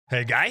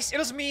Hey guys, it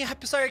is me,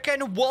 HappyCairek,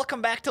 and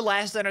welcome back to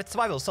Last Dinner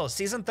Survival. So,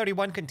 Season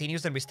 31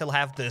 continues, and we still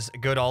have this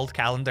good old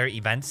calendar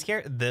events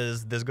here.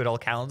 This good old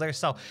calendar.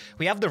 So,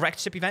 we have the wrecked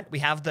ship event, we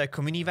have the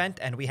community event,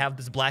 and we have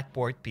this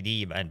Blackport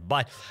PD event.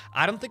 But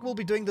I don't think we'll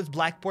be doing this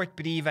Blackport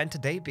PD event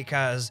today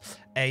because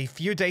a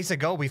few days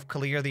ago, we've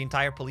cleared the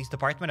entire police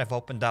department. I've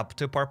opened up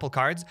 2 purple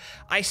cards.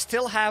 I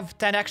still have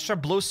 10 extra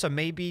blue, so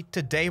maybe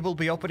today we'll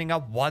be opening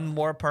up 1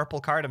 more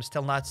purple card. I'm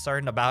still not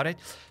certain about it.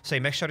 So,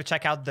 make sure to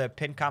check out the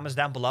pinned comments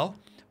down below.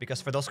 Because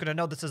for those who don't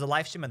know, this is a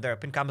live stream and there are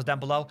pinned comments down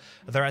below.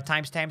 There are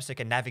timestamps so you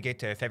can navigate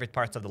to your favorite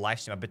parts of the live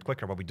stream a bit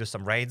quicker where we do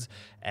some raids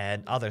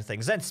and other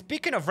things. And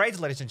speaking of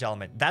raids, ladies and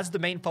gentlemen, that's the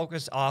main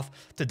focus of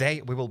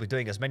today. We will be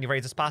doing as many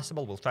raids as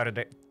possible. We'll try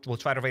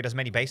to raid as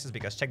many bases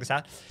because check this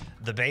out.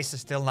 The base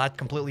is still not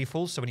completely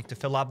full, so we need to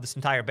fill up this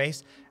entire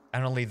base.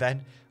 And only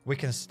then we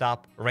can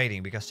stop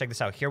raiding, because check this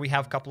out. Here we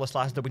have a couple of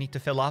slots that we need to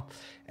fill up.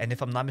 And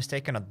if I'm not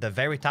mistaken, at the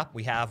very top,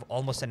 we have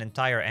almost an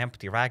entire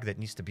empty rack that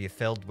needs to be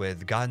filled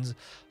with guns.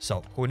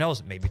 So who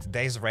knows? Maybe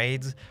today's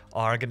raids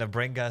are going to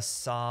bring us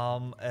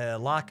some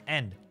luck.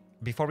 And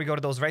before we go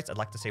to those raids, I'd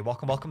like to say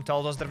welcome to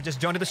all those that have just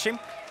joined the stream.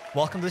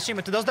 Welcome to the stream.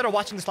 And to those that are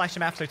watching this live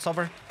stream after it's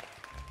over,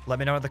 let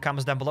me know in the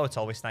comments down below. It's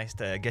always nice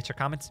to get your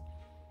comments.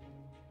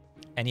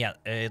 And yeah,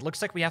 it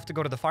looks like we have to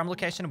go to the farm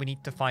location. We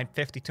need to find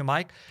 52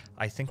 Mike.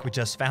 I think we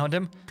just found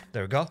him.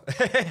 There we go.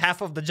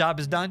 Half of the job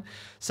is done.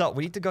 So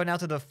we need to go now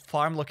to the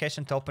farm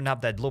location to open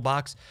up that blue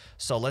box.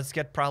 So let's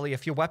get probably a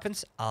few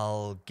weapons.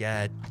 I'll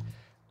get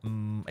a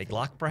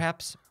Glock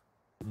perhaps.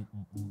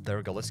 There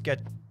we go. Let's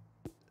get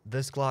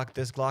this Glock,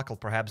 this Glock. I'll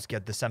perhaps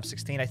get this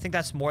M16. I think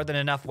that's more than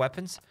enough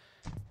weapons.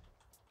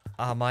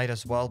 I might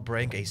as well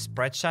bring a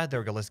spread shot. There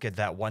we go. Let's get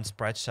that 1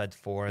 spread shot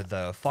for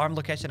the farm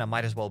location. I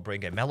might as well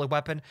bring a melee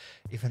weapon,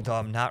 even though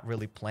I'm not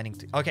really planning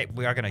to. Okay,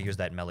 we are going to use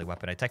that melee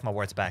weapon. I take my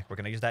words back. We're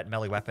going to use that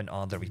melee weapon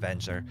on the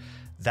Revenger.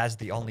 That's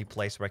the only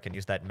place where I can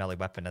use that melee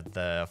weapon, at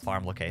the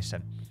farm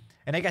location.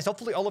 And hey guys,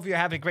 hopefully all of you are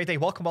having a great day.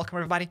 Welcome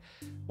everybody.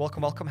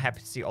 Welcome. Happy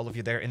to see all of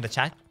you there in the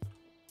chat.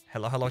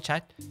 Hello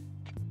chat.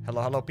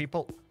 Hello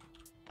people.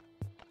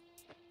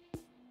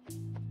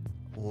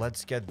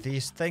 Let's get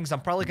these things. I'm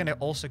probably going to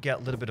also get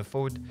a little bit of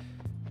food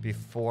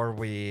before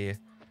we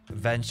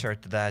venture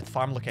to that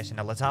farm location.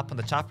 Now, let's hop on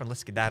the chopper and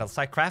let's get that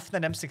outside. Craft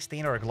an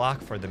M16 or a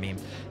Glock for the meme.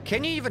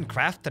 Can you even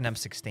craft an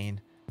M16?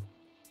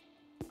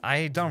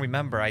 I don't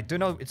remember. I do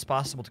know it's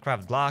possible to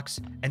craft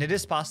Glocks, and it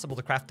is possible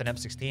to craft an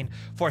M16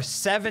 for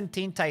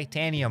 17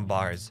 titanium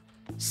bars.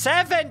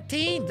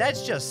 17!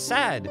 That's just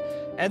sad.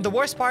 And the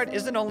worst part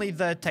isn't only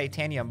the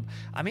titanium.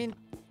 I mean,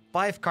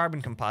 5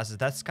 carbon composites.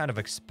 That's kind of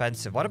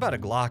expensive. What about a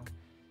Glock?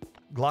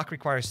 Glock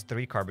requires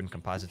 3 carbon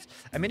composites.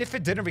 I mean, if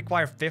it didn't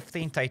require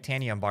 15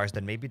 titanium bars,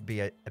 then maybe it'd be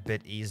a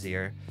bit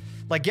easier.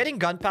 Like, getting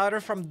gunpowder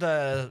from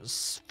the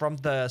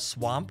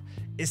swamp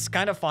is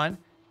kind of fun,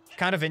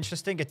 kind of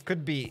interesting. It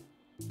could be.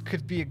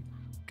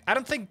 I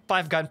don't think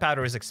 5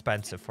 gunpowder is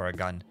expensive for a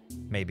gun.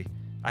 Maybe.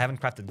 I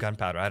haven't crafted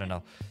gunpowder. I don't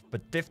know.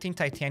 But 15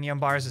 titanium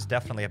bars is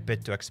definitely a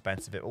bit too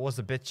expensive. If it was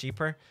a bit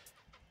cheaper,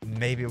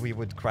 maybe we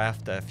would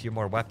craft a few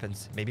more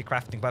weapons. Maybe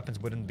crafting weapons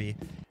wouldn't be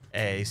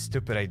a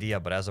stupid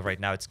idea, but as of right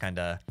now, it's kind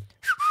of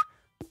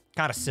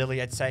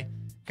silly, I'd say.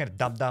 Kind of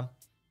dumb.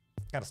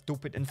 Kind of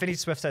stupid. Infinity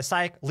Swift says,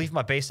 Psych, leave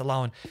my base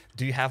alone.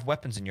 Do you have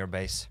weapons in your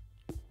base?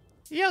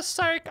 Yes,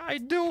 Psych, I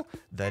do.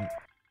 Then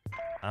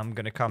I'm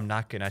gonna come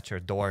knocking at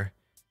your door.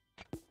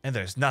 And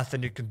there's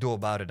nothing you can do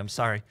about it. I'm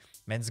sorry.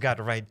 Man's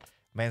gotta raid.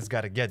 Man's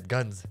gotta get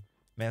guns.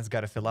 Man's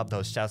gotta fill up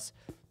those chests.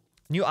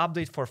 New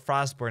update for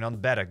Frostburn on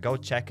beta. Go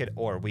check it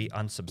or we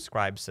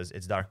unsubscribe, says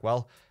It's Dark.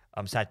 Well,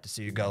 I'm sad to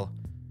see you go.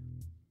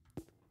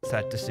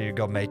 Sad to see you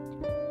go, mate.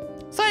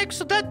 Psych,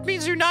 so that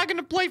means you're not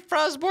gonna play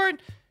Frostborn?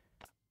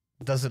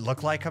 Does it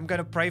look like I'm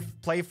gonna play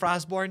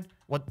Frostborn?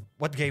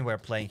 What game we're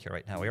playing here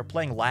right now? We're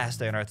playing Last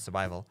Day on Earth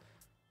Survival.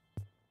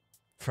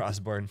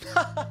 Frostborn.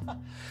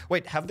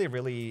 Wait, have they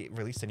really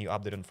released a new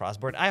update on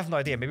Frostborn? I have no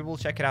idea. Maybe we'll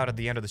check it out at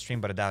the end of the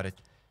stream, but I doubt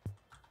it.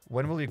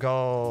 When will you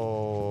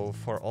go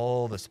for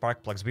all the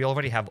spark plugs? We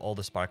already have all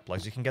the spark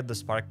plugs. You can get the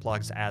spark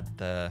plugs at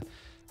the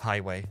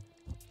highway.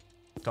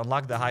 To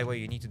unlock the highway,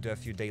 you need to do a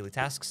few daily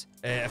tasks.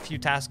 A few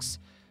tasks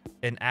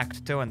in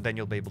Act 2, and then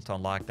you'll be able to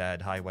unlock that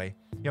highway.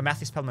 Yo,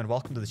 Matthew Spellman,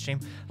 welcome to the stream.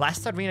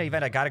 Last arena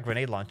event, I got a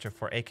grenade launcher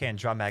for AK and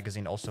drum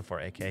magazine also for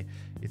AK.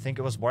 You think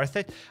it was worth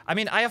it? I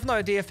mean, I have no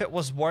idea if it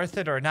was worth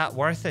it or not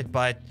worth it,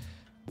 but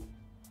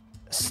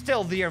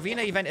still, the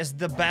arena event is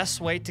the best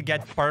way to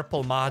get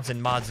purple mods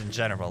and mods in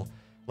general.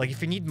 Like,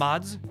 if you need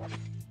mods,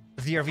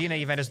 the arena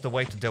event is the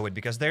way to do it,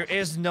 because there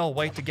is no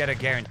way to get a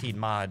guaranteed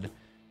mod.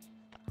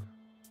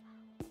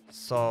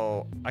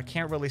 So, I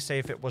can't really say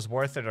if it was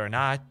worth it or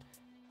not.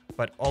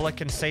 But all I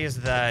can say is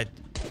that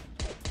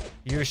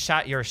you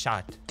shot your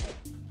shot.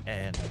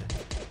 And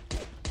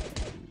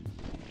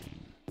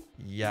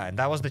yeah, and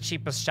that was the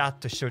cheapest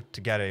shot to shoot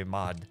to get a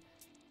mod.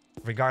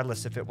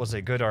 Regardless if it was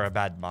a good or a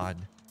bad mod.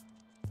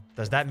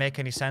 Does that make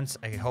any sense?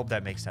 I hope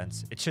that makes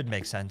sense. It should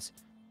make sense.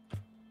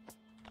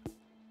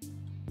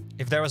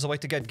 If there was a way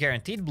to get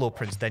guaranteed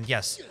blueprints, then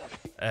yes.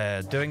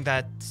 Doing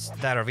that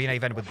arena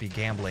event would be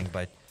gambling,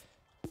 but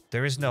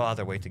There is no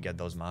other way to get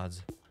those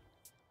mods.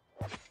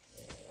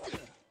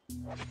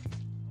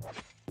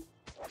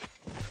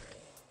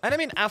 And I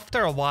mean,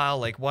 after a while,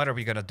 like, what are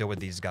we gonna do with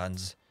these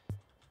guns?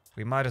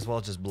 We might as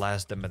well just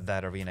blast them at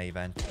that arena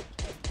event.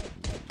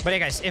 But yeah,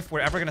 guys, if we're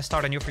ever gonna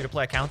start a new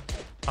free-to-play account,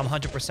 I'm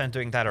 100%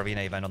 doing that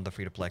arena event on the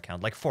free-to-play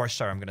account. Like, for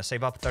sure, I'm gonna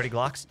save up 30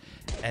 Glocks,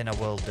 and I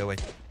will do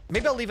it.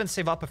 Maybe I'll even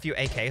save up a few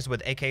AKs.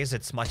 With AKs,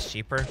 it's much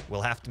cheaper.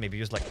 We'll have to maybe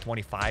use like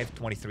 25,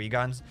 23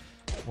 guns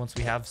once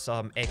we have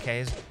some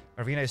AKs.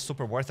 Arena is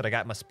super worth it. I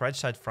got my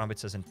spreadsheet from it.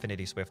 Says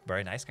Infinity Swift.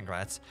 Very nice.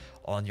 Congrats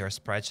on your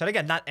spreadsheet.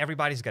 Again, not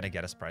everybody's gonna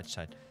get a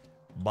spreadsheet,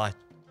 but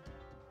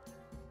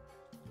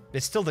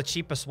it's still the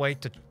cheapest way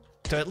to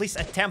at least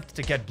attempt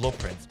to get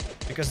blueprints.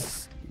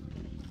 Because,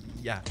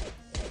 yeah,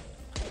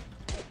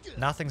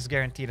 nothing's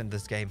guaranteed in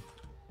this game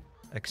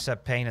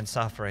except pain and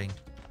suffering.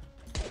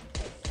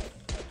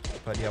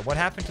 But yeah, what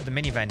happened to the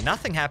minivan?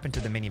 Nothing happened to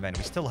the minivan.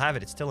 We still have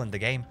it. It's still in the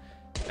game.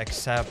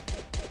 Except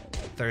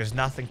there's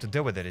nothing to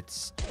do with it.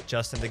 It's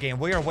just in the game.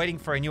 We are waiting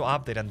for a new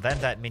update, and then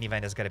that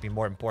minivan is going to be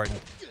more important.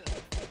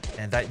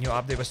 And that new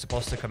update was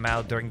supposed to come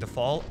out during the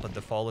fall, but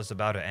the fall is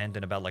about to end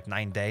in about like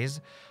 9 days.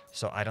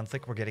 So I don't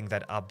think we're getting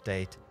that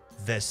update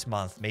this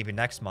month. Maybe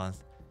next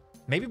month.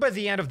 Maybe by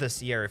the end of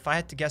this year. If I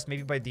had to guess,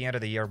 maybe by the end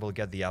of the year we'll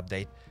get the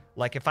update.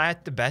 Like, if I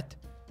had to bet...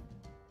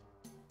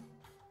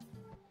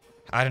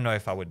 I don't know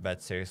if I would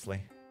bet,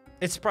 seriously.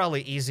 It's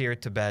probably easier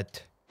to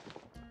bet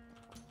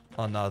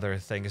on other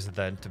things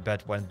than to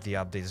bet when the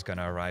update is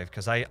gonna arrive,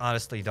 because I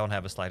honestly don't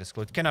have a slightest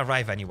clue. It can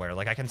arrive anywhere.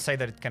 Like, I can say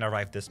that it can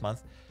arrive this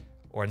month,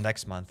 or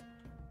next month,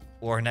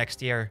 or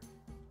next year.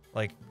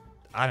 Like,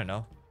 I don't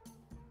know.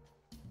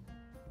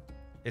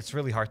 It's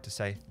really hard to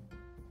say.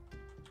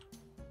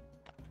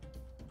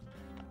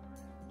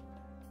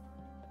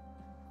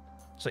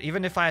 So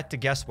even if I had to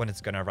guess when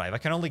it's gonna arrive, I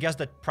can only guess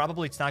that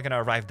probably it's not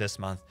gonna arrive this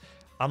month.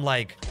 I'm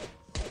like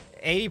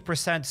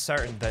 80%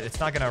 certain that it's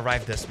not gonna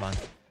arrive this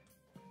month.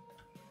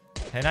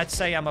 And I'd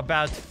say I'm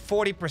about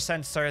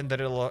 40% certain that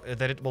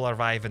it will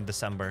arrive in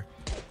December.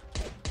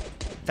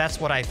 That's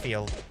what I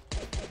feel.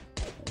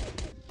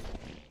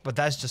 But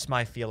that's just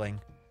my feeling.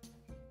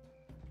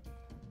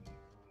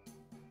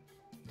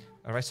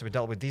 Alright, so we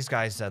dealt with these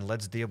guys, and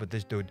let's deal with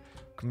this dude.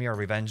 Come here,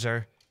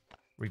 Revenger.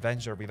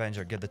 Revenger,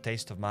 Revenger, get the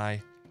taste of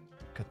my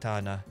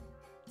katana.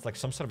 It's like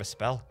some sort of a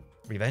spell.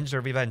 Revenger,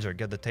 Revenger,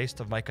 get the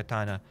taste of my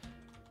katana.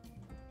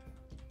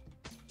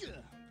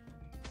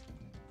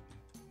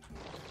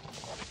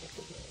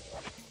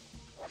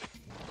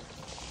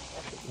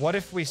 What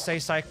if we say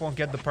Syke won't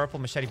get the purple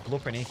machete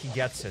blueprint and he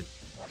gets it?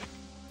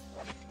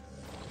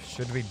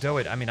 Should we do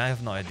it? I mean, I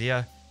have no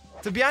idea.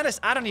 To be honest,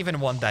 I don't even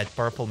want that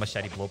purple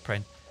machete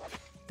blueprint.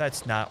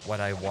 That's not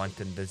what I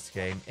want in this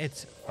game.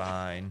 It's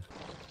fine.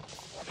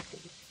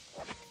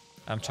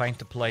 I'm trying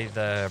to play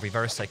the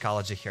reverse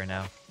psychology here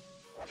now.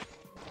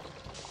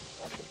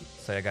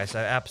 So yeah, guys,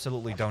 I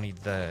absolutely don't need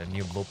the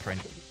new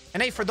blueprint.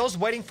 And hey, for those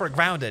waiting for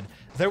Grounded,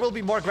 there will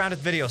be more Grounded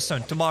videos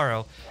soon,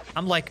 tomorrow.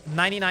 I'm like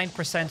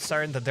 99%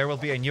 certain that there will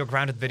be a new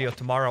Grounded video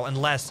tomorrow,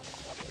 unless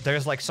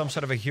there's like some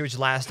sort of a huge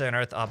Last Day on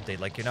Earth update.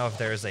 Like, you know, if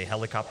there's a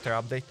helicopter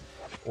update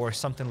or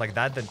something like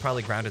that, then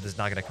probably Grounded is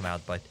not going to come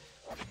out. But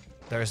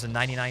there's a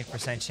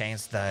 99%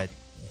 chance that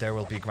there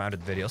will be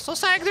Grounded videos. So,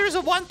 Syke, there's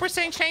a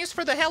 1% chance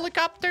for the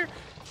helicopter?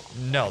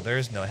 No, there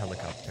is no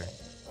helicopter.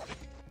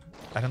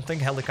 I don't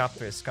think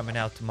helicopter is coming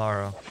out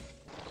tomorrow.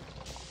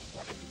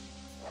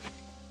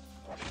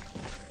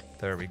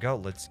 There we go.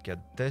 Let's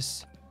get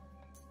this.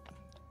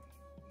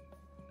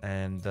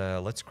 And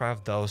let's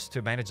craft those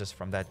 2 bandages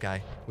from that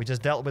guy. We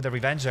just dealt with the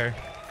Revenger.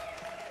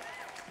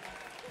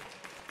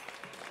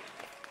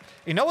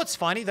 You know what's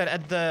funny? That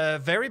at the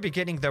very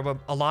beginning, there were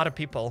a lot of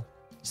people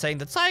saying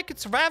that Syke,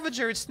 it's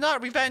Ravager, it's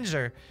not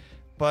Revenger.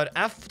 But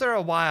after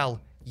a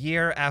while,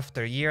 year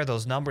after year,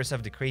 those numbers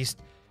have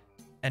decreased.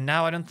 And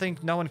now I don't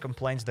think no one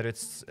complains that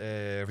it's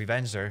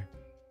Revenger.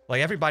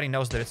 Like, everybody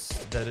knows that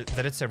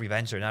it's a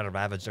Revenger, not a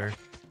Ravager.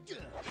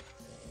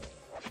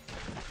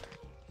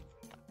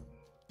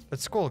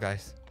 That's cool,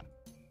 guys.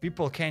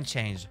 People can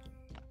change.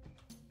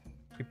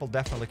 People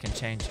definitely can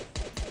change.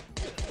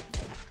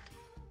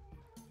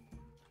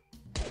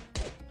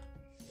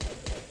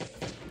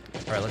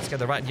 Alright, let's get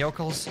the Rotten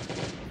Yokels.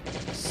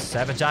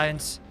 7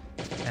 Giants.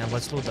 And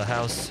let's loot the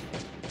house.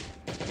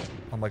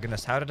 Oh my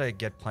goodness, how did I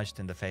get punched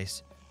in the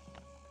face?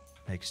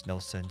 Makes no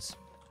sense.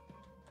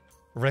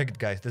 Rigged,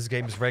 guys. This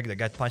game is rigged. I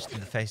got punched in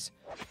the face.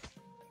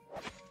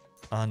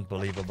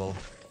 Unbelievable.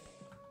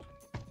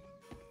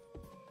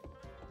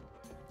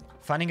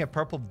 Finding a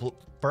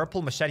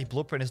purple machete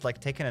blueprint is like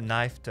taking a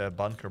knife to a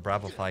Bunker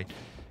Bravo fight.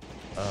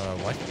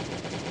 What?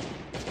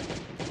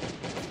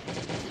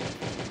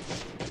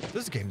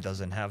 This game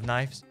doesn't have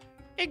knives.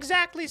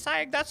 Exactly,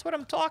 Syke. That's what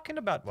I'm talking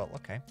about. Well,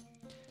 okay.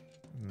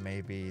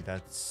 Maybe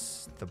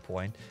that's the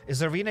point.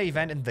 Is Arena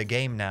event in the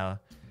game now?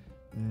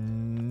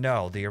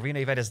 No, the Arena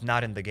event is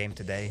not in the game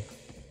today.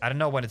 I don't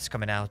know when it's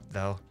coming out,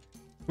 though.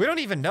 We don't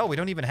even know. We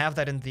don't even have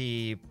that in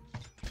the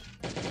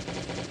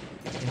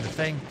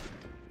thing.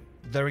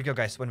 There we go,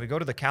 guys. When we go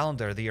to the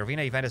calendar, the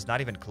Arena event is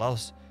not even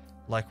close.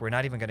 Like, we're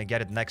not even gonna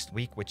get it next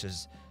week, which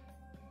is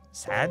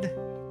sad.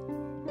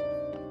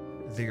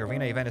 The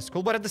arena event is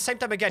cool, but at the same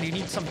time, again, you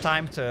need some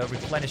time to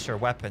replenish your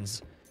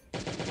weapons.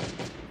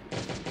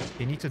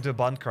 You need to do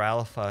Bunker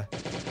Alpha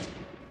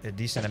a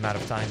decent amount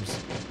of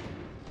times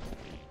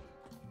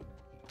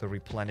to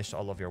replenish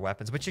all of your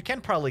weapons, but you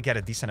can probably get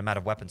a decent amount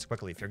of weapons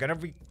quickly if you're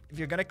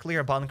gonna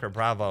clear Bunker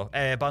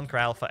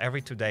Alpha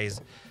every 2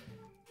 days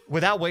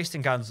without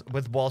wasting guns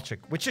with wall trick,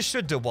 which you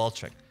should do wall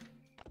trick.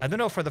 I don't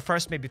know, for the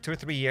first maybe 2 or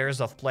 3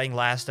 years of playing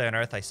Last Day on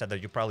Earth, I said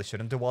that you probably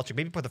shouldn't do wall trick.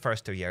 Maybe for the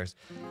first 2 years,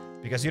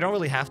 because you don't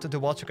really have to do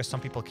wall trick, because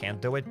some people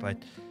can't do it, but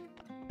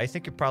I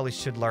think you probably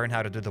should learn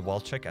how to do the wall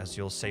trick, as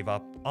you'll save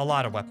up a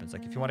lot of weapons.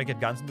 Like, if you want to get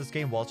guns in this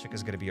game, wall trick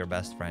is going to be your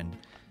best friend.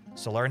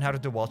 So learn how to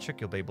do wall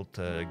trick. You'll be able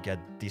to get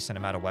decent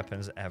amount of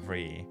weapons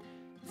every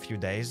few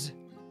days.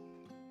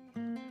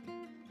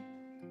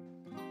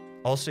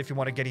 Also, if you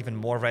want to get even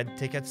more red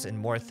tickets and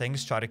more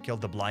things, try to kill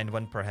the blind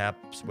one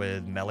perhaps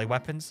with melee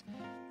weapons,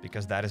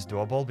 because that is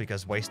doable.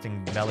 Because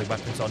wasting melee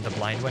weapons on the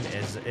blind one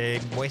is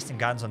wasting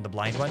guns on the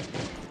blind one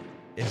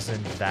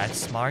isn't that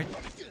smart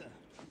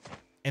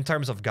in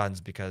terms of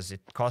guns, because it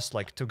costs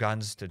like 2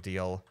 guns to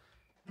deal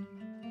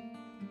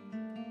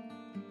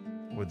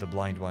with the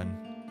blind one.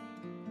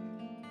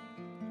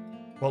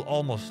 Well,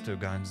 almost 2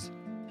 guns.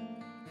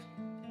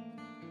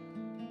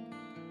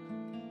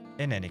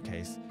 In any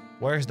case,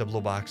 where's the blue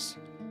box?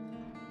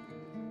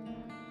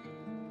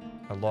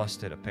 I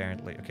lost it,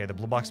 apparently. Okay, the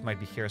blue box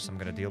might be here, so I'm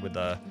gonna deal with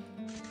the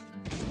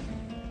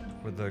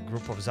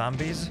group of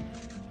zombies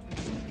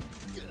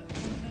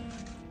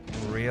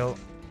real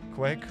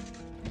quick.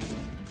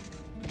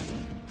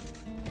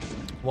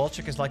 Wall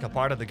trick is like a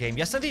part of the game.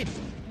 Yes, indeed.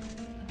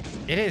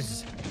 It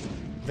is.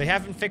 They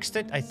haven't fixed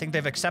it. I think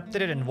they've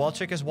accepted it, and wall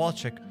trick is wall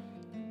trick.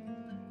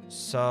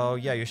 So,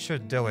 yeah, you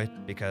should do it,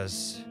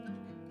 because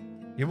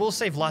you will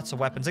save lots of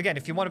weapons. Again,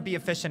 if you want to be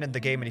efficient in the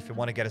game and if you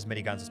want to get as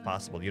many guns as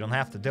possible, you don't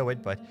have to do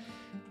it, but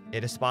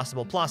it is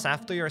possible. Plus,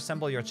 after you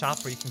assemble your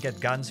chopper, you can get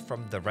guns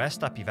from the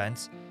rest up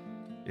events.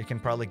 You can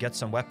probably get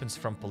some weapons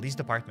from police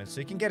departments,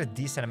 so you can get a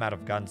decent amount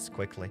of guns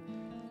quickly.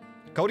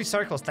 Cody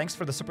Circles, thanks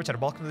for the super chat.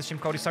 Welcome to the stream,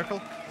 Cody Circle.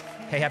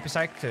 Hey,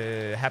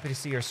 HappyCairek, happy to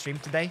see your stream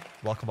today.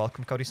 Welcome,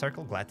 welcome, Cody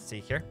Circle. Glad to see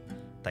you here.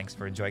 Thanks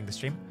for enjoying the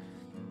stream.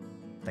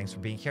 Thanks for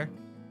being here.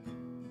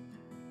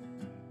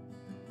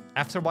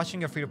 After watching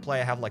your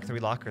free-to-play, I have like 3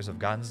 lockers of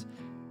guns.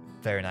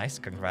 Very nice.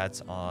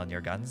 Congrats on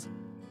your guns.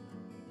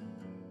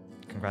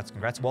 Congrats,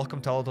 congrats.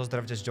 Welcome to all those that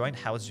have just joined.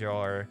 How's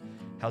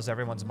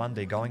everyone's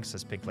Monday going,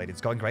 says Pink Lady?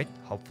 It's going great.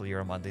 Hopefully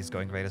your Monday's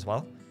going great as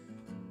well.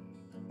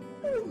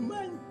 Oh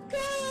my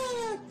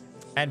god!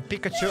 And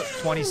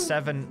Pikachu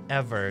 27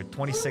 ever,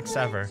 26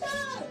 ever.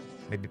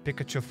 Maybe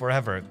Pikachu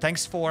forever.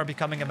 Thanks for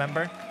becoming a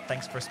member.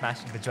 Thanks for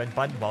smashing the join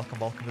button. Welcome,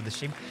 welcome to the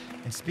stream.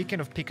 And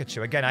speaking of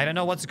Pikachu, again, I don't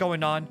know what's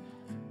going on.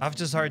 I've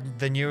just heard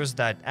the news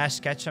that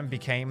Ash Ketchum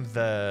became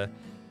the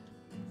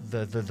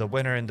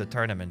winner in the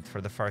tournament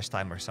for the first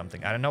time or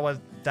something. I don't know what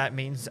that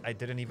means. I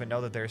didn't even know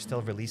that they're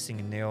still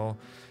releasing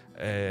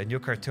new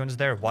cartoons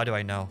there. What do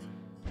I know?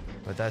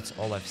 But that's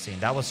all I've seen.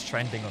 That was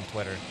trending on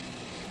Twitter.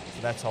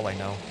 So that's all I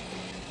know.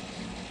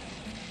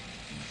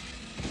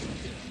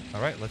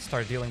 All right, let's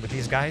start dealing with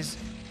these guys.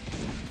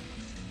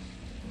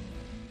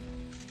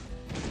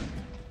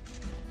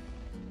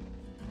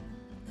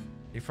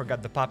 You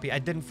forgot the puppy. I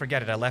didn't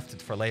forget it. I left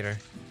it for later.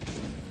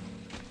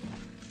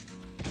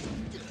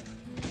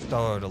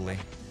 Totally.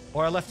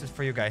 Or I left it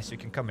for you guys so you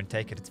can come and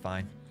take it. It's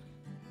fine.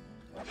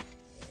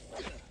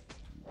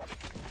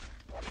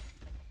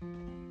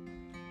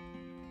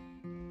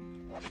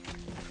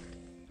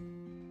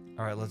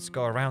 All right, let's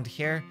go around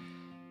here.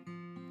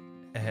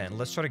 And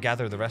let's try to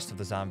gather the rest of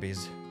the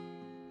zombies.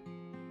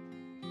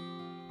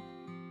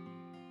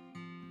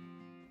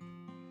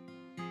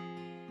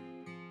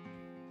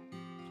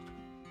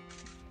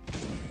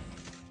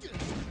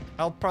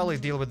 I'll probably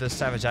deal with this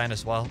Savage Giant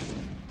as well.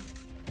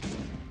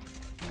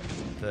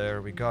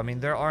 There we go. I mean,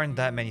 there aren't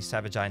that many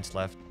Savage Giants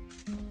left.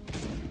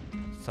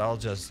 So I'll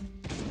just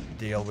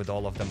deal with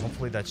all of them.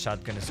 Hopefully that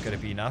shotgun is going to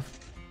be enough.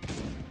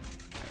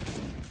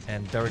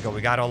 And there we go. We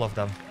got all of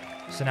them.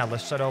 So now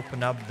let's try to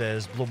open up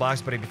this blue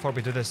box. But before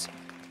we do this,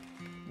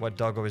 what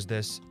doggo is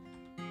this?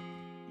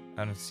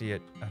 I don't see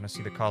it. I don't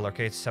see the collar.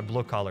 Okay, it's a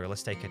blue collar.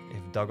 Let's take it.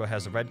 If doggo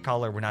has a red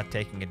collar, we're not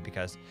taking it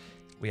because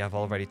we have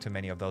already too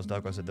many of those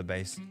doggos at the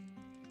base.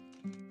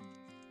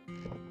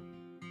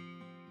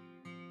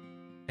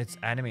 It's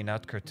anime,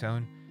 not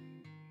cartoon.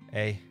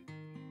 Hey.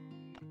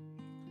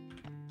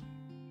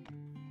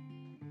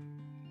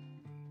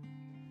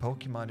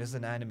 Pokemon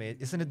isn't anime.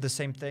 Isn't it the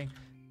same thing?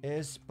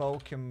 Is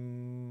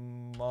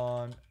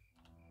Pokemon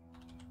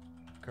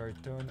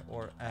cartoon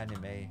or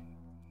anime?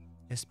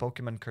 Is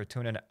Pokemon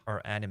cartoon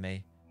or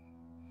anime?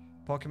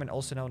 Pokemon,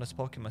 also known as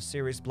Pokemon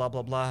series, blah,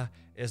 blah, blah,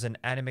 is an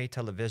anime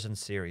television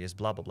series,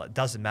 blah, blah, blah.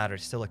 Doesn't matter.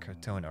 It's still a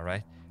cartoon, all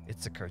right?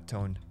 It's a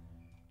cartoon.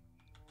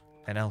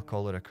 And I'll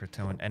call it a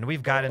cartoon. And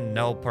we've gotten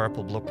no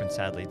purple blueprint,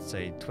 sadly. It's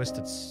a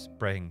Twisted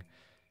Spring.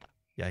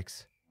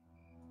 Yikes.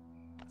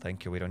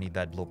 Thank you. We don't need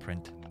that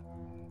blueprint.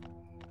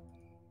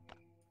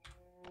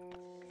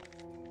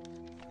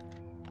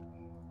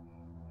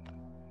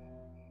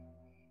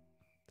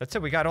 That's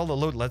it. We got all the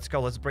loot. Let's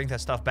go. Let's bring that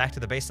stuff back to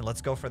the base and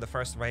let's go for the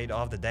first raid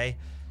of the day.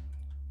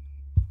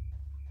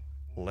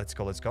 Let's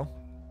go. Let's go.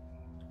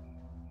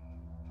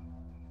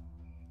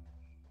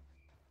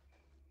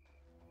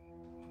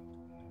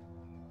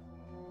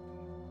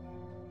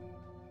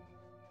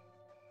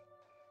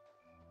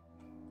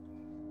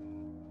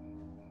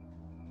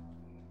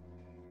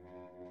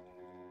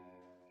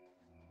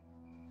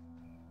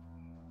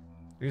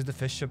 Use the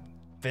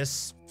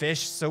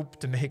fish soup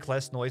to make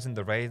less noise in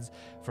the raids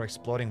for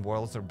exploding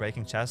worlds or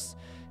breaking chests.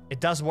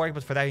 It does work,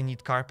 but for that you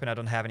need carp, and I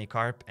don't have any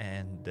carp,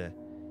 and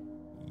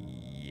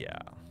yeah.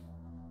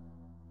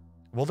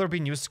 Will there be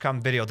new scum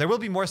video? There will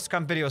be more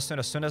scum videos soon,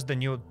 as soon as the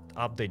new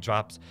update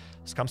drops.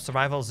 Scum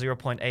Survival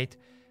 0.8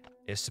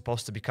 is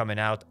supposed to be coming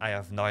out. I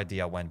have no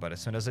idea when, but as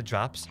soon as it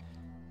drops,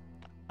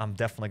 I'm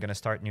definitely gonna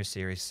start new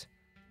series.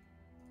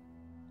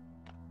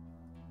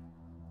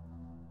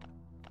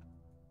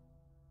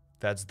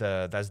 That's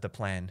the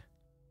plan.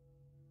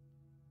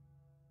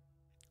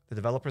 The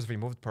developers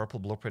removed purple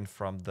blueprint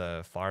from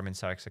the farm in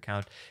Carek's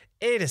account.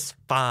 It is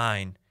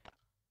fine.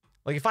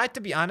 Like, if I had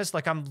to be honest,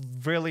 like, I don't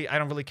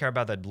really care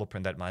about that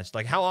blueprint that much.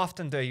 Like, how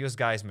often do I use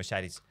guys'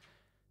 machetes?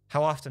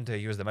 How often do I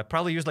use them? I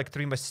probably used like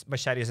 3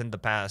 machetes in the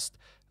past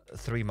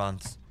 3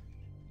 months.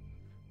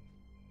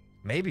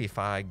 Maybe if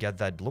I get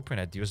that blueprint,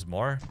 I'd use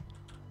more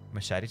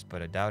machetes,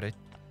 but I doubt it.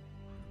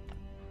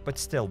 But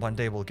still, one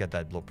day we'll get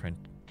that blueprint.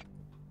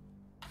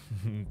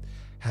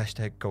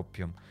 Hashtag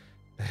copium.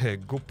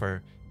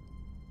 Gooper.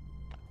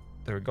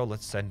 There we go.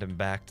 Let's send him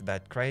back to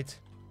that crate.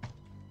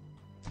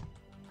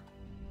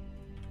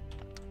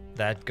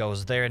 That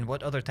goes there. And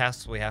what other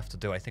tasks we have to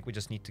do? I think we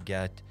just need to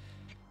get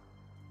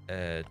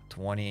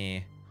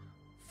 20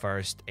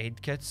 first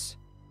aid kits.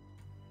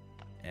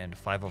 And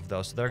 5 of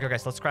those. So there we go,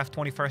 guys. Let's craft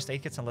 20 first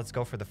aid kits and let's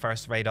go for the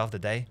first raid of the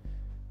day.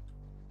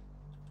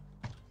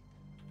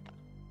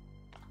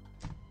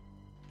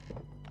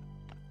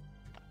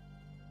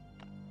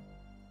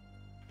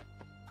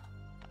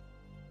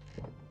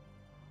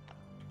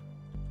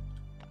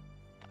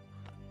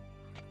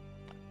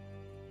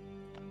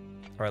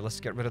 Alright,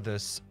 let's get rid of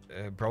this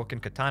broken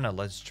katana.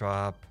 Let's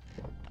drop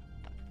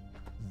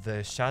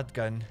the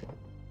shotgun.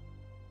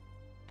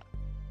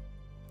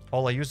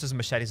 All I used is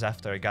machetes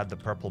after I got the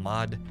purple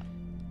mod.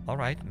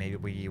 Alright, maybe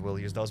we will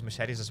use those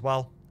machetes as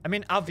well. I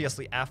mean,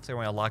 obviously, after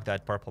we unlock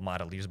that purple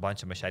mod, I'll use a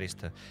bunch of machetes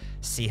to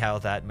see how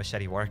that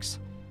machete works.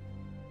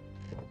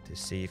 To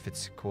see if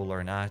it's cool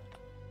or not.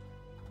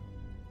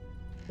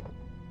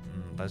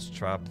 Let's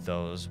drop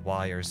those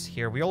wires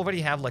here. We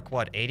already have, like,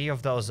 what, 80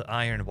 of those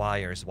iron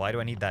wires. Why do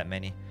I need that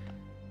many?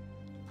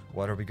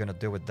 What are we gonna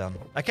do with them?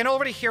 I can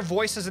already hear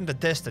voices in the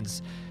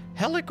distance.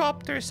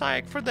 Helicopter,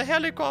 psych, for the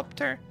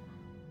helicopter.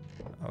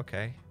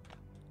 Okay.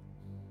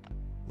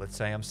 Let's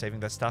say I'm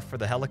saving that stuff for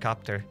the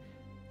helicopter.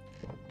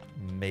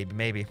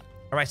 Maybe.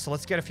 Alright, so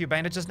let's get a few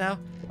bandages now.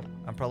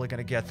 I'm probably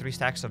gonna get 3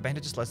 stacks of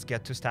bandages. Let's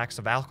get 2 stacks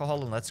of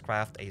alcohol, and let's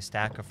craft a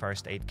stack of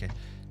first aid kit.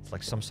 It's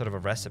like some sort of a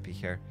recipe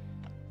here.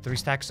 3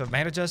 stacks of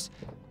bandages,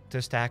 2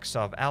 stacks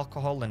of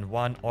alcohol, and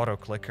 1 auto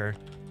clicker.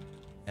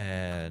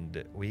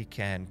 And we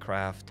can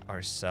craft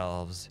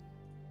ourselves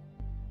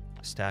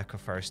a stack of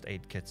first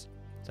aid kits.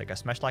 So guys,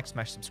 smash like,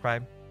 smash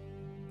subscribe.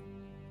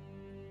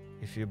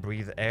 If you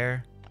breathe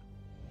air.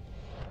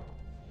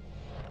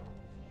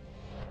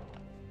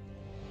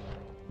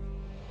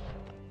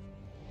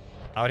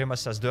 Audima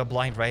says, do a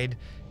blind raid.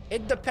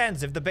 It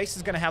depends. If the base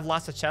is going to have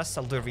lots of chests,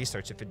 I'll do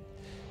research. If it...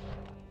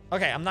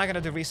 Okay, I'm not going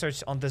to do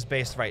research on this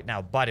base right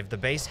now, but if the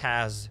base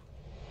has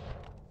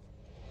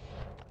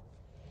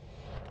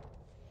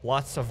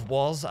lots of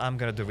walls, I'm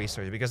going to do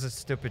research because it's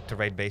stupid to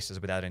raid bases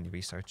without any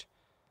research.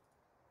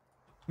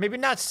 Maybe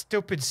not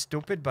stupid,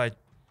 but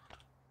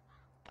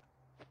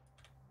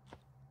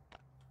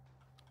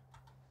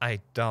I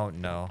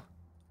don't know.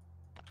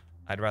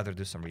 I'd rather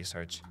do some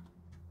research.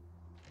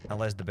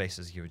 Unless the base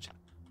is huge.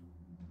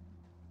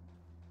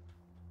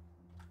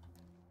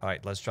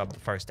 Alright, let's drop the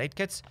first aid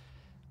kits.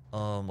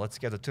 Let's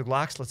get the 2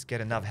 Glocks, let's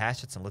get enough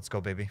hatchets, and let's go,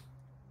 baby.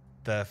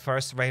 The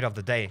first raid of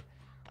the day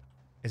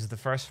is the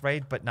first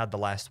raid, but not the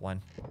last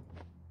one.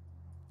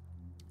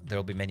 There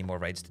will be many more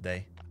raids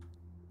today.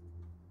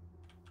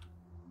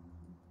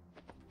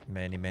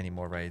 Many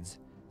more raids.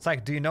 It's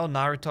like, do you know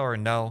Naruto or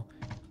no?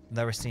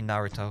 Never seen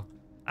Naruto.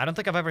 I don't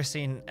think I've ever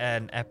seen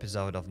an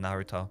episode of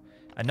Naruto.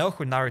 I know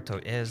who Naruto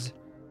is.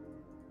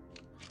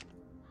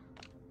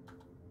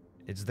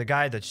 It's the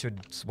guy that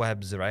shoots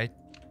webs, right?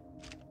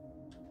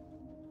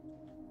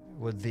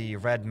 With the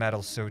red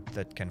metal suit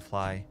that can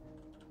fly.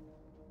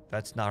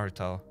 That's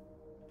Naruto.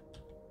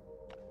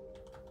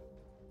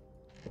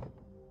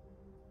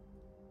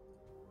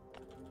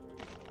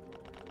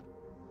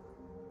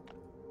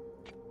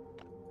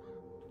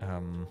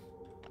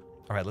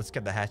 Alright, let's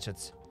get the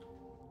hatchets.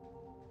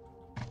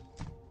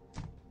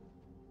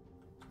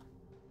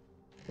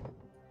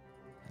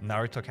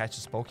 Naruto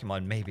catches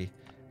Pokemon, maybe.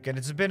 Again,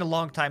 it's been a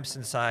long time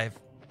since I've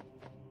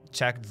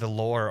checked the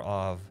lore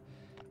of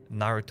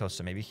Naruto,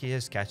 so maybe he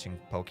is catching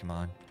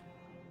Pokemon.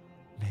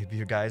 Maybe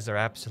you guys are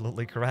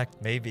absolutely correct.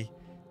 Maybe.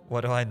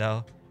 What do I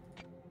know?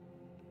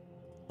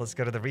 Let's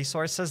go to the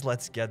resources.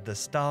 Let's get the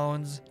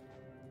stones.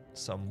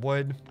 Some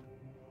wood.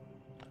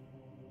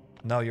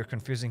 No, you're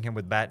confusing him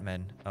with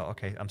Batman. Oh,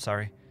 okay. I'm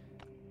sorry.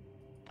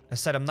 I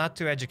said I'm not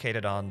too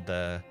educated on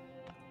the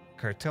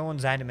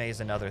cartoons, animes,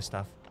 and other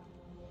stuff.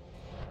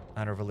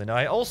 I don't really know.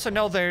 I also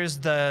know there's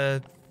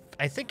the...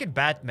 I think in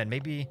Batman,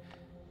 maybe...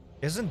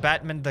 Isn't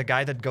Batman the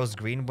guy that goes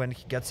green when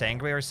he gets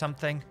angry or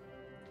something?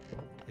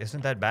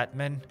 Isn't that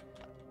Batman?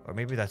 Or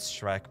maybe that's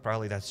Shrek.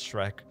 Probably that's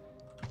Shrek.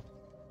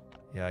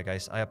 Yeah,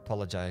 guys, I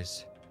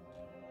apologize.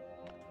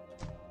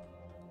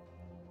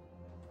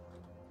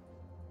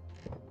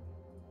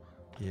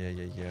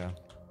 Yeah.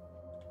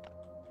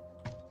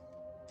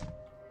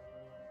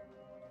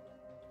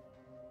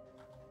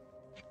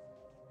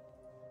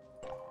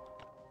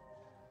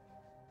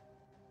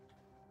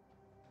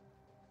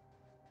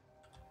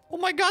 Oh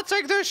my god,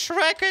 like there's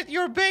Shrek at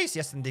your base!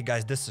 Yes, indeed,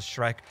 guys, this is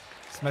Shrek.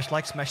 Smash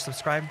like, smash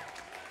subscribe.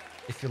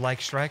 If you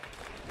like Shrek.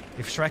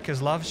 If Shrek is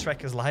love,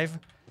 Shrek is live.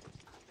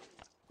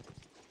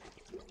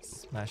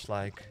 Smash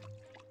like.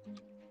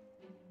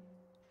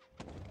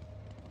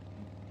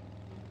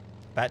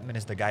 Batman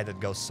is the guy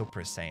that goes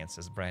Super Saiyan,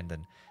 says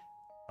Brandon.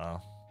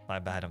 Oh, my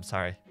bad, I'm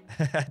sorry.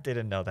 I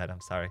didn't know that, I'm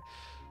sorry.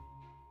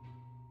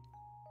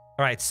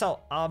 Alright,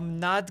 so I'm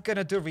not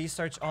gonna do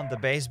research on the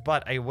base,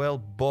 but I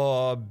will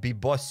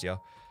Bibosio.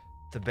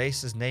 The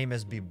base's name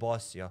is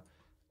Bibosio.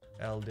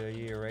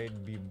 LDoE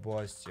raid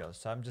Bibosio.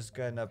 So I'm just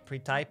gonna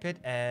pre-type it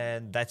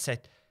and that's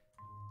it.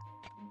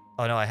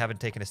 Oh no, I haven't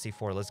taken a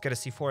C4. Let's get a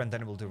C4 and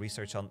then we'll do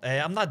research on...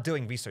 I'm not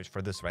doing research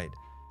for this raid.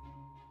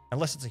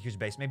 Unless it's a huge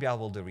base. Maybe I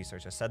will do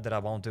research. I said that I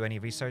won't do any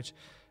research.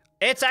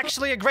 It's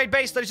actually a great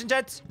base, ladies and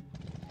gents.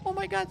 Oh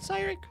my god,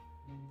 Cyrek.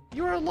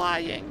 You're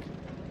lying.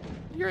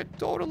 You're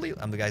totally...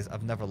 guys,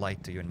 I've never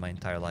lied to you in my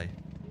entire life.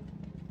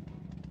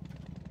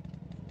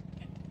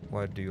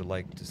 Why do you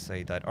like to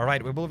say that?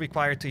 Alright, we will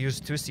require to use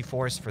 2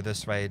 C4s for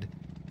this raid.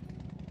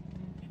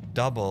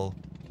 Double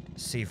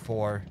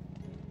C4.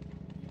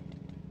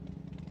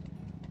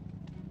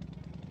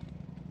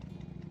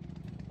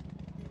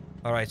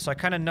 Alright, so I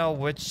kind of know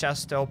which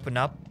chest to open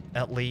up,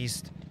 at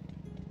least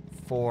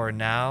for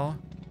now.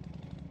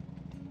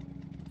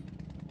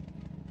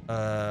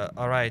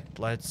 Alright,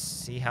 let's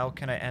see how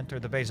can I enter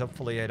the base.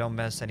 Hopefully I don't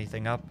mess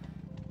anything up.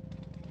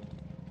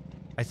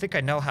 I think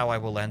I know how I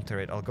will enter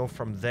it. I'll go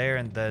from there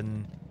and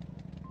then...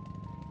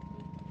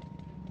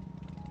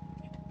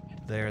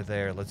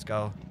 There. Let's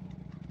go.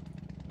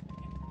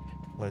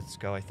 Let's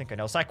go. I think I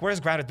know. Psych, where's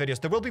grounded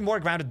videos? There will be more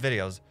grounded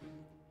videos.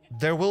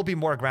 There will be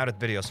more grounded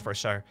videos for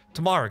sure.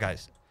 Tomorrow,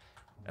 guys.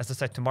 As I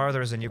said, tomorrow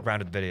there is a new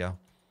grounded video.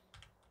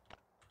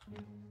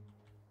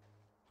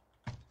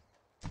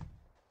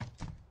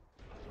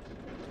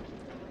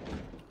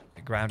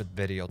 A grounded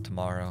video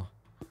tomorrow.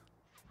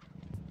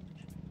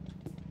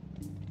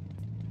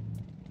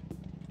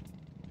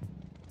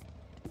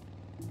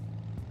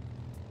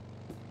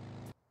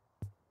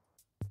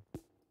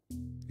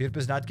 YouTube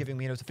is not giving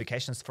me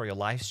notifications for your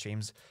live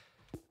streams.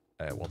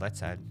 Well, that's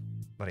sad.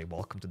 But hey,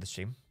 welcome to the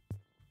stream.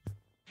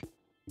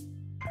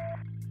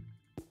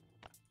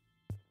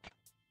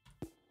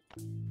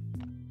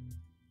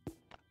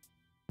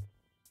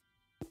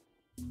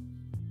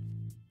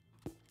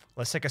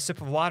 Let's take a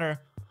sip of water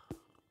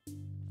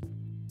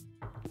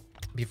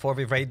before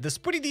we raid this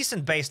pretty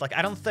decent base. Like,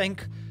 I don't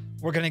think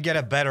we're gonna get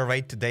a better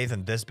raid today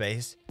than this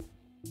base.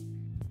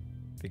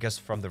 Because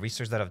from the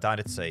research that I've done,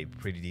 it's a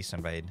pretty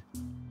decent raid.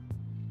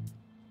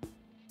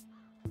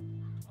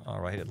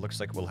 Alright, it looks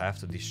like we'll have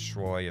to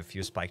destroy a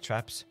few spike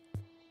traps.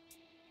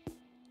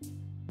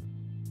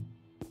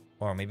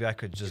 Or maybe I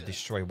could just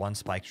destroy 1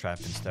 spike trap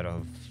instead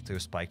of 2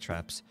 spike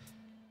traps.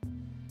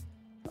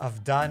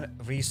 I've done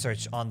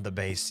research on the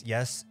base.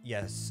 Yes.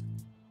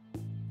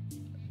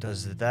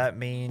 Does that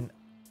mean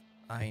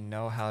I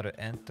know how to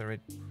enter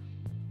it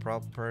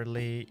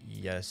properly?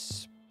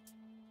 Yes.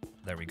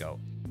 There we go.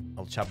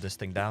 I'll chop this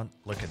thing down.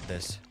 Look at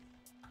this.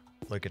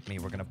 Look at me.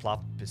 We're gonna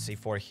plop the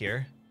C4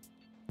 here.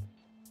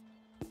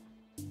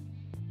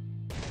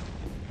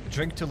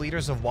 Drink 2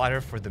 liters of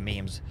water for the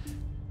memes.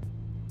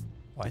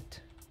 What?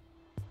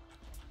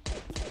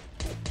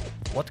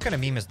 What kind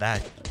of meme is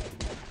that?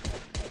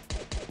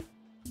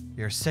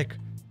 You're sick.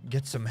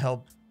 Get some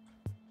help.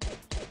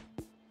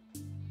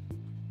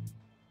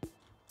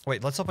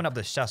 Wait, let's open up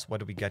this chest. What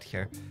do we get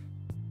here?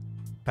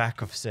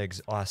 Pack of cigs.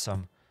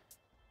 Awesome.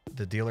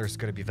 The dealer's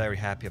gonna be very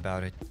happy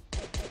about it.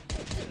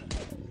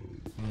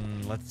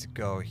 Let's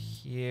go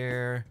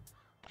here.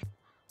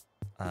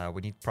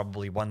 We need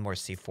probably 1 more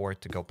C4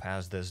 to go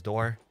past this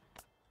door.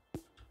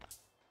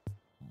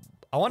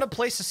 I want to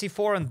place a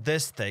C4 on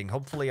this thing.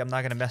 Hopefully, I'm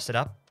not going to mess it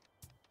up.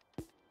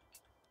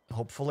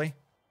 Hopefully.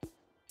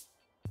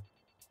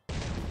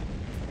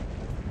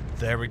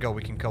 There we go.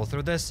 We can go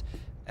through this.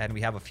 And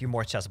we have a few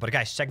more chests. But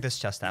guys, check this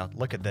chest out.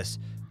 Look at this.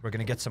 We're going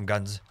to get some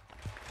guns.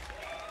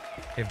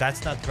 If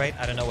that's not great,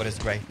 I don't know what is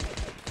great.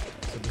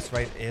 So this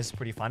raid is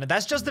pretty fun. And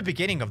that's just the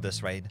beginning of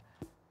this raid.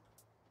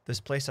 This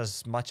place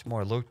has much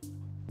more loot.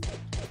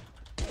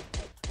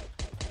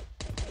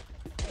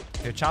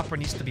 Your chopper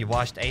needs to be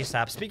washed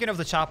ASAP. Speaking of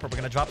the chopper, we're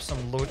gonna drop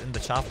some loot in the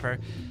chopper.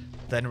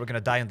 Then we're gonna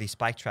die on these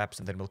spike traps,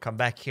 and then we'll come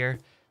back here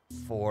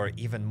for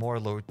even more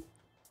loot.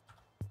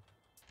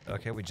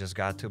 Okay, we just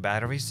got 2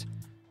 batteries.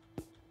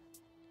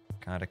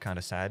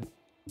 Kinda sad.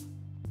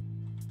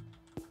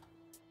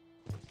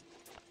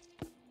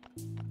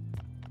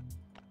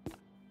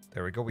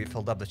 There we go. We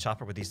filled up the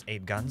chopper with these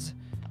 8 guns.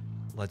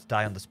 Let's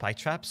die on the spike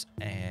traps,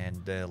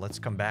 and let's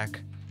come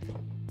back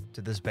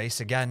to this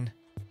base again.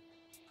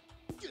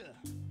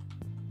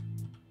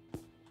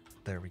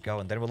 There we go.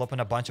 And then we'll open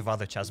a bunch of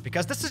other chests,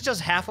 because this is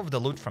just half of the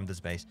loot from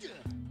this base.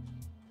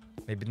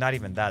 Maybe not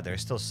even that.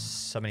 There's still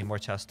so many more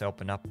chests to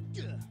open up.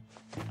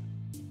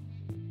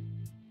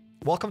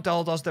 Welcome to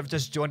all those that have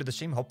just joined the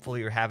stream. Hopefully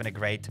you're having a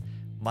great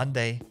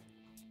Monday.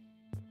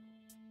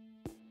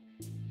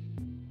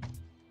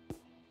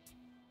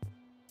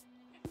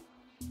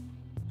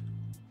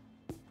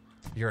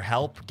 Your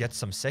help gets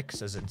some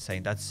 6 is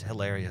insane. That's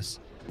hilarious.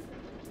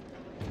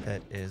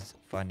 That is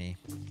funny.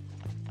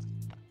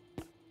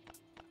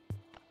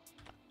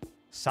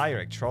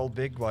 HappyCairek, troll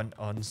big one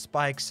on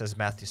spikes, says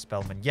Matthew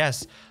Spellman.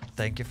 Yes,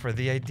 thank you for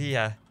the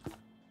idea.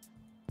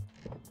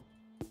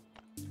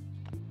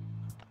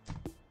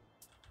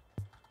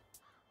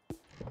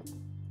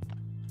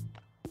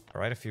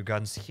 Alright, a few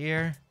guns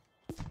here.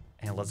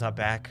 And let's hop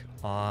back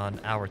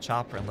on our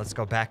chopper and let's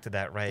go back to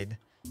that raid.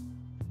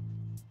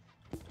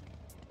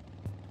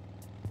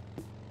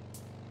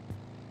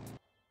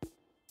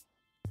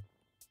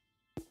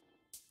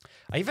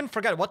 I even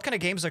forgot what kind of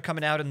games are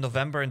coming out in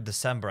November and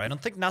December. I don't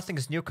think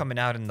nothing's new coming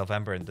out in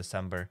November and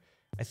December.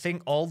 I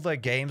think all the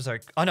games are...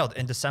 Oh no,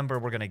 in December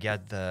we're gonna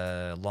get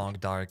the Long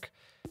Dark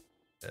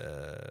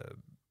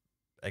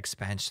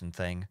expansion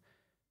thing.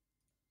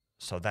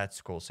 So that's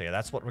cool. So yeah,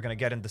 that's what we're gonna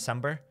get in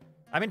December.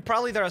 I mean,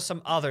 probably there are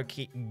some other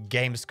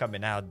games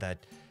coming out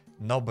that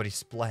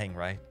nobody's playing,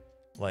 right?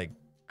 Like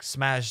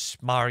Smash,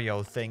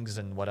 Mario things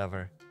and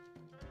whatever.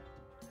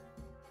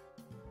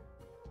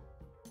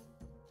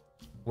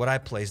 What I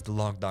play is the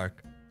Long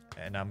Dark,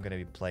 and I'm gonna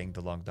be playing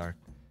the Long Dark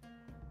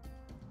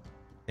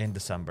in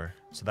December.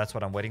 So that's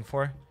what I'm waiting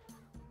for.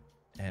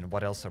 And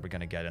what else are we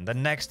gonna get? And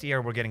then next year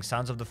we're getting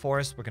Sons of the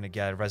Forest. We're gonna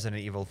get Resident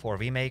Evil 4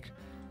 Remake,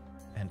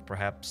 and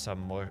perhaps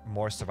some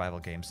more survival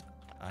games.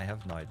 I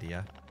have no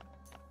idea.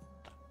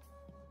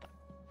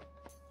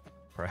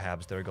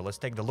 Perhaps. There we go. Let's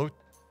take the loot.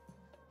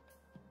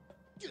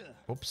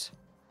 Oops.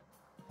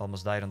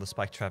 Almost died on the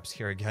spike traps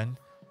here again.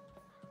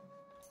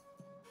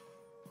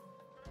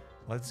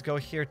 Let's go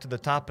here to the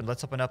top and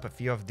let's open up a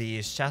few of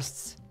these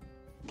chests.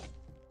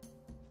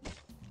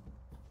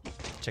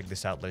 Check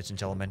this out, ladies and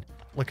gentlemen.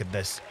 Look at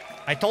this.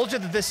 I told you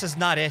that this is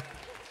not it.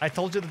 I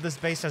told you that this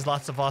base has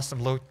lots of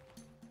awesome loot.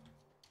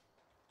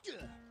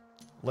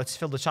 Let's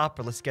fill the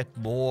chopper. Let's get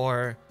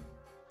more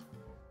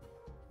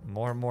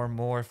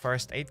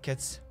first aid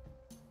kits.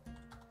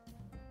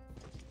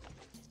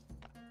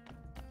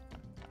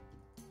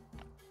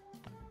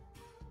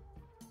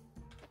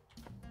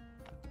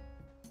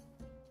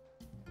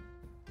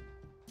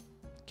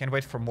 Can't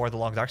wait for more of the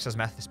Long Dark, says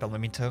Matthew Spellman.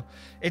 Me too.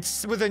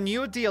 It's with a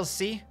new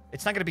DLC.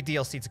 It's not going to be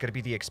DLC, it's going to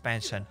be the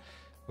expansion.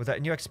 With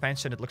that new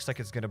expansion, it looks like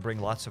it's going to bring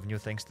lots of new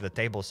things to the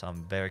table, so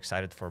I'm very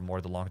excited for more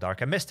of the Long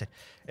Dark. I missed it.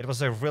 It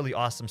was a really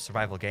awesome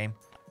survival game.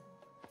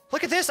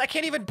 Look at this! I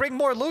can't even bring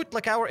more loot!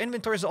 Like, our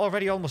inventory is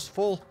already almost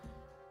full.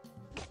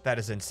 That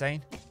is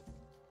insane.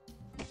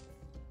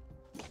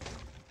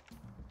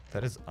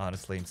 That is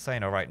honestly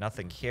insane. Alright,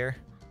 nothing here.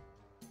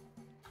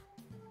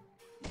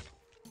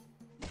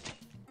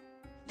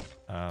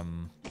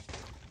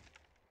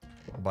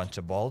 A bunch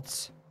of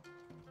bolts.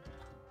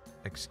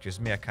 Excuse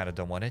me, I kind of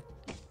don't want it.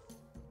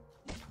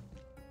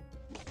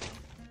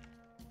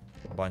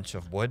 A bunch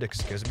of wood.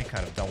 Excuse me,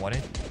 kind of don't want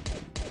it.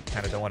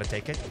 Kind of don't want to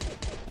take it.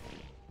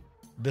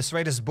 This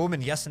raid is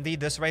booming. Yes, indeed,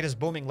 this raid is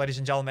booming, ladies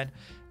and gentlemen.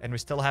 And we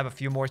still have a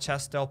few more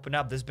chests to open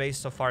up. This base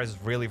so far is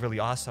really, really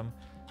awesome.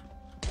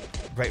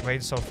 Great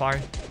raid so far.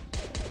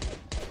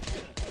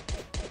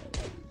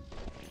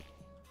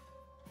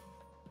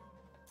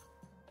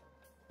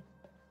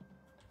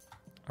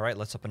 All right,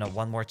 let's open up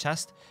one more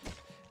chest.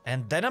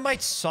 And then I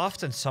might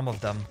soften some of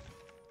them.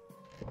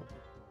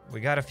 We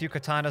got a few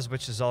katanas,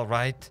 which is all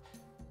right.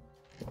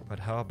 But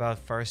how about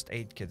first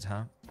aid kits,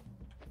 huh?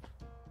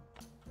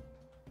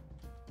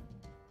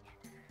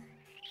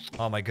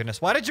 Oh my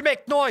goodness. Why did you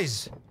make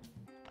noise?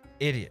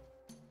 Idiot.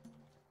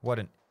 What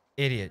an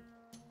idiot.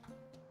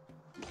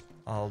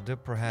 I'll do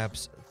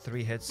perhaps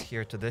 3 hits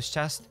here to this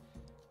chest.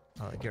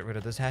 I'll get rid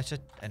of this hatchet.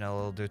 And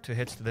I'll do 2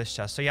 hits to this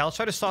chest. So yeah, I'll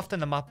try to soften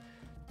them up.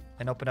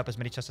 And open up as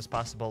many chests as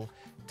possible.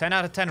 10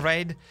 out of 10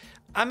 raid.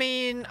 I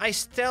mean, I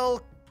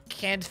still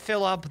can't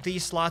fill up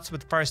these slots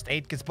with first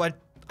aid kits, but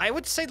I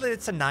would say that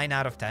it's a 9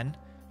 out of 10.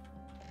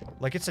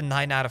 Like, it's a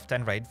 9 out of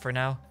 10 raid for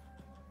now.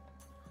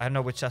 I don't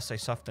know which chest I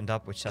softened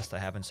up, which chest I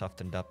haven't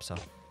softened up, so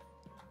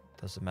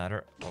doesn't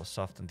matter. I'll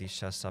soften these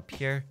chests up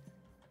here.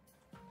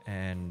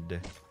 And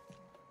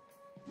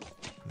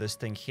this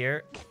thing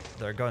here.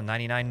 There we go,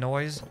 99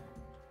 noise.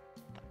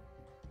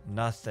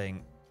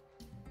 Nothing.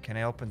 Can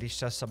I open these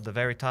chests up the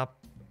very top?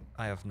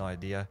 I have no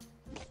idea.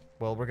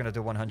 Well, we're gonna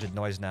do 100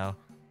 noise now.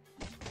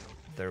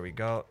 There we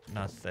go.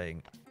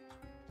 Nothing.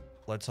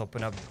 Let's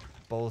open up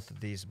both of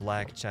these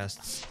black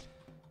chests.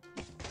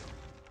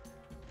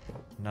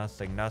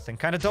 Nothing, nothing.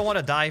 Kind of don't want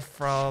to die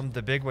from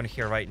the big one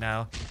here right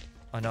now.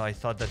 Oh no, I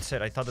thought that's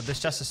it. I thought that this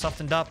chest is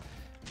softened up.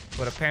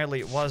 But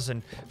apparently it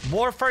wasn't.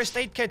 More first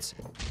aid kits!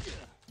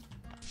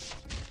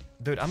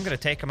 Dude, I'm gonna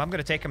take him. I'm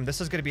gonna take him. This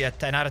is gonna be a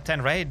 10 out of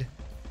 10 raid.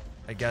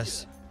 I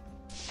guess.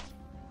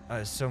 I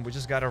assume we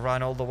just gotta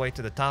run all the way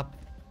to the top.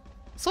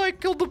 So I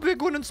killed the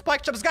big one on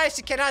spike traps. Guys,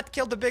 you cannot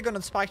kill the big one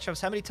on spike traps.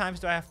 How many times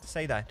do I have to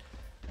say that?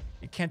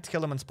 You can't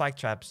kill him on spike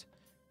traps.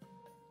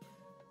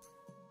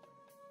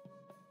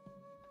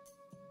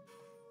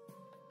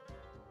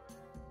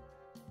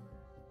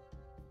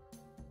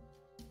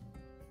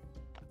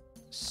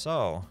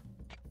 So,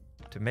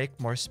 to make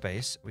more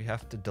space, we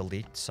have to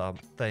delete some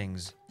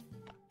things.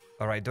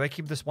 Alright, do I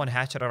keep this one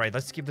hatchet? Alright,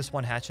 let's keep this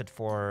one hatchet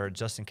for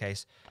just in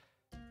case.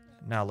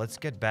 Now, let's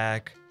get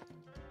back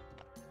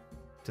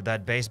to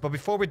that base. But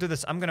before we do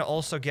this, I'm gonna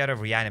also get a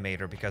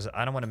reanimator because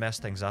I don't want to mess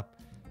things up.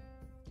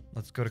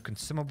 Let's go to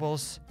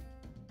consumables.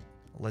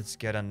 Let's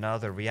get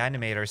another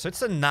reanimator. So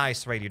it's a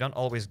nice raid. You don't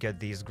always get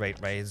these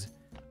great raids.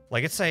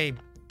 Like, it's a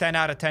 10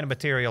 out of 10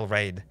 material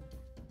raid.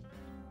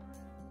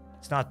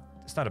 It's not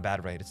a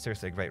bad raid. It's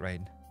seriously a great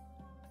raid.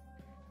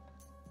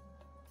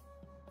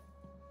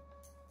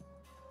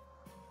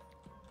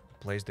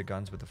 Place the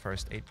guns with the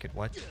first aid kit.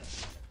 What?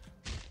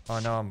 Oh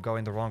no, I'm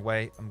going the wrong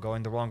way. I'm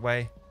going the wrong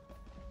way.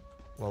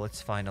 Well,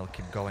 it's fine. I'll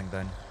keep going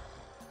then.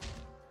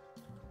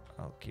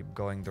 I'll keep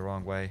going the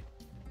wrong way.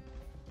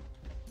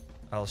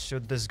 I'll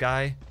shoot this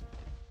guy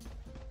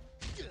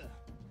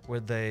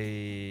with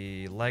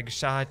a leg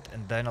shot,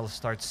 and then I'll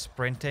start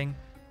sprinting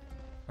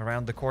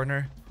around the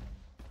corner.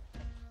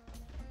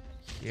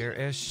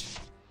 Here-ish.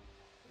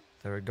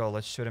 There we go.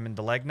 Let's shoot him in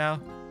the leg now.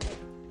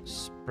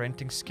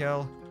 Sprinting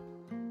skill.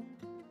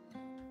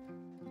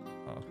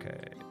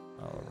 Okay.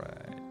 Alright.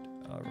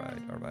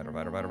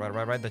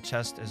 The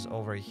chest is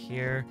over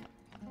here.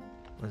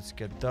 Let's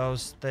get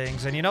those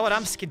things. And you know what?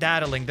 I'm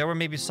skedaddling. There were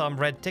maybe some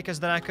red tickets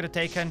that I could have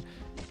taken.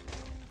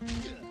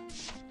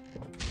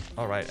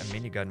 Alright, a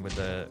minigun with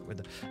the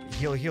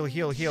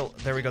heal.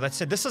 There we go.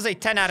 That's it. This is a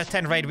 10 out of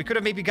 10 raid. We could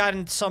have maybe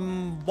gotten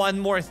one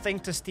more thing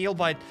to steal,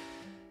 but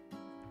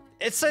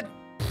it's a...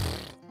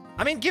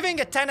 I mean,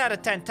 giving a 10 out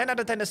of 10. 10 out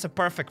of 10 is a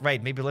perfect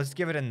raid. Maybe let's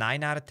give it a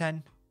 9 out of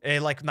 10.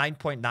 Like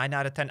 9.9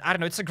 out of 10. I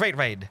don't know. It's a great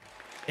raid.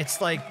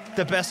 It's like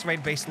the best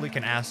raid basically you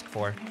can ask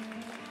for.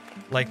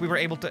 Like, we were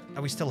able to...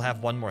 We still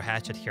have one more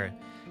hatchet here.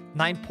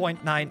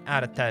 9.9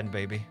 out of 10,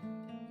 baby.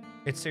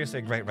 It's seriously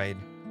a great raid.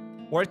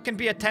 Or it can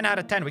be a 10 out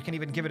of 10. We can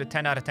even give it a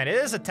 10 out of 10. It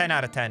is a 10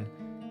 out of 10.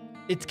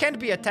 It can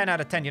be a 10 out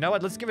of 10. You know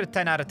what? Let's give it a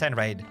 10 out of 10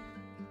 raid.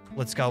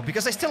 Let's go.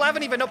 Because I still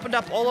haven't even opened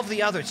up all of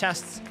the other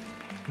chests.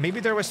 Maybe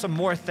there was some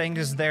more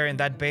things there in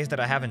that base that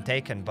I haven't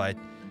taken, but...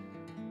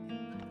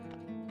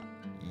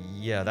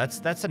 Yeah,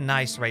 that's a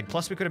nice raid.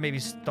 Plus, we could have maybe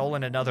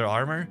stolen another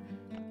armor.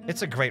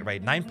 It's a great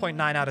raid. 9.9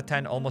 out of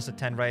 10. Almost a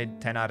 10 raid.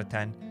 10 out of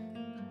 10.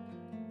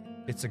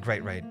 It's a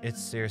great raid.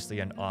 It's seriously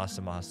an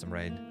awesome, awesome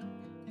raid.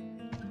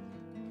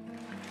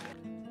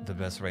 The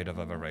best raid I've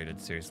ever raided.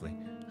 Seriously.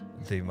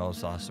 The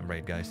most awesome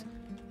raid, guys.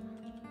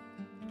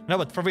 No,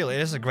 but for real,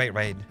 it is a great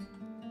raid.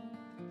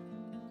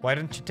 Why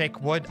didn't you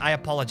take wood? I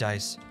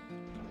apologize.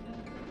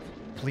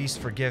 Please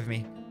forgive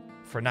me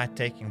for not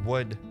taking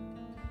wood.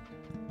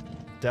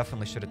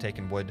 Definitely should have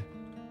taken wood.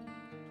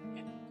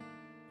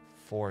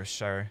 For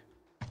sure.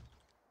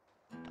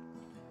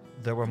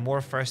 There were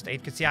more first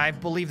aid kits. Yeah, I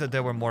believe that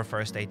there were more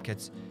first aid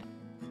kits.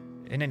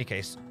 In any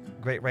case,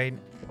 great raid.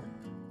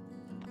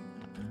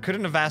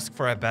 Couldn't have asked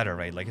for a better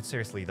raid. Like, it's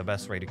seriously the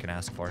best raid you can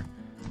ask for.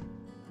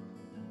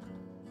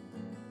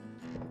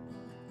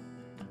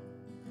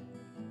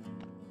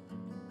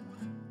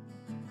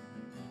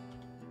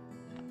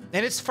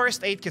 And it's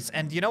first aid kits.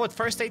 And you know what?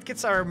 First aid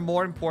kits are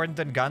more important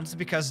than guns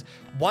because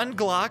one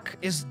Glock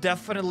is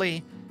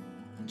definitely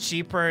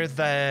cheaper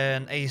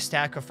than a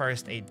stack of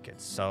first aid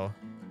kits. So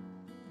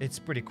it's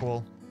pretty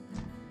cool.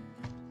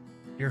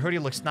 Your hoodie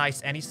looks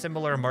nice. Any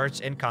similar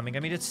merch incoming? I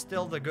mean, it's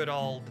still the good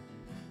old...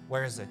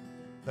 Where is it?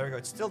 There we go.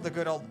 It's still the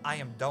good old I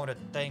am donut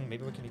thing.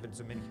 Maybe we can even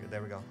zoom in here.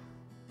 There we go.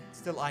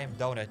 Still I am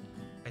donut.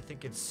 I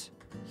think it's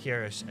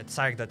here at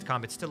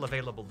Sarg.com. It's still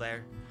available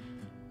there.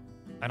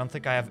 I don't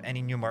think I have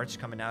any new merch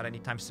coming out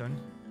anytime soon.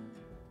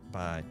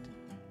 But,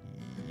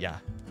 yeah.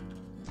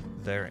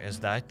 There is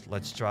that.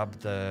 Let's drop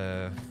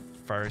the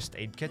first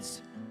aid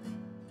kits.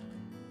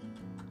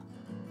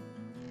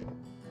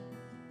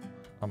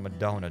 I'm a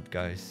donut,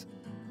 guys.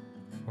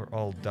 We're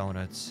all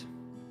donuts.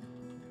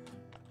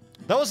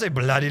 That was a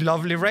bloody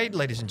lovely raid,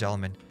 ladies and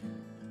gentlemen.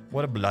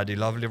 What a bloody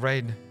lovely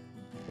raid.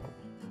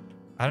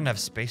 I don't have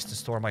space to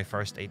store my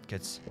first aid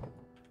kits.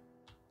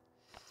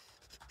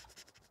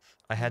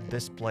 I had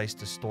this place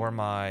to store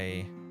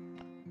my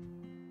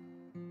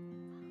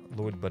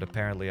loot, but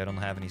apparently I don't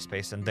have any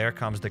space. And there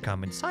comes the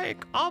comment.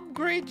 Psych,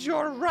 upgrade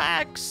your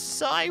rack,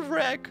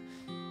 Cyrek.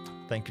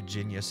 Thank you,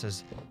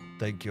 geniuses.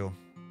 Thank you.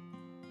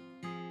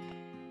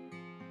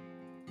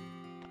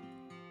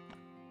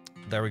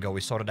 There we go.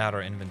 We sorted out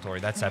our inventory.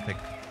 That's epic.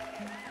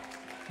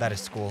 That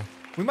is cool.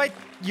 We might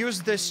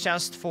use this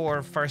chest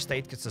for first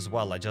aid kits as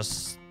well.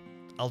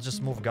 I'll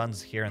just move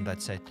guns here and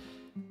that's it.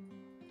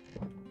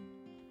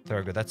 There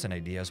we go. That's an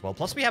idea as well.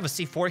 Plus we have a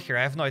C4 here.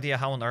 I have no idea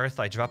how on earth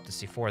I dropped the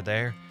C4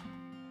 there.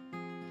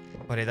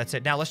 But hey, that's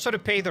it. Now let's try to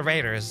pay the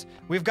raiders.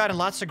 We've gotten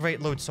lots of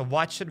great loot. So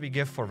what should we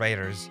give for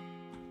raiders?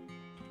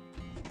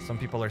 Some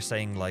people are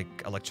saying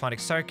like electronic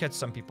circuits.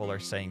 Some people are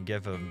saying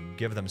give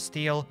them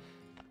steel.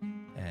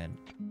 And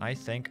I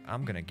think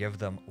I'm gonna give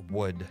them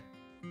wood.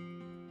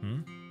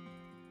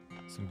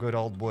 Some good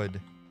old wood.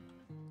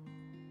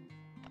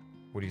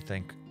 What do you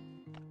think?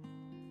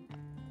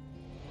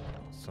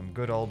 Some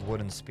good old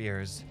wooden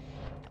spears.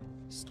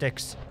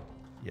 Sticks.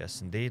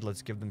 Yes, indeed.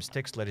 Let's give them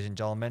sticks, ladies and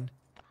gentlemen.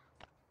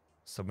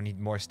 So we need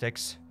more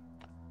sticks.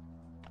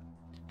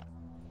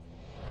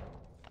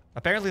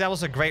 Apparently that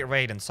was a great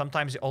raid, and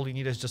sometimes all you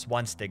need is just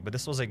one stick. But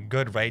this was a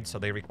good raid, so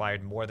they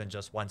required more than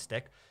just one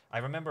stick. I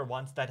remember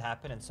once that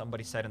happened, and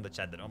somebody said in the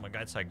chat that, oh my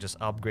god, it's like just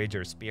upgrade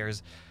your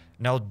spears.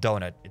 No,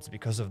 donut. It's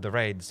because of the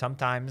raid.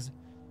 Sometimes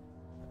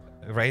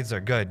raids are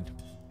good,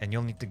 and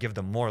you'll need to give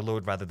them more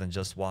loot rather than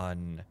just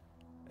one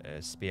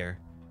spear.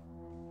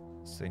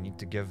 So you need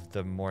to give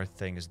them more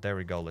things. There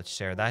we go. Let's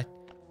share that.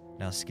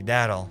 Now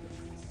skedaddle.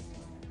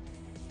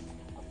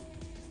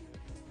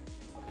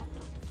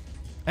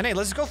 And hey,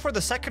 let's go for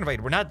the second raid.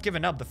 We're not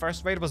giving up. The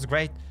first raid was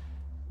great.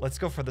 Let's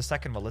go for the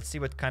second one. Let's see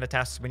what kind of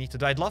tasks we need to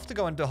do. I'd love to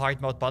go into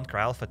hard mode Bunker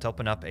Alfa to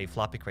open up a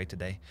floppy crate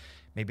today.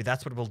 Maybe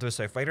that's what we'll do.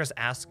 So if raiders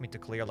ask me to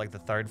clear like the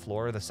third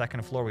floor or the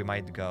second floor, we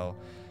might go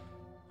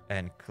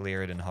and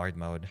clear it in hard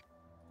mode.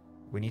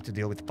 We need to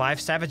deal with 5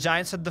 savage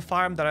giants at the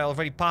farm that I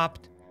already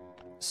popped.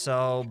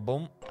 So,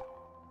 boom.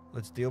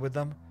 Let's deal with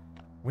them.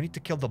 We need to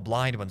kill the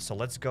blind one. So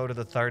let's go to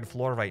the third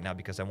floor right now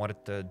because I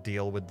wanted to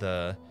deal with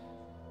the...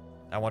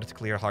 I wanted to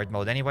clear hard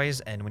mode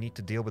anyways, and we need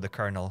to deal with the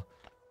colonel.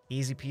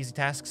 Easy peasy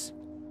tasks.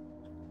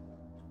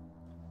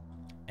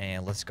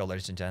 And let's go,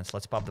 ladies and gents.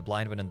 Let's pop the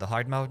blind one in the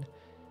hard mode.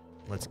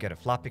 Let's get a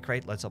floppy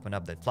crate. Let's open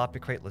up that floppy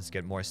crate. Let's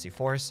get more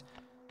C4s.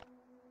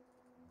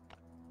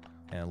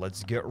 And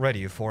let's get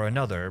ready for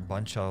another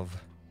bunch of...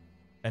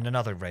 And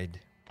another raid.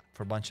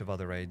 For a bunch of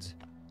other raids.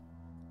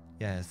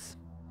 Yes.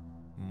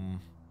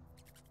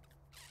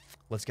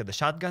 Let's get the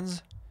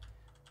shotguns.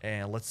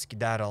 And let's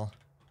skedaddle.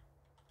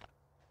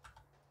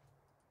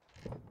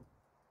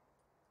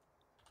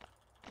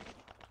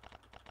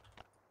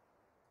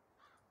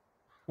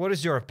 What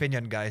is your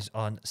opinion, guys,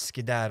 on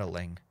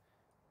skedaddling?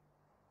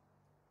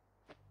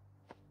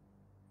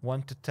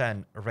 1 to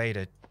 10, rate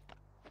it.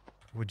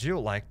 Would you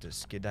like to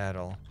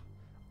skedaddle?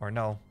 Or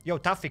no? Yo,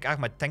 Tawfiq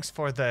Ahmed, thanks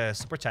for the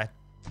super chat.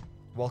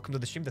 Welcome to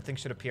the stream. The thing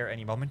should appear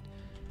any moment.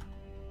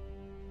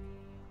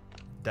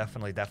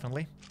 Definitely,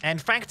 definitely.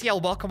 And Frank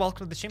TL, welcome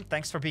to the stream.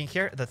 Thanks for being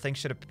here. The thing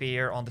should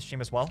appear on the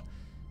stream as well.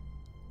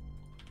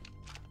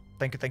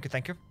 Thank you, thank you,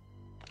 thank you.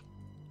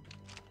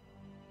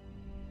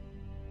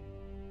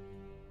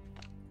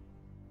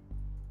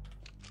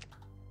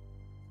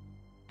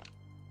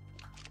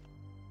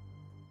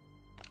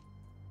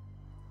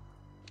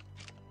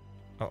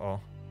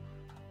 Uh-oh.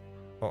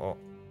 Uh-oh.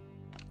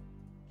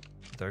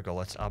 There we go.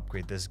 Let's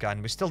upgrade this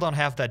gun. We still don't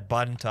have that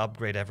button to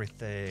upgrade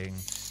everything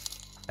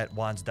at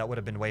once. That would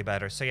have been way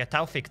better. So yeah,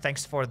 Tawfiq,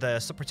 thanks for the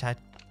super chat.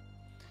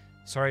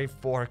 Sorry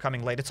for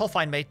coming late. It's all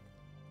fine, mate.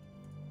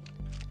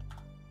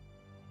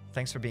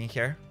 Thanks for being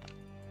here.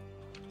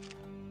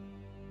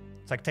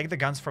 It's like, take the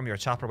guns from your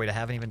chopper. Wait, I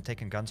haven't even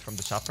taken guns from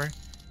the chopper.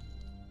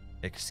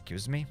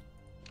 Excuse me.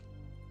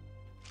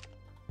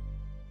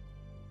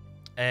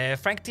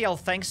 Frank TL,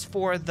 thanks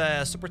for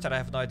the super chat. I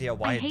have no idea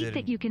why it didn't. I hate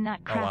that you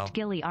cannot craft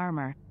ghillie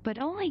armor, but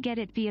only get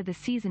it via the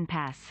season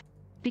pass.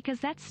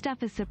 Because that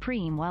stuff is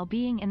supreme while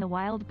being in the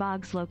wild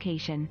bogs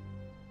location.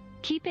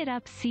 Keep it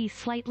up, C.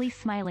 Slightly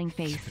smiling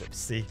face.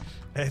 C.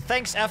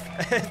 Thanks,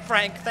 F.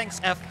 Frank,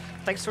 thanks, F.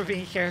 Thanks for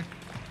being here.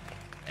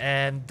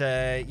 And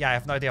yeah, I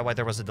have no idea why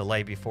there was a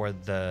delay before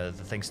the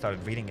thing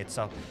started reading it.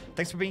 So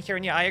thanks for being here.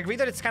 And yeah, I agree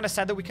that it's kind of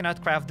sad that we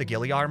cannot craft the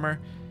ghillie armor.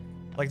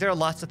 Like, there are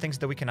lots of things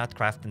that we cannot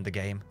craft in the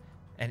game.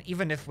 And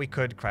even if we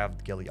could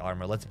craft ghillie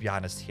armor, let's be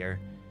honest here,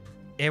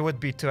 it would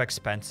be too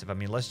expensive. I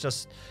mean, let's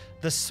just...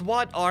 The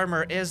SWAT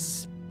armor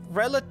is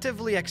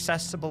relatively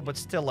accessible, but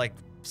still, like,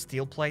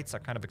 steel plates are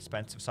kind of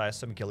expensive. So I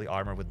assume ghillie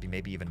armor would be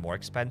maybe even more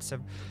expensive.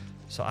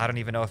 So I don't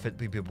even know if it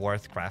would be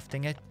worth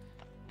crafting it.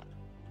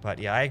 But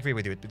yeah, I agree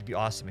with you. It would be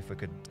awesome if we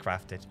could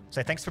craft it.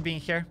 So thanks for being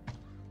here.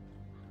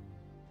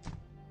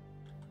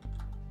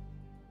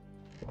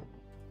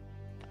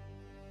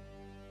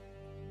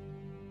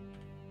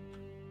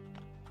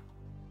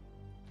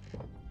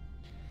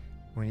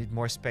 We need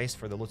more space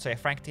for the loot. So yeah,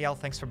 Frank TL,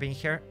 thanks for being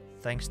here.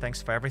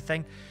 Thanks for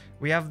everything.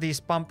 We have these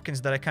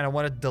pumpkins that I kind of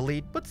want to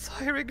delete, but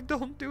HappyCairek,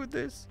 don't do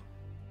this.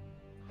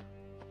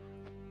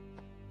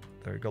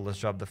 There we go. Let's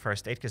drop the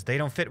first 8 because they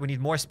don't fit. We need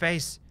more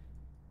space.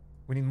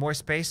 We need more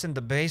space in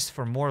the base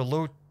for more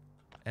loot.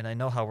 And I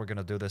know how we're going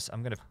to do this.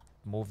 I'm going to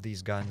move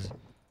these guns.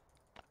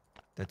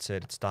 That's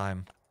it. It's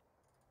time.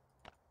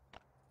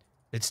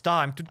 It's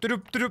time.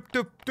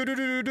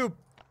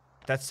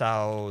 That's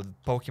how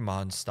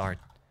Pokemon start.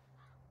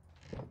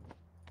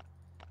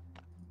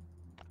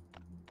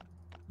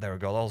 There we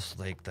go. Also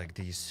like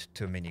these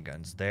 2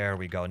 miniguns. There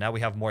we go. Now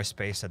we have more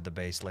space at the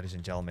base, ladies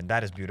and gentlemen.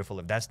 That is beautiful.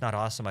 If that's not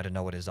awesome, I don't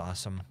know what is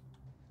awesome.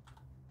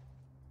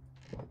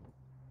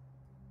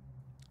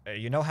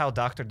 You know how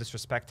Dr.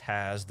 Disrespect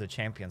has the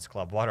Champions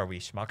Club. What are we,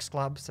 Schmucks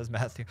Club? Says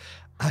Matthew.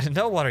 I don't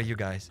know. What are you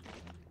guys?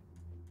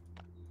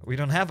 We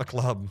don't have a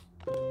club.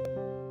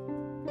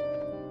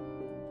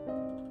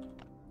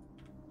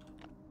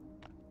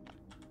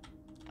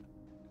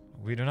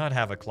 We do not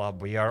have a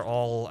club. We are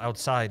all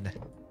outside.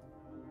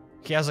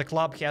 He has a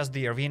club. He has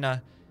the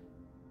arena.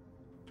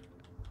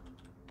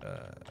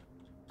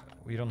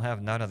 We don't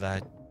have none of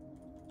that.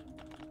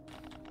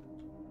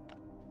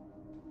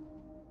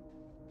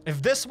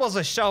 If this was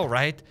a show,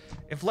 right?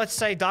 If, let's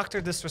say,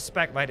 Dr.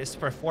 Disrespect, right, is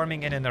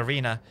performing in an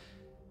arena,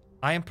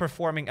 I am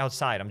performing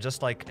outside. I'm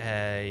just like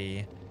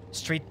a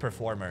street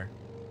performer.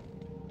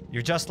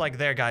 You're just like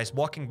there, guys,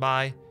 walking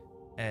by,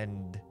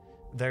 and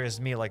there is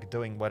me, like,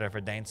 doing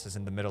whatever dances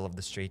in the middle of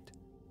the street.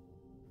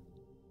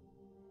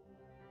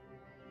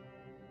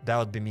 That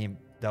would be me.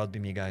 That would be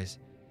me, guys.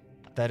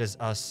 That is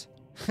us.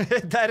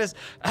 That is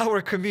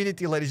our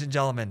community, ladies and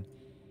gentlemen.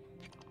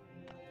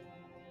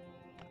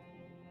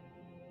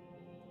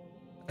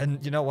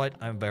 And you know what?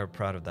 I'm very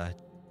proud of that.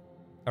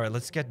 All right,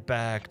 let's get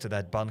back to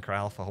that Bunker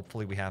Alpha.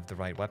 Hopefully we have the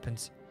right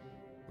weapons.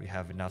 We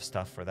have enough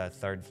stuff for that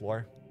 3rd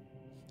floor.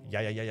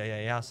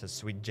 Yeah, says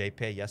Sweet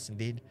JP. Yes,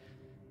 indeed.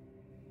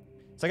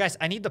 So, guys,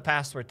 I need the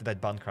password to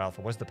that Bunker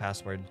Alpha. What's the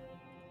password?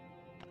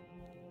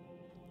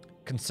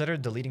 Consider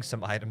deleting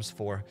some items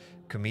for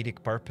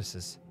comedic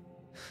purposes.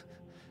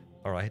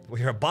 All right,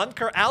 we're a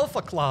Bunker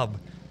Alpha Club.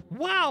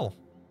 Wow.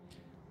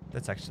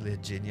 That's actually a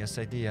genius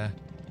idea.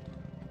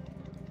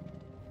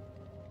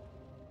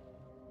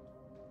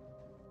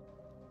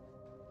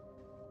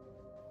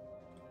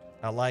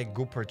 I like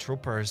Gooper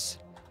Troopers.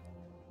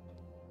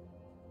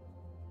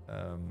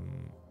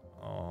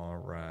 All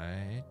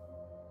right.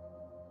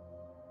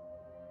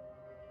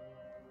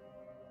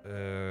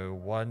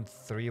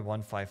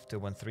 13152,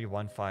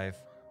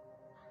 1315.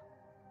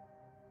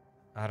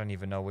 I don't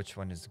even know which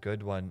one is the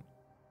good one.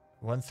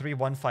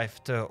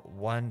 13152,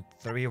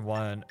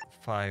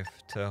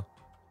 13152.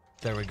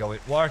 There we go.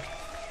 It worked.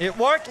 It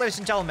worked, ladies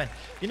and gentlemen.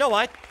 You know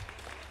what?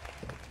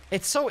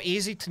 It's so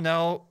easy to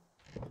know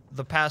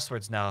the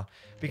passwords now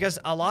because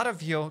a lot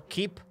of you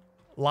keep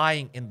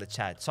lying in the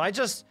chat. So I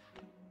just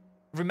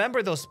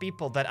remember those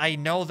people that I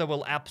know that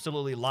will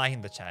absolutely lie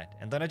in the chat.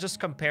 And then I just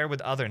compare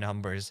with other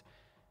numbers.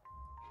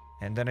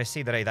 And then I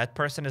see that, hey, that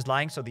person is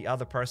lying, so the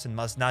other person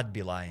must not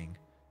be lying.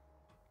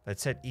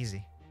 That's it.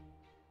 Easy.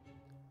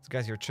 So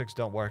guys, your tricks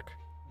don't work.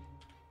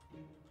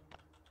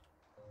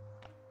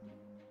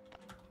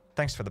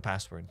 Thanks for the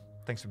password.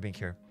 Thanks for being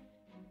here.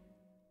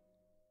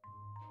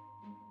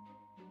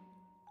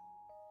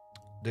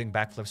 Doing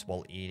backflips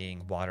while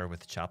eating water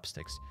with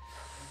chopsticks.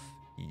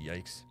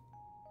 Yikes.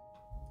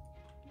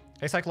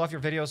 Hey, Cycle, love your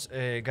videos.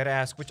 Gotta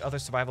ask, which other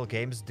survival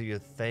games do you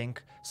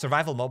think...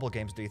 Survival mobile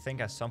games do you think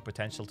has some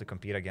potential to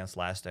compete against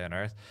Last Day on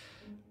Earth?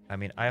 I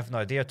mean, I have no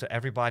idea. To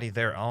everybody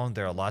their own.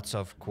 There are lots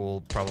of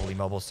cool, probably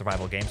mobile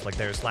survival games. Like,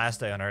 there's Last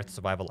Day on Earth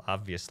survival,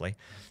 obviously.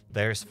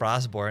 There's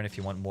Frostborn, if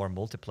you want more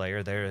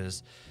multiplayer. There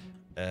is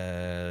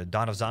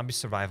Dawn of Zombies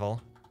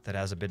survival that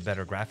has a bit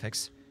better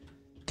graphics.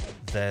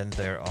 Then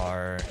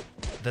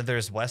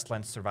there's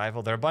Westland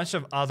survival. There are a bunch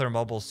of other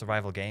mobile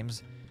survival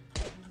games.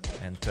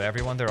 And to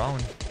everyone their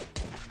own.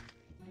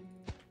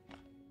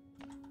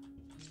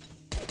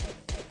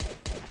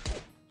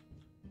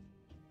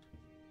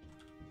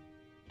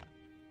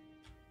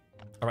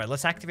 All right,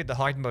 let's activate the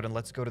hard mode and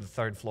let's go to the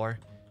 3rd floor.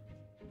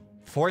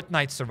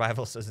 Fortnite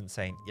survival is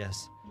insane.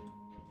 Yes.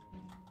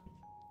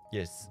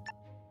 Yes.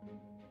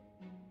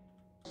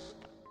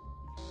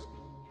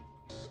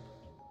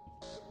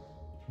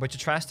 But you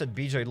trusted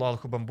BJ Lol,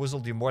 who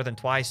bamboozled you more than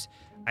twice.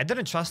 I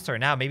didn't trust her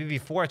now. Maybe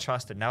before I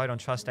trusted. Now I don't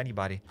trust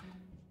anybody.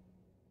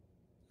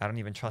 I don't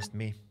even trust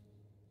me.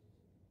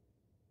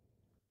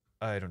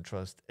 I don't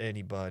trust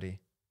anybody.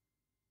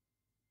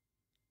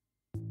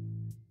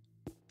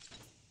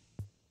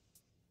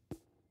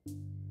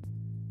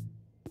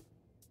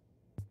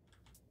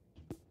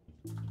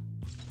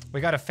 We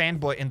got a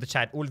fanboy in the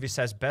chat. Ulvi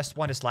says, best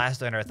one is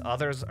Last Day on Earth.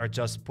 Others are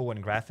just poo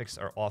and graphics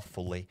are off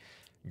fully.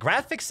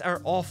 Graphics are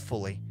off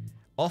fully.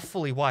 Off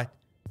fully what?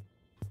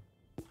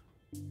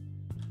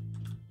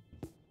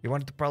 You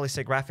wanted to probably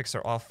say graphics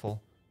are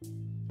awful.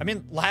 I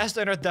mean, Last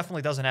Day on Earth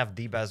definitely doesn't have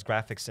the best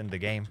graphics in the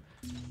game.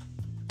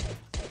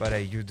 But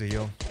hey, you do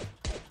you.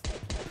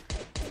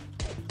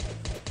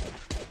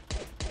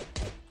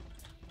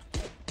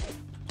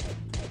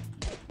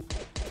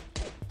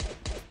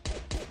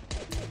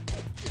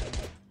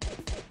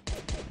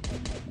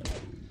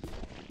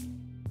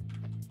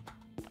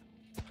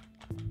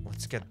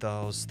 Let's get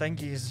those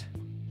thingies.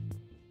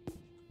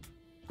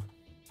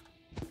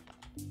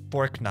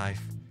 Fork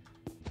knife.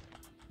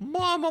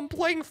 Mom, I'm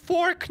playing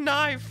fork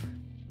knife.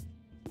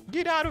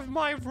 Get out of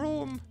my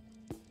room.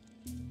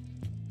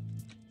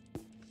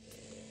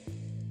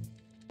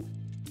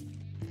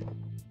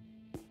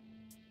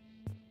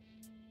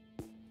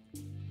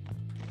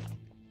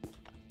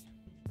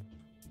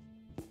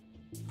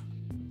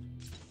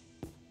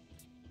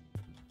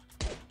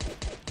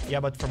 Yeah,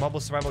 but for mobile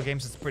survival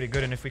games, it's pretty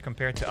good. And if we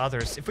compare it to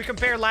others, if we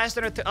compare Last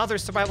on Earth to other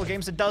survival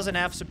games, it doesn't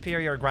have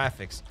superior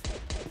graphics.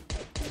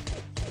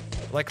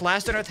 Like,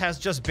 Last on Earth has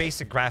just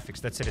basic graphics.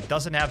 That's it. It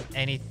doesn't have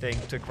anything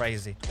too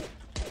crazy.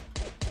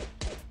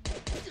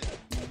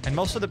 And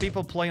most of the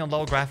people play on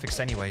low graphics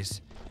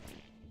anyways.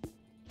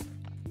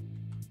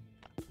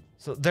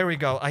 So, there we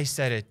go. I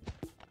said it.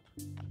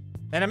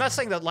 And I'm not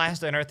saying that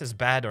Last on Earth is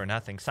bad or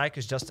nothing. Psych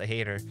is just a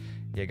hater.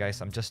 Yeah, guys,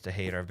 I'm just a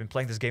hater. I've been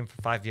playing this game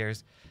for 5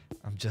 years.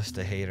 I'm just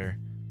a hater.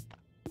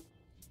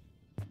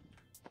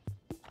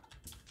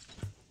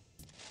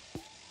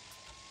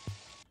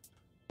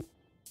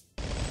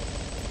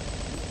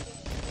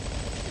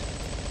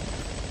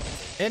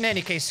 In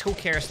any case, who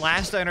cares?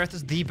 Last on Earth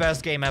is the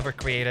best game ever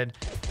created.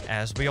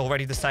 As we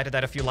already decided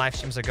that a few live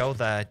streams ago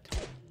that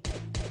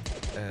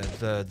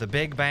the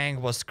Big Bang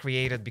was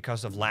created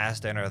because of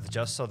Last on Earth,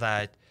 just so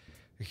that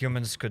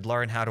humans could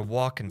learn how to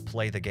walk and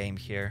play the game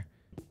here.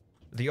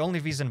 The only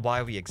reason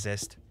why we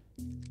exist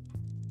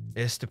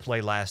is to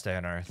play Last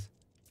on Earth.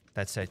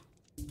 That's it.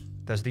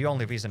 That's the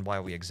only reason why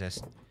we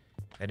exist.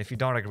 And if you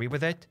don't agree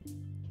with it,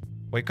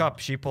 wake up,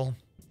 sheeple.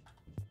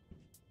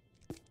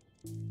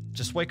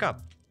 Just wake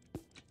up.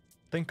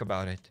 Think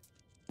about it.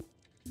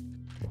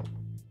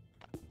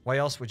 Why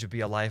else would you be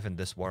alive in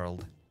this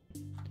world?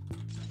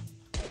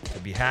 To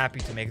be happy,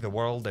 to make the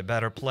world a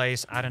better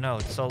place? I don't know.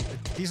 So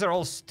these are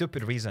all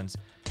stupid reasons.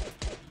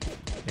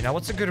 You know,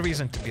 what's a good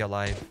reason to be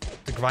alive?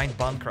 To grind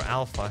Bunker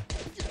Alfa.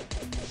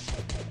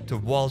 To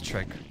wall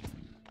trick.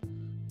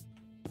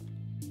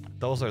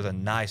 Those are the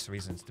nice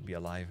reasons to be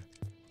alive.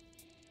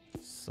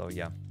 So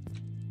yeah.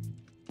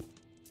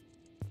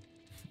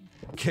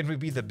 Can we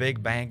be the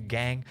Big Bang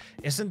Gang?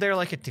 Isn't there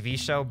like a TV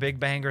show, Big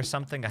Bang or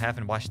something? I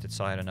haven't watched it,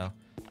 so I don't know.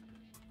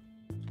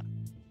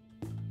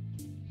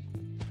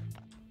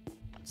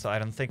 So I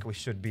don't think we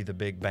should be the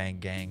Big Bang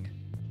Gang.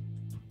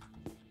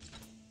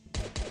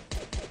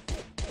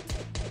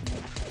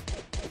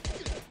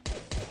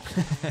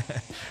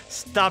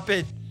 Stop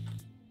it!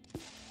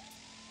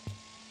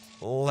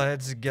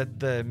 Let's get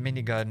the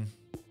minigun.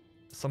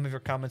 Some of your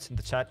comments in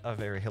the chat are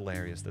very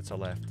hilarious. That's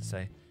all I have to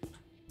say.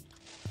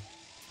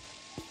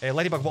 Hey,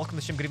 Ladybug, welcome to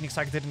the stream. Good evening,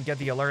 Psych. Didn't get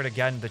the alert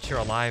again that you're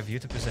alive.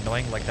 YouTube is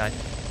annoying like that.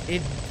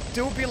 It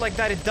do be like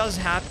that. It does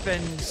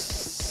happen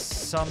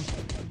sometimes.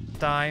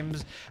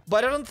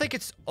 But I don't think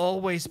it's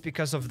always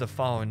because of the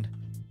phone.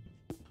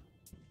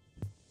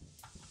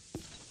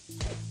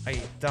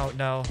 I don't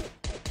know.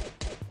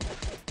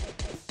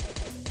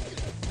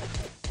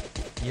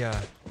 Yeah.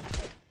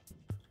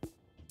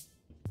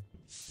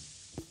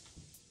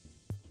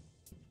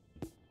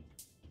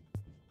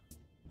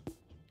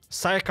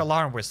 Psych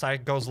alarm, where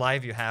Psych goes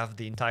live, you have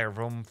the entire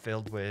room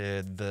filled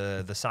with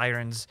the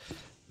sirens,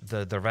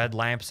 the red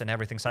lamps and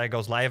everything. Psych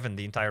goes live and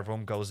the entire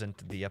room goes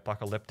into the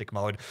apocalyptic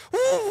mode.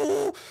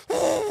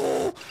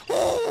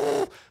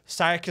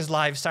 Psych is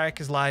live, Psych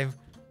is live.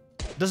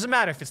 Doesn't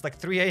matter if it's like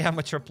 3 a.m.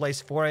 at your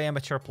place, 4 a.m.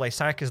 at your place.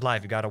 Psych is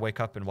live, you gotta wake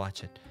up and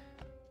watch it.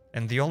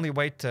 And the only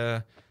way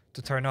to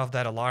turn off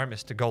that alarm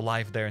is to go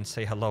live there and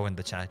say hello in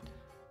the chat.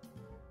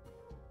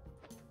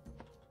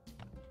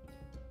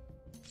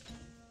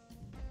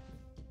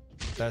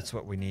 That's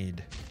what we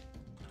need.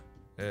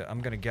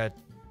 I'm gonna get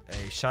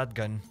a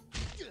shotgun.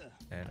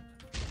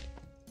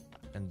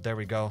 And there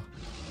we go.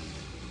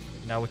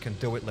 Now we can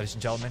do it, ladies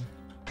and gentlemen.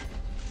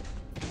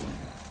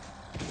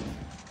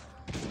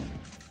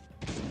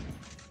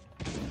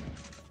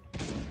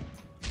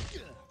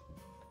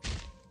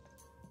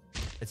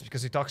 It's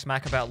because we talk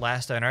smack about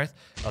Last on Earth.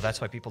 Oh, that's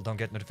why people don't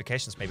get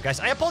notifications, maybe. Guys,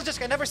 I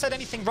apologize. I never said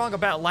anything wrong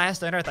about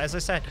Last on Earth. As I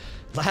said,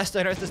 Last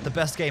on Earth is the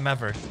best game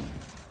ever.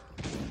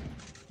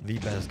 The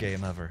best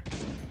game ever.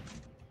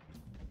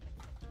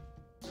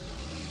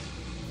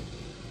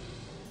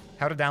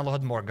 How to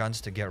download more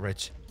guns to get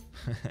rich.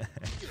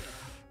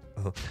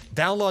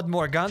 Download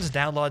more guns,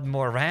 download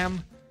more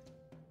RAM.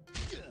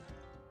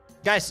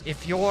 Guys,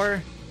 if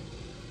your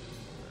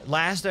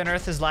Last on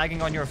Earth is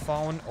lagging on your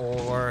phone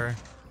or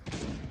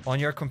on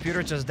your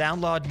computer, just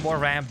download more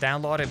RAM,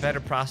 download a better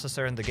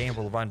processor, and the game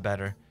will run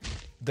better.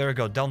 There we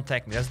go. Don't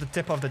thank me. That's the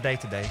tip of the day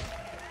today.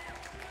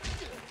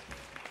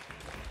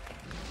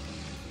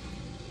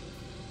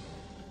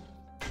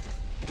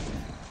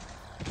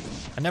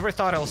 I never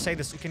thought I would say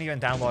this. You can even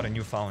download a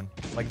new phone.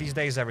 Like, these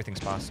days, everything's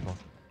possible.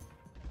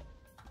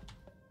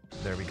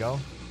 There we go.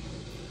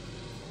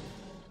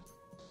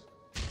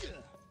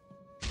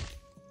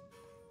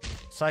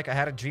 Psych, I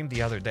had a dream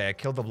the other day. I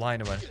killed the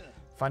blind one.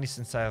 Funny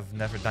since I've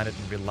never done it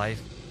in real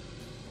life.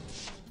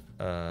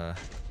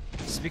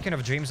 Speaking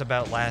of dreams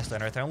about Last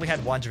on Earth, I only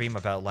had one dream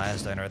about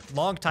Last on Earth.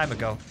 Long time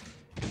ago.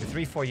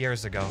 Maybe 3-4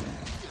 years ago.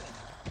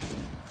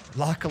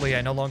 Luckily,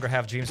 I no longer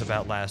have dreams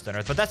about Last on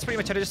Earth. But that's pretty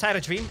much it. I just had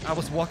a dream. I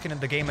was walking in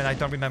the game and I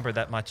don't remember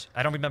that much.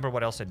 I don't remember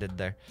what else I did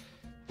there.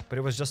 But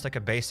it was just like a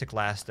basic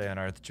Last on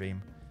Earth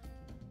dream.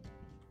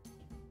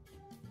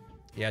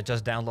 Yeah, I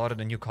just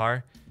downloaded a new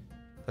car.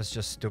 That's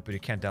just stupid.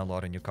 You can't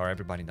download a new car.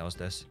 Everybody knows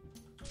this.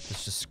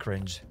 It's just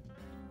cringe.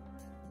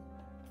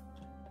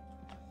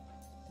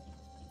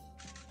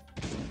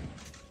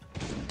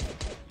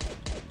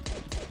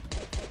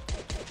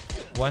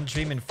 One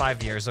dream in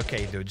 5 years.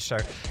 Okay, dude,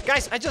 sure.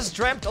 Guys, I just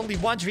dreamt only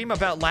one dream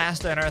about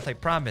Last on Earth, I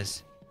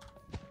promise.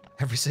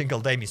 Every single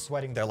day, me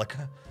sweating there like...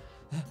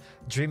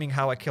 dreaming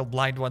how I kill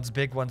blind ones,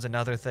 big ones, and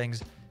other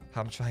things.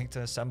 How I'm trying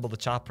to assemble the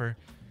chopper.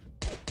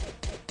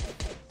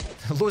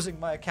 Losing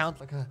my account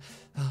like a...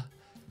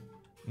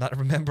 not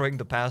remembering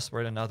the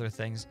password and other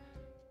things.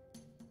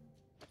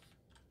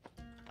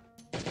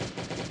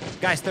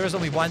 Guys, there was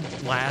only one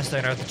Last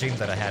on Earth dream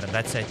that I had, and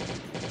that's it.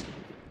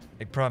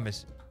 I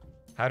promise.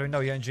 How do I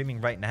know you're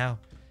dreaming right now?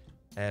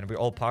 And we're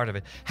all part of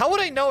it. How would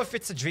I know if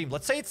it's a dream?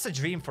 Let's say it's a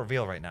dream for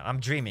real right now. I'm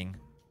dreaming.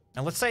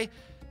 And let's say,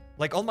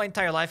 like, all my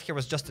entire life here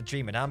was just a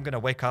dream, and now I'm gonna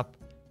wake up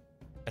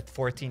at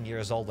 14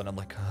 years old, and I'm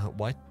like,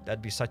 what?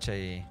 That'd be such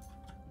a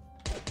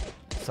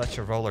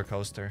roller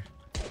coaster.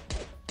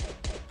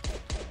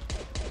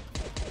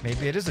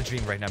 Maybe it is a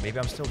dream right now. Maybe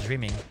I'm still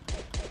dreaming.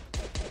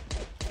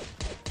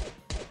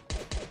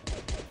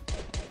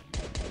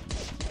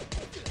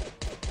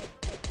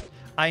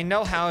 I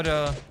know how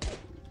to...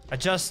 I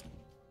just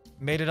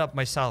made it up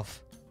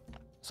myself.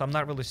 So I'm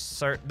not really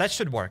certain. That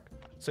should work.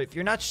 So if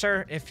you're not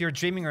sure if you're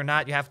dreaming or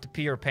not, you have to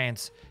pee your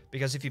pants.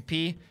 Because if you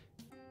pee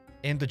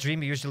in the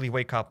dream, you usually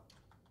wake up.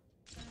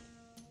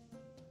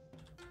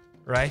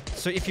 Right?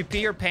 So if you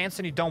pee your pants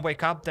and you don't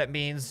wake up, that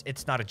means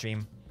it's not a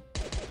dream.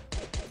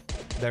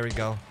 There we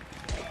go.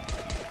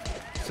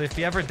 So if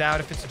you ever doubt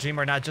if it's a dream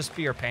or not, just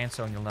pee your pants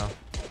and you'll know.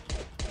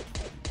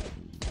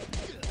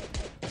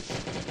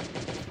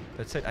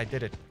 That's it. I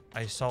did it.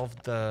 I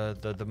solved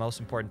the most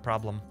important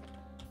problem.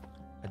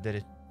 I did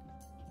it.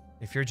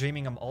 If you're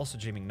dreaming, I'm also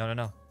dreaming. No, no,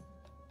 no.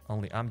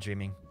 Only I'm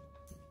dreaming.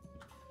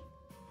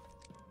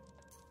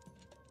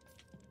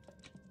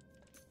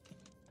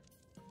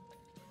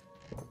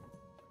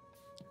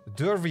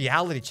 Do a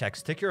reality check.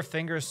 Stick your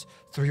fingers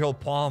through your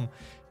palm.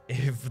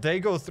 If they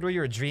go through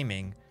your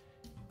dreaming,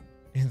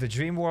 in the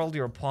dream world,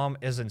 your palm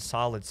isn't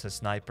solid, says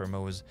Sniper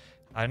Moose.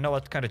 I don't know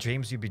what kind of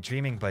dreams you'd be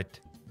dreaming, but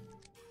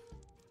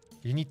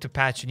you need to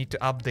patch. You need to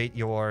update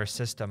your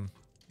system.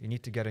 You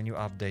need to get a new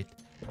update.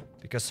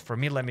 Because for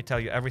me, let me tell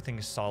you, everything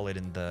is solid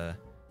in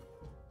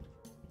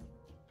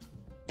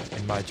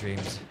my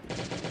dreams.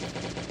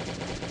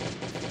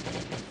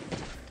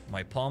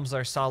 My palms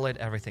are solid.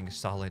 Everything is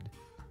solid.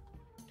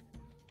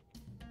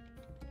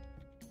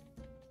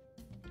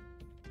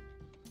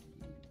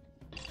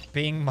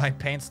 Peeing my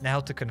pants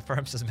now to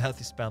confirm, says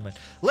Matthew Spellman.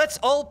 Let's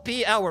all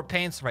pee our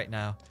pants right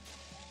now.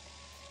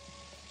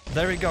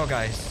 There we go,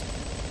 guys.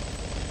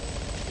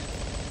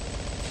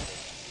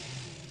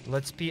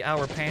 Let's pee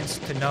our pants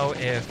to know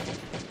if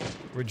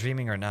we're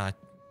dreaming or not.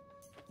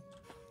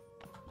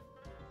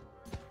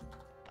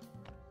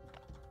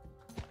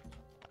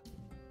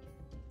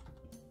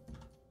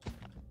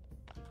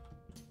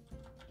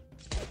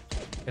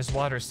 Is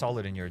water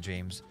solid in your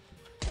dreams?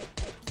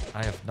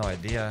 I have no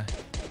idea.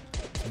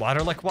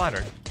 Water like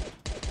water.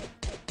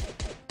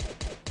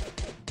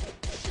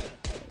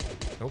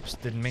 Oops,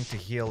 didn't mean to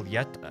heal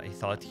yet. I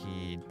thought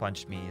he'd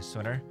punch me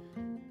sooner.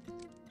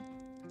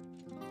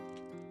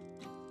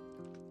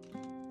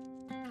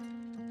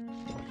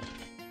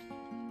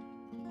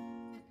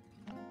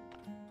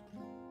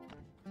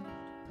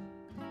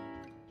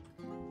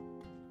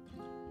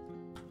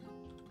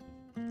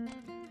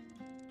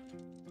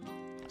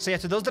 So yeah,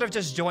 to those that have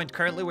just joined,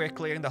 currently we're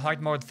clearing the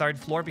hard mode 3rd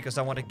floor because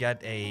I want to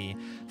get a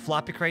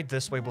floppy crate.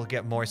 This way we'll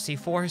get more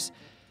C4s.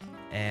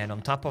 And on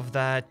top of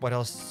that, what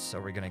else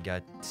are we gonna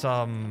get?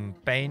 Some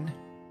pain,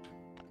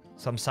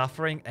 some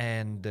suffering,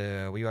 and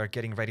we are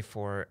getting ready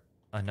for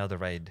another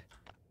raid.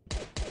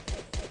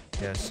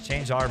 Yes,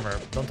 change armor.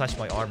 Don't touch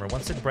my armor.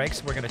 Once it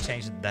breaks, we're gonna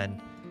change it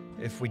then.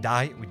 If we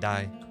die, we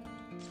die.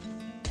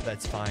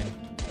 That's fine.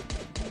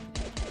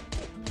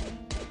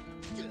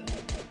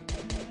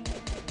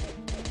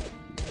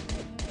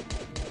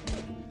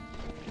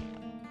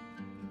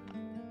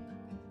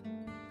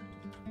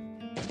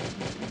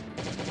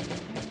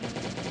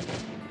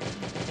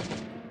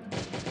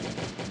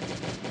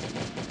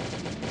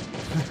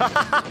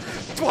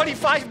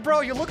 $25, bro.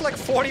 You look like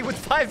 40 with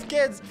 5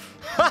 kids.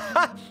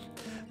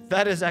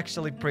 That is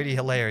actually pretty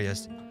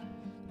hilarious.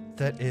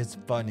 That is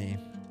funny.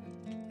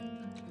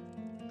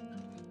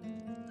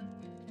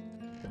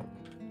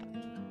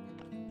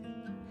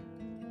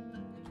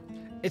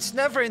 It's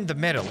never in the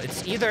middle.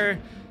 It's either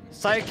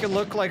Psych, you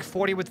look like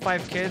 40 with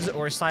 5 kids,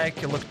 or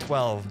Psych, you look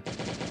 12.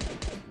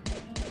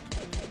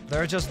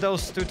 There are just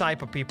those two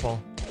type of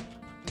people.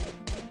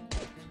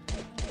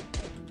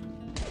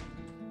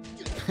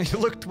 You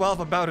look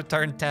 12, about to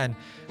turn 10.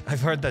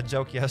 I've heard that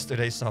joke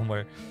yesterday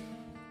somewhere.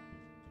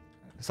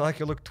 It's like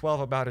you look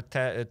 12, about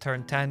to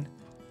turn 10.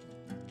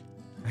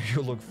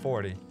 You look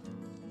 40.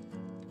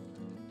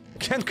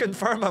 Can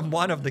confirm I'm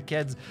one of the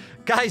kids.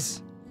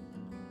 Guys!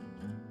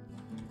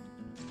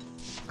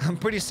 I'm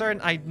pretty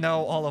certain I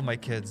know all of my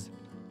kids.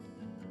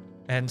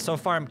 And so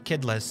far I'm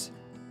kidless.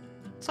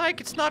 It's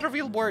like, it's not a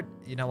real word.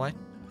 You know what?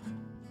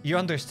 You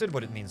understood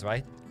what it means,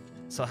 right?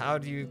 So how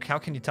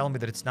can you tell me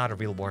that it's not a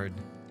real word?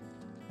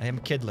 I am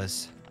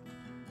kidless.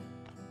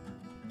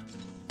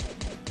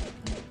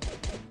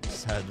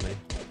 Sadly.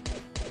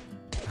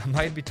 I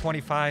might be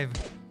 25.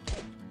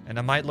 And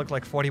I might look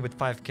like 40 with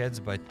 5 kids,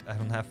 but I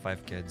don't have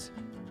 5 kids.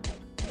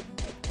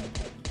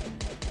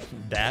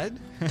 Dad?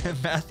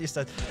 Matthew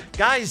said,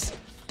 guys!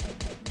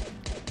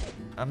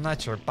 I'm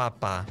not sure.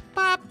 Papa.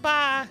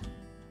 Papa!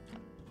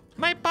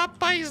 My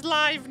papa is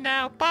live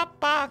now.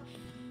 Papa!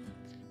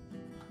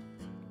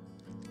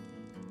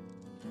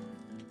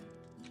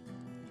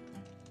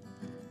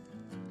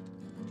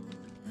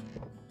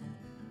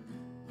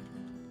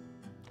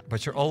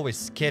 But you're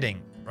always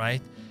kidding,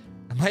 right?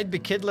 I might be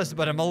kidless,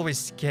 but I'm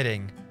always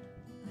kidding.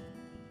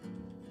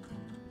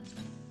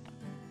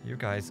 You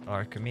guys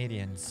are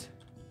comedians.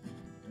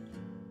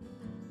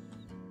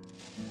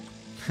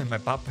 My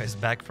papa is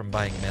back from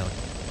buying milk.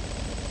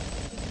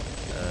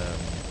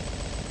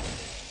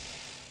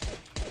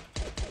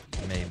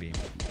 Maybe.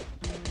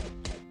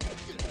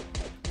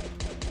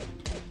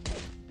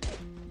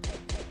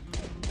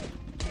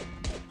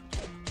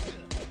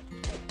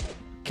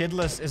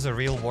 Kidless is a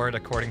real word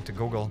according to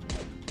Google.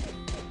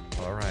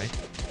 Alright.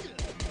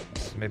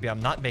 So maybe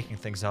I'm not making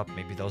things up.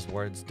 Maybe those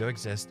words do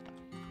exist.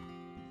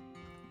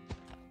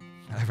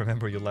 I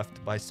remember you left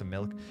to buy some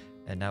milk,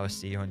 and now I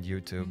see you on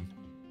YouTube.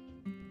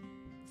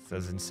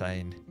 That's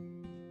insane.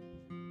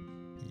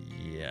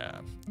 Yeah,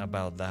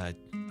 about that.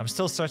 I'm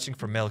still searching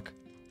for milk.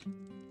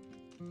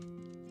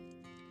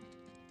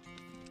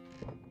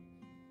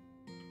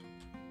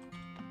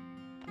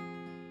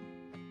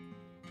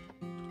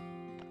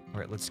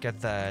 Alright, let's get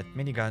that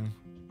minigun.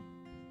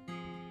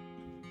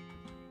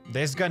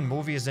 Days Gone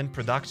movie is in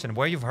production.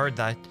 Where you've heard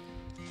that?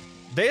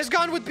 Days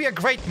Gone would be a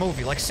great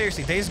movie. Like,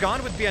 seriously, Days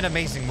Gone would be an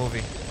amazing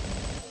movie.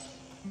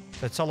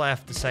 That's all I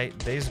have to say.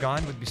 Days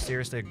Gone would be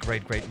seriously a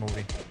great, great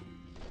movie.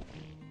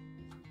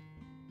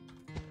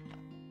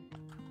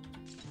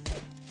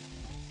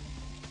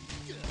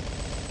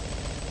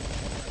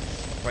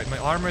 Right, my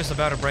armor is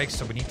about to break,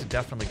 so we need to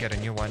definitely get a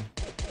new one.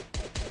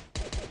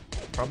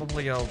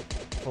 Probably I'll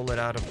pull it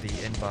out of the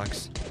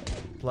inbox.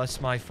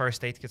 Plus, my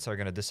first aid kits are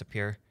gonna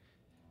disappear.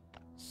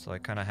 So I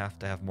kind of have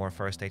to have more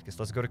first aid kits.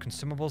 Let's go to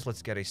consumables.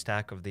 Let's get a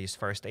stack of these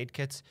first aid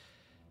kits.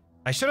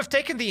 I should have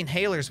taken the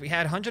inhalers. We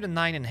had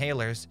 109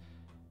 inhalers.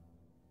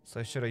 So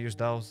I should have used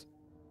those.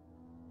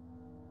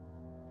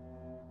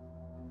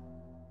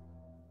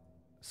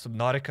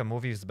 Subnautica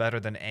movie is better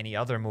than any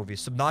other movie.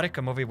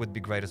 Subnautica movie would be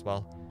great as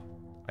well.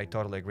 I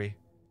totally agree.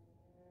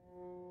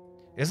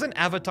 Isn't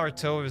Avatar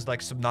 2 is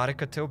like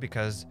Subnautica 2?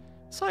 Because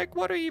it's like,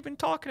 what are you even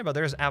talking about?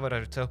 There's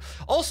Avatar 2.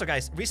 Also,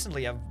 guys,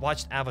 recently I've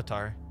watched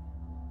Avatar.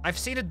 I've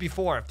seen it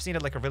before. I've seen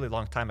it like a really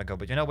long time ago.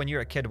 But you know, when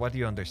you're a kid, what do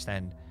you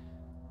understand?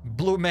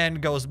 Blue man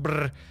goes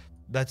brr.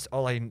 That's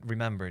all I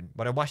remembered.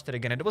 But I watched it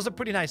again, and it was a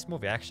pretty nice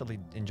movie. I actually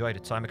enjoyed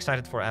it. So I'm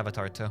excited for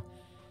Avatar 2.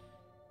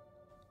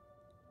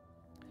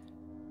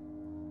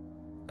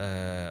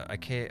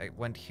 I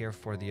went here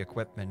for the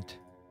equipment.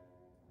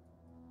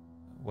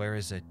 Where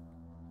is it?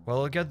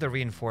 Well, I'll get the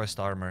reinforced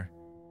armor.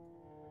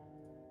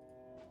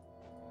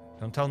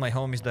 Don't tell my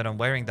homies that I'm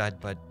wearing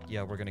that, but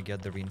yeah, we're gonna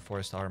get the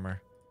reinforced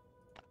armor.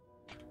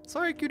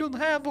 Sorry, you don't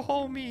have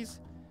homies.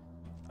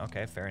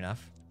 Okay, fair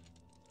enough.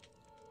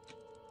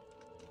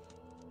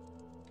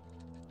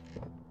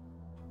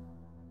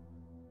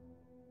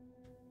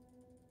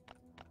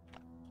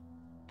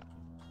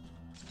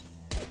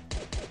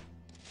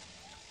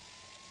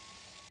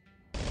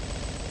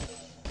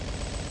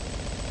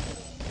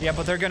 Yeah,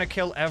 but they're gonna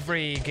kill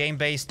every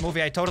game-based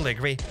movie. I totally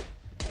agree.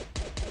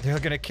 They're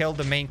gonna kill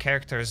the main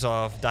characters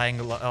of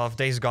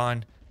Days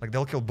Gone. Like,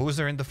 they'll kill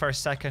Boozer in the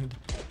first second.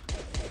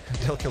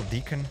 They'll kill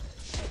Deacon.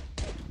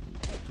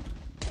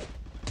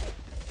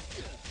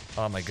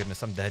 Oh my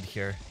goodness, I'm dead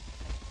here.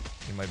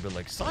 You might be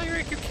like,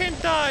 HappyCairek, you can't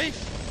die!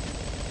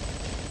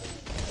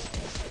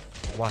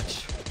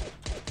 Watch.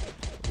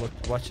 Look,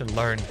 watch and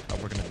learn how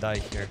we're gonna die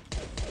here.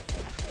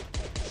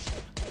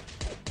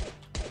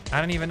 I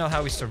don't even know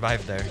how we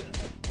survived there.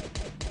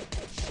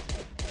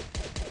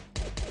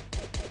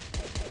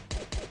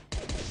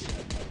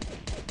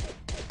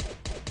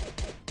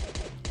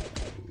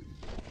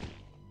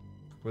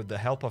 With the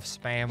help of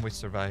spam, we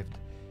survived.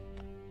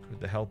 With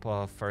the help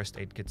of first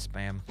aid kit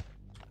spam.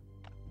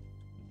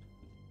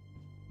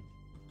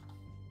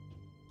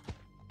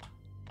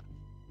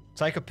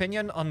 Psych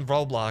opinion on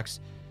Roblox.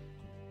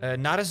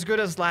 Not as good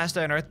as Last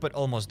Day on Earth, but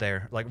almost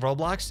there. Like,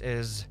 Roblox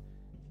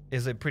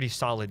is a pretty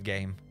solid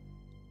game.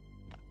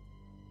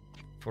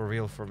 For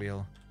real, for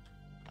real.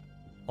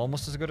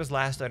 Almost as good as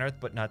Last Day on Earth,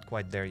 but not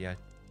quite there yet.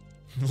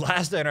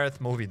 Last Day on Earth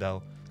movie,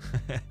 though.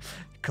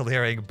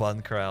 Clearing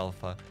Bunker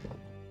Alfa.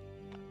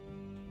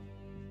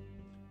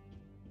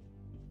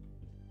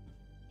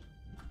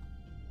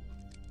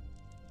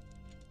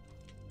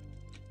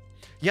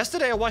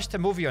 Yesterday I watched a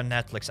movie on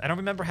Netflix. I don't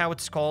remember how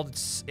it's called.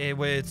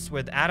 It's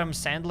with Adam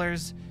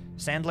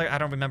Sandler. I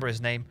don't remember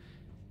his name.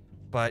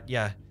 But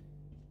yeah.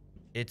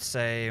 It's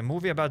a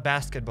movie about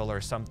basketball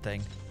or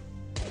something.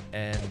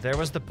 And there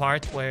was the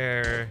part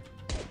where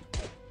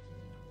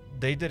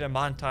they did a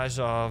montage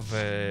of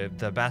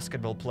the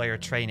basketball player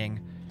training.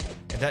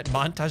 And That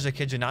montage, I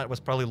kid you not, was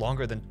probably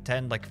longer than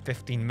 10, like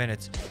 15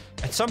 minutes.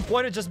 At some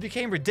point, it just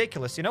became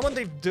ridiculous. You know when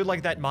they do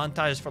like that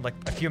montage for like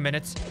a few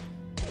minutes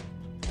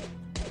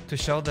to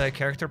show the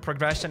character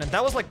progression? And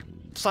that was like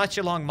such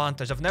a long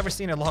montage. I've never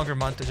seen a longer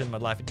montage in my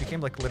life. It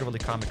became like literally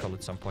comical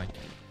at some point.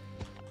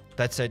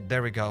 That's it.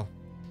 There we go.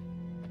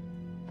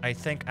 I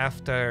think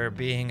after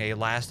being a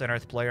Last on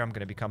Earth player, I'm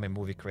gonna become a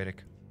movie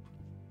critic.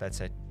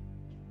 That's it.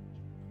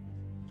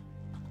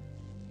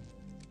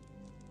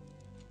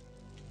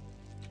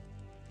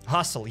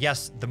 Hustle.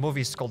 Yes, the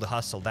movie is called The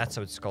Hustle. That's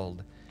how it's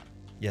called.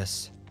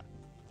 Yes.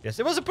 Yes,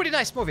 it was a pretty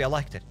nice movie. I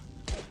liked it.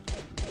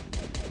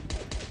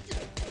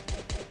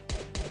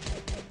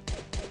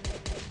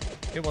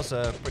 It was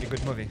a pretty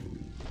good movie.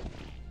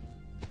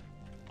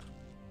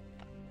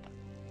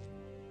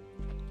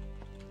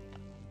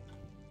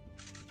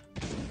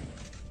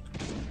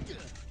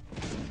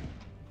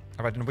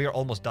 Alright, and we are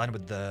almost done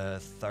with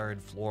the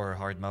 3rd floor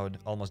hard mode.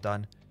 Almost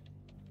done.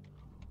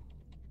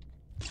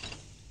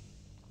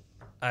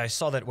 I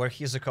saw that where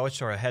he's a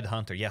coach or a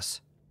headhunter.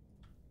 Yes.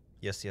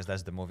 Yes, yes,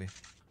 that's the movie.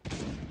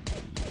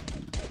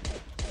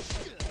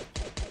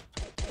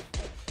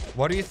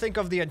 What do you think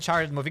of the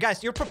Uncharted movie?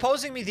 Guys, you're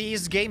proposing me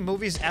these game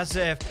movies as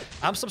if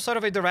I'm some sort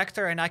of a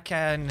director and I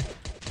can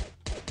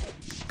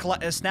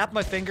snap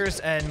my fingers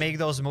and make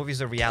those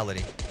movies a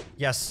reality.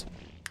 Yes.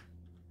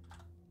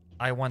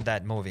 I want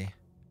that movie.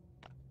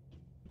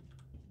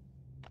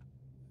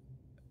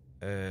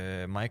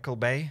 Michael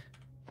Bay?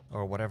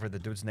 Or whatever the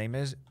dude's name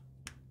is.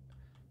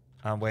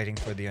 I'm waiting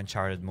for the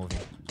Uncharted movie.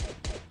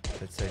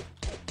 That's it.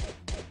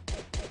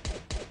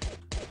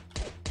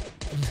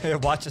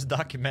 Watch his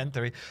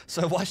documentary.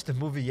 So I watched a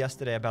movie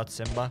yesterday about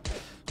Simba.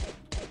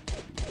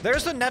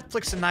 There's on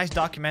Netflix a nice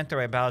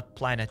documentary about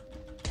Planet.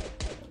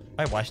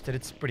 I watched it.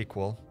 It's pretty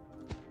cool.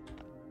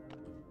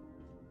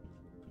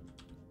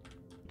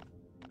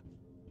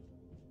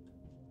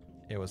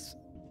 It was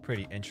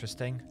pretty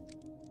interesting.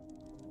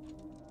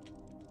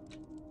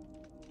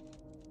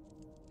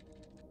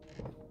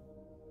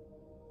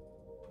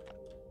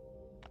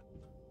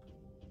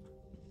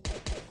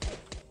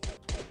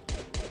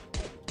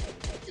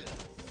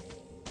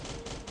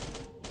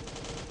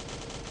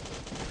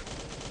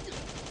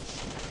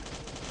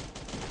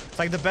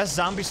 Like the best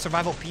zombie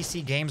survival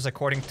PC games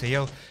according to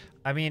you.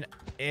 I mean,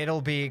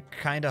 it'll be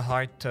kind of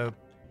hard to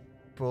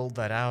pull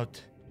that out.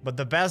 But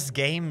the best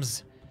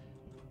games,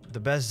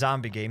 the best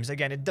zombie games,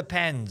 again, it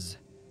depends.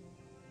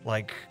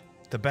 Like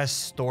the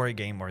best story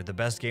game or the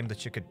best game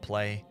that you could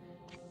play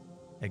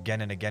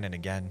again and again and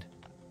again.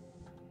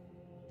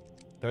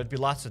 There would be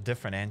lots of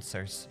different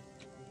answers.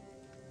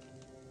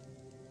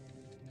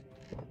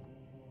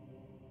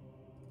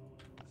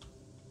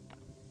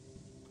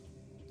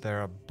 There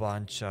are a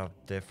bunch of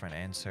different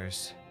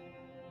answers.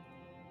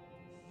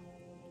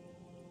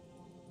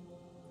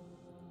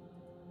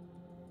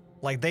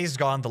 Like Days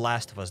Gone, The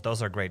Last of Us,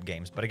 those are great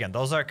games. But again,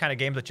 those are kind of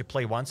games that you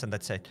play once and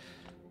that's it.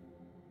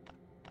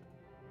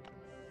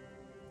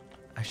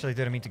 Actually,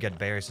 didn't mean to get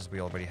berries as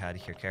we already had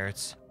here,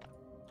 carrots.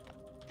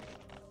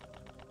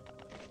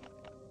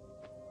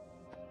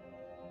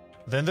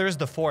 Then there's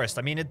The Forest.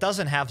 I mean, it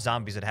doesn't have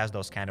zombies, it has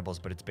those cannibals,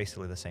 but it's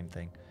basically the same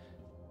thing.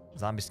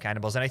 Zombies,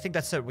 cannibals. And I think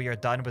that's it. We are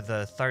done with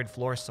the 3rd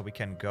floor, so we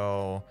can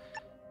go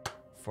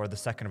for the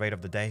 2nd raid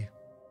of the day.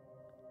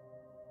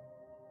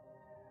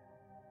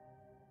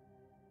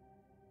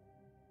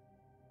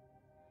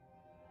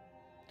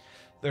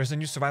 There's a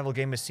new survival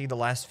game to see the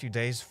last few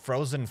days.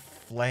 Frozen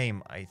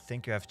Flame. I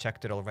think you have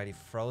checked it already.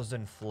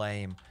 Frozen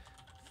Flame.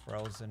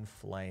 Frozen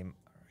Flame.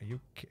 Are you...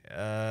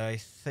 I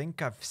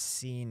think I've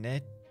seen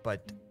it,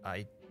 but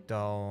I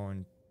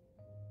don't...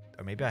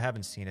 Or maybe I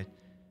haven't seen it.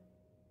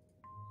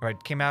 Right,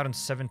 it came out on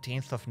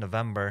 17th of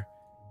November.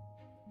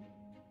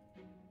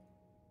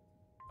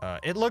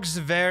 It looks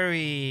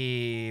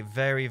very,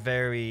 very,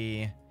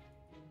 very...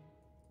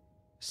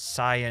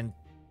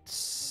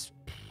 science...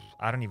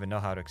 I don't even know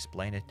how to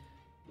explain it.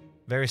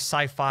 Very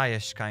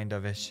sci-fi-ish, kind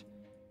of-ish.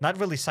 Not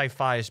really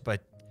sci-fi-ish,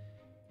 but...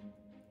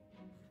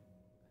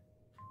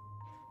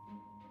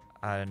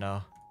 I don't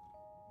know.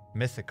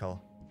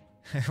 Mythical.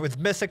 With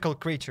mythical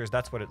creatures,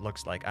 that's what it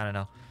looks like. I don't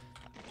know.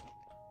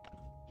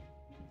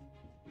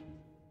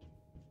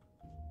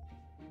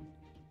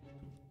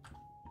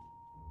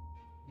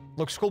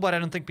 Looks cool, but I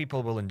don't think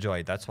people will enjoy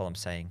it. That's all I'm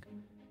saying.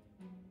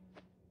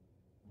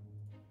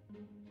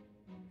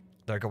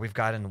 There we go. We've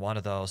gotten one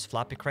of those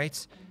floppy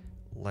crates.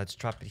 Let's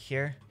drop it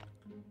here.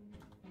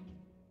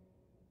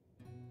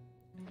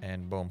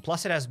 And boom.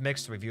 Plus, it has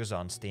mixed reviews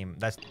on Steam.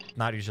 That's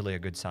not usually a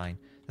good sign.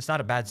 That's not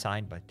a bad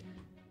sign, but...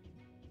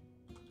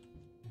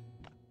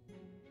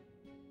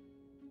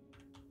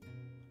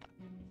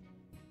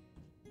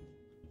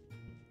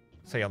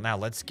 So yeah, now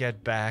let's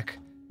get back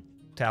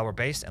to our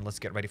base and let's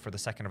get ready for the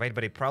 2nd raid.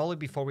 But it probably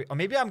before we... Or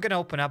maybe I'm gonna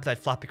open up that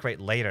floppy crate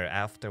later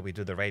after we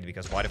do the raid,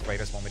 because what if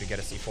raiders want me to get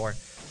a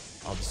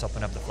C4? I'll just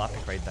open up the floppy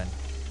crate then.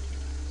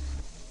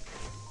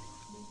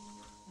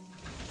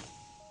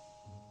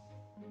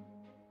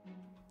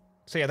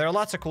 So yeah, there are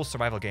lots of cool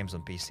survival games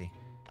on PC.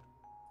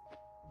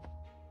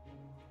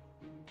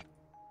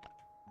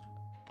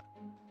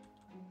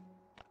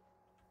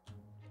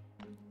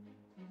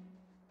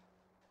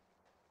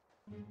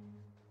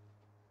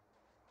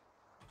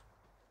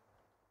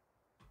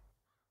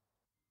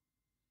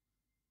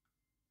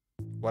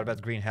 What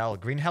about Green Hell?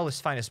 Green Hell is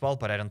fine as well,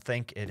 but I don't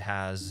think it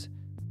has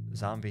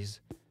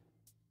zombies.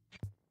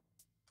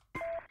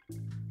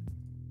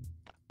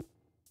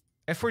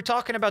 If we're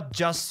talking about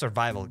just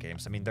survival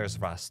games, I mean, there's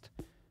Rust.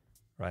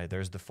 Right,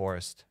 there's The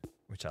Forest,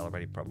 which I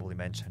already probably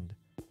mentioned.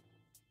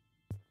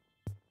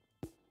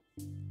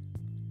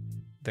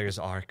 There's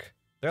Ark.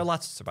 There are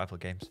lots of survival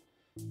games.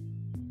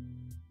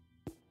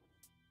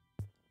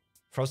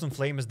 Frozen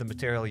Flame is the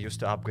material used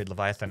to upgrade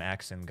Leviathan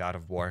Axe in God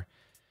of War.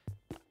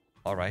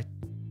 Alright.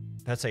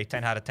 That's a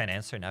 10 out of 10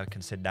 answer. Now you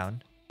can sit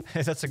down.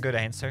 That's a good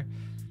answer.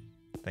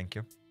 Thank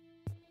you.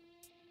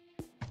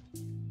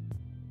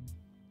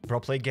 Bro,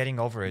 play Getting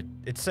Over It.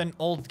 It's an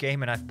old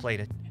game and I've played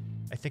it.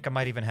 I think I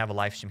might even have a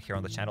live stream here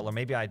on the channel, or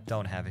maybe I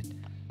don't have it.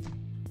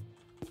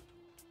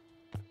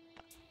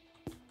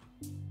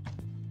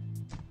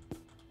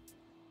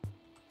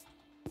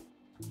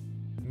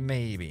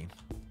 Maybe.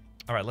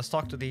 Alright, let's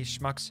talk to these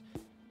schmucks.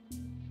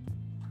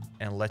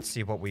 And let's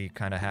see what we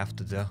kind of have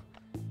to do.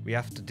 We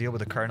have to deal with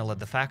the colonel at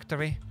the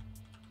factory.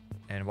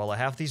 And while I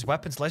have these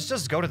weapons, let's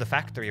just go to the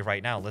factory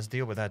right now. Let's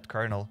deal with that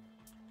colonel.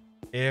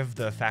 If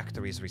the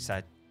factory is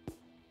reset.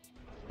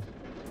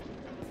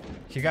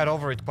 He got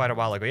over it quite a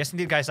while ago. Yes,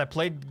 indeed, guys. I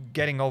played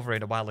Getting Over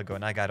It a while ago,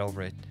 and I got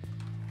over it.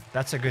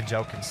 That's a good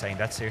joke, Insane.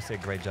 That's seriously a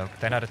great joke.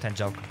 10 out of 10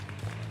 joke.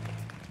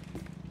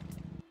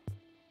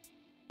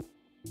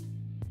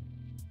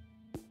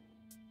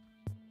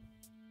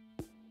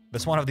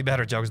 That's one of the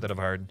better jokes that I've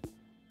heard.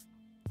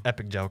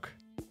 Epic joke.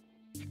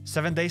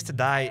 7 Days to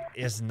Die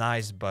is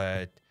nice,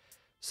 but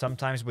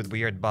sometimes with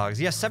weird bugs.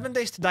 Yeah, 7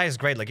 Days to Die is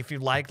great. Like, if you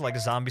like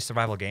zombie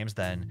survival games,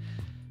 then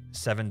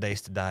 7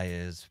 Days to Die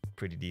is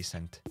pretty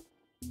decent.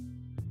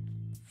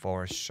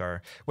 For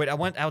sure. Wait, I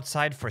went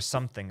outside for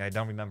something. I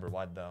don't remember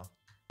what, though.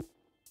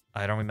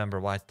 I don't remember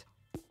what.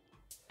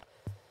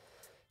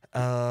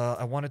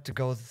 I wanted to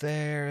go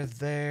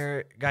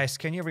there. Guys,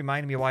 can you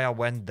remind me why I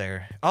went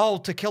there? Oh,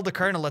 to kill the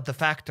colonel at the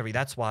factory.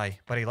 That's why.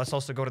 Buddy, let's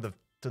also go to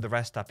the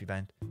rest stop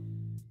event.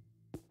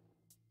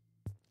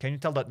 Can you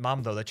tell that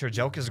mom, though, that your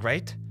joke is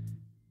great?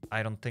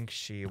 I don't think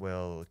she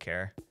will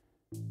care.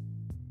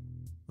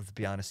 Let's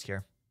be honest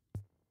here.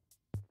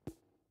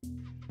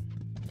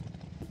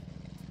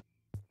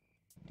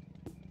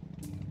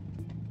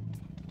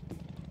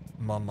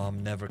 My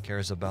mom never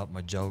cares about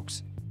my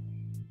jokes.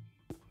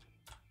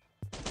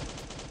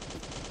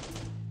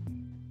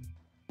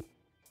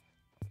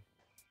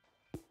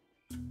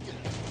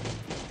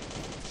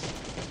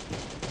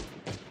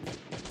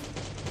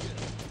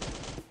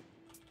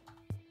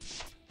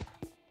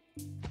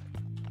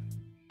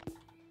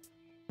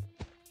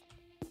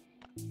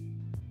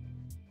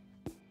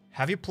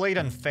 Have you played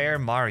Unfair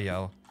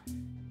Mario?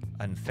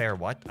 Unfair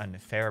what?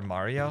 Unfair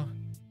Mario?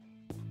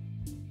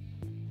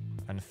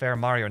 Unfair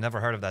Mario,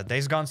 never heard of that.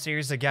 Days Gone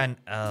series again.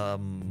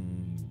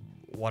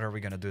 What are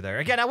we gonna do there?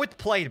 Again, I would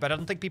play it, but I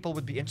don't think people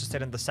would be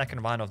interested in the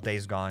second one of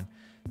Days Gone.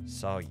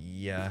 So,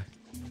 yeah.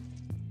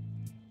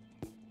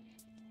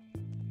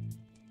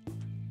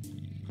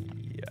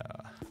 Yeah.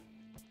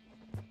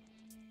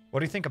 What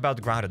do you think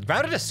about Grounded?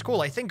 Grounded is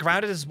cool. I think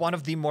Grounded is one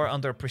of the more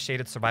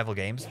underappreciated survival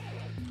games.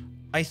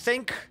 I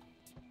think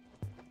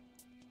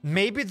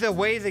maybe the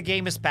way the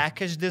game is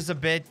packaged is a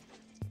bit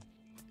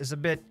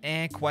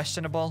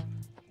questionable.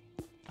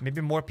 Maybe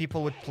more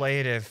people would play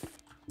it if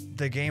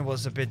the game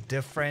was a bit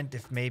different,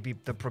 if maybe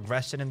the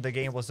progression in the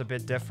game was a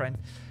bit different.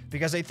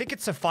 Because I think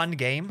it's a fun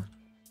game,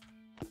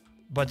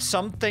 but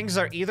some things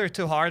are either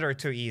too hard or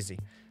too easy.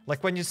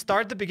 Like when you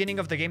start the beginning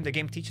of the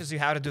game teaches you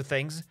how to do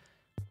things.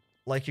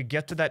 Like you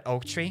get to that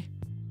oak tree,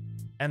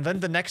 and then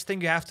the next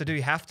thing you have to do,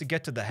 you have to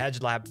get to the hedge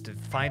lab to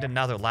find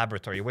another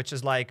laboratory, which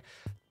is like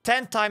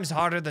 10 times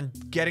harder than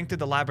getting to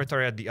the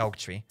laboratory at the oak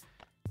tree.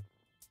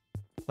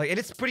 Like, and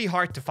it's pretty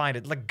hard to find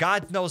it. Like,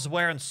 God knows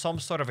where in some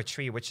sort of a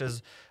tree, which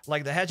is,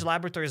 like, the hedge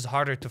laboratory is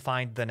harder to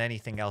find than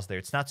anything else there.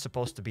 It's not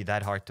supposed to be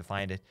that hard to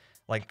find it.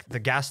 Like, the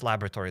gas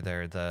laboratory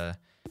there, the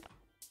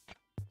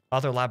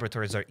other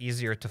laboratories are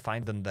easier to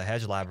find than the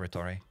hedge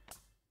laboratory.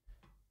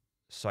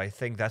 So I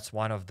think that's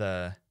one of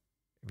the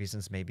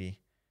reasons maybe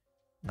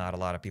not a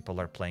lot of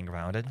people are playing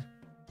Grounded.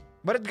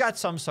 But it got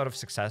some sort of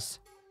success.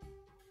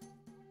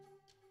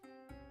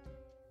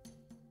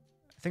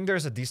 I think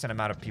there's a decent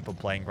amount of people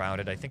playing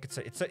Grounded. I think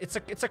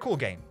it's a cool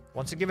game.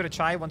 Once you give it a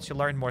try, once you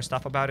learn more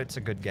stuff about it, it's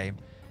a good game.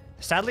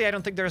 Sadly, I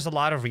don't think there's a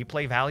lot of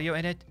replay value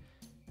in it.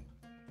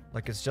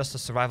 Like, it's just a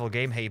survival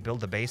game. Hey,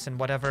 build a base and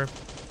whatever.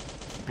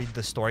 Beat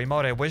the story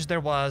mode. I wish there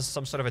was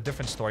some sort of a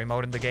different story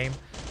mode in the game.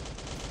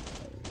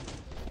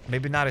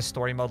 Maybe not a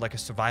story mode, like a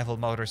survival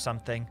mode or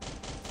something.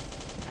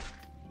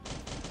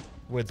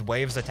 With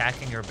waves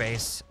attacking your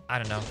base. I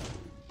don't know.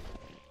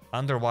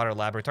 Underwater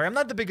laboratory. I'm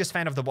not the biggest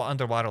fan of the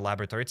underwater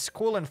laboratory. It's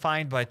cool and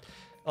fine, but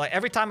like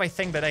every time I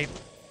think that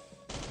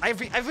I've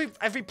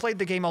replayed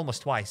the game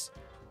almost twice.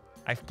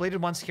 I've played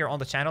it once here on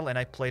the channel, and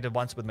I played it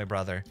once with my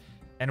brother.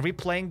 And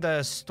replaying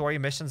the story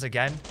missions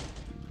again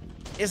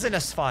isn't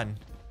as fun.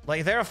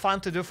 Like, they're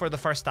fun to do for the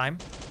first time,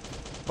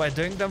 but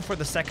doing them for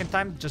the second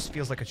time just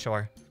feels like a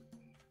chore.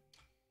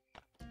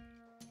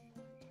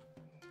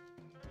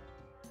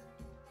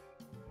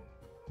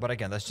 But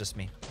again, that's just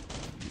me.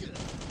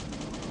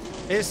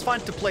 It is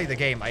fun to play the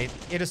game.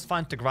 It is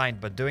fun to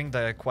grind, but doing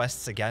the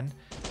quests again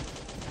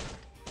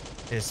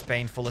is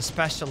painful,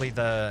 especially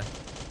the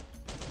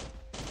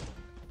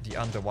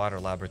underwater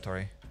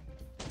laboratory.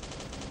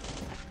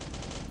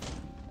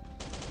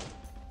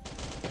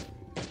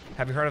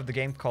 Have you heard of the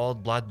game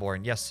called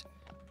Bloodborne? Yes.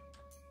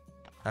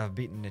 I've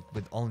beaten it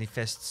with only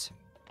fists.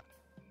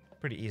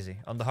 Pretty easy.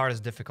 On the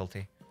hardest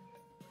difficulty.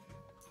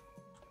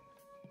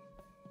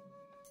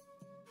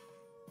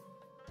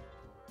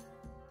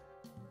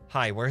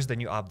 Hi, where's the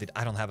new update?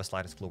 I don't have a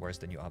slightest clue where's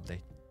the new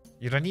update.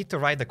 You don't need to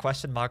write the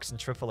question marks and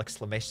triple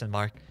exclamation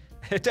mark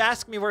to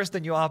ask me where's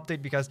the new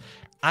update, because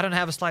I don't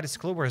have a slightest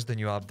clue where's the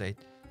new update.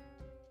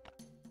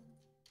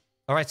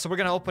 Alright, so we're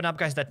gonna open up,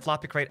 guys, that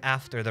floppy crate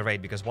after the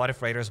raid, because what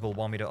if raiders will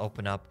want me to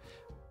open up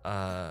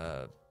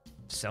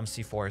some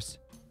C4s?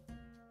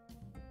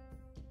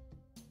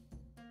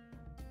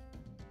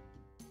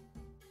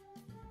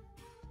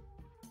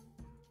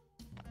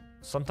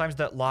 Sometimes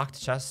that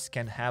locked chest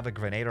can have a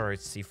grenade or a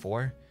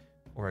C4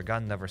 or a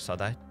gun. Never saw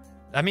that.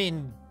 I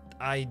mean,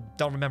 I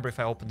don't remember if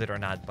I opened it or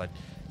not, but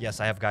yes,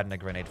 I have gotten a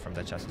grenade from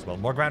that chest as well.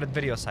 More grounded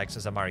videos, Syke,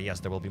 says Amari.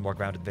 Yes, there will be more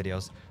grounded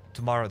videos.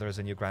 Tomorrow there's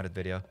a new grounded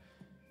video.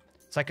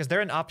 It's like, is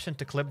there an option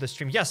to clip the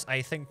stream? Yes,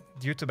 I think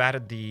YouTube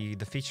added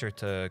the feature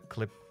to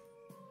clip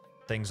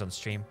things on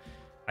stream.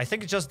 I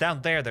think just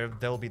down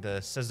there'll be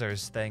the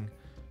scissors thing.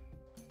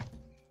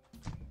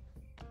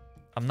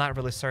 I'm not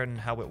really certain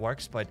how it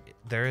works, but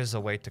there is a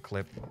way to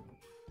clip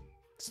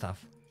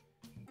stuff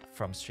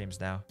from streams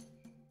now.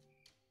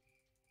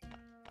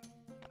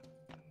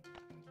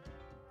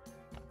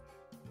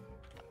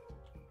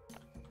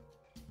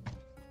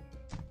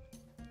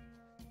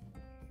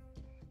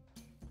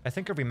 I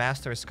think a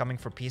remaster is coming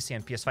for PC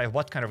and PS5.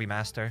 What kind of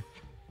remaster?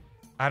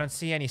 I don't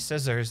see any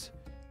scissors.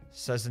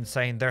 Says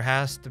Insane. There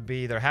have to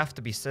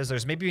be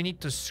scissors. Maybe you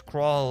need to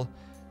scroll,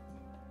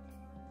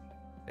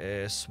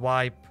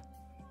 swipe.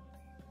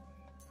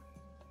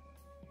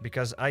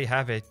 Because I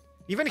have it.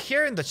 Even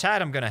here in the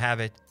chat, I'm gonna have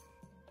it.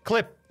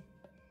 Clip.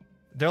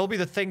 There will be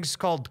the things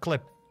called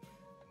clip.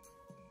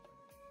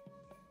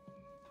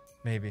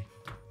 Maybe.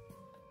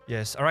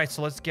 Yes. Alright,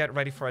 so let's get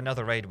ready for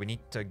another raid. We need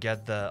to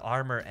get the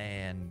armor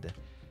and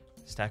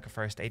stack of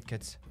first aid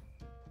kits.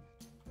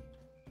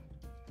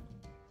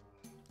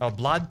 Oh,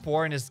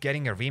 Bloodborne is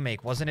getting a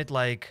remake. Wasn't it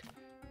like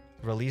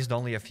released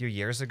only a few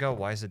years ago?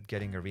 Why is it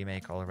getting a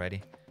remake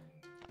already?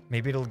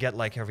 Maybe it'll get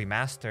like a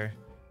remaster.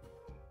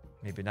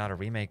 Maybe not a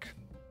remake.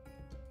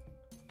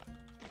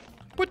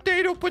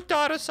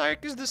 Potato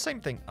Syke is the same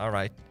thing.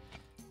 Alright.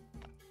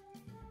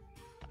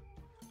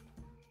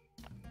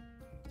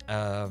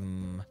 I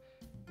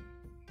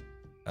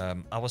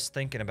was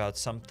thinking about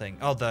something.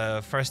 Oh,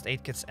 the first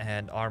aid kits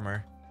and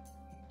armor.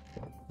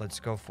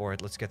 Let's go for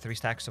it. Let's get 3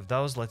 stacks of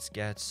those. Let's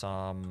get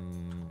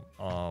some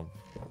of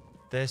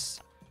this.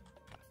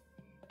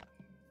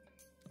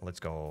 Let's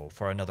go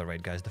for another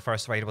raid, guys. The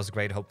first raid was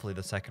great. Hopefully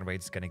the second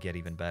raid is gonna get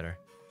even better.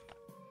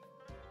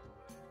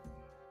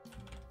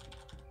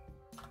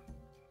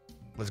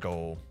 Let's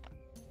go.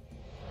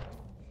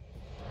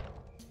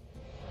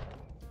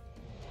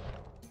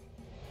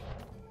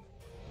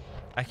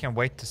 I can't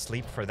wait to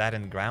sleep for that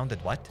in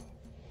grounded. What?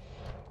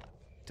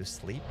 To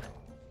sleep?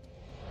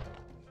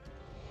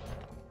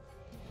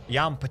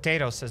 Yum,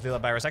 potatoes, says Lila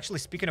Byers. Actually,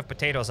 speaking of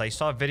potatoes, I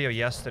saw a video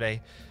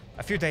yesterday,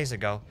 a few days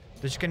ago,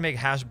 that you can make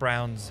hash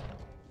browns.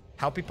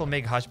 How people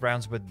make hash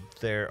browns with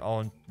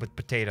with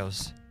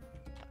potatoes.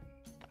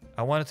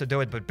 I wanted to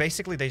do it, but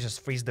basically they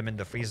just freeze them in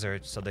the freezer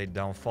so they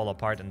don't fall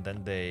apart, and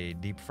then they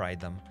deep fry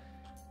them.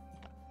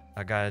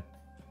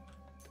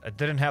 I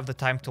didn't have the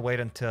time to wait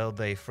until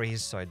they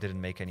freeze, so I didn't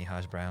make any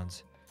hash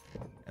browns.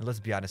 And let's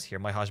be honest here,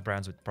 my hash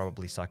browns would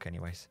probably suck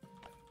anyways.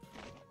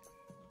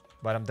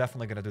 But I'm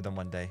definitely gonna do them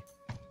one day.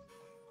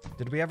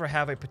 Did we ever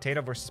have a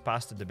potato versus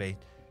pasta debate?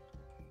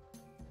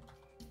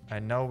 I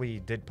know we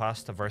did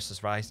pasta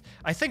versus rice.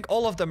 I think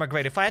all of them are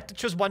great. If I had to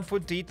choose one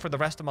food to eat for the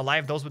rest of my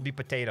life, those would be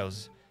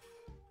potatoes.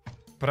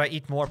 But I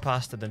eat more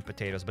pasta than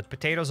potatoes. But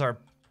potatoes are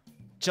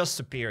just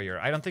superior.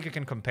 I don't think you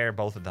can compare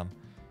both of them.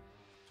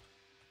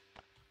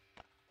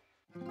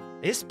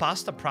 Is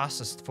pasta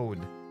processed food?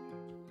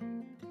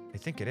 I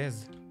think it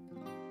is.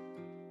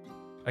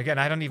 Again,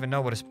 I don't even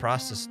know what is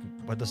processed.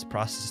 What does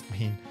processed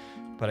mean?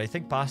 But I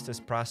think pasta is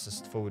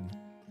processed food.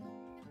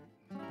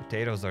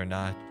 Potatoes are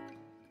not.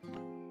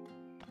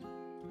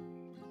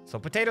 So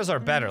potatoes are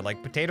better.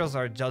 Like, potatoes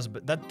are just...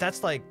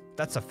 That's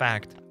a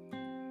fact.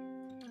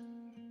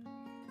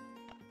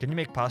 Can you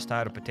make pasta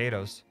out of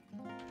potatoes?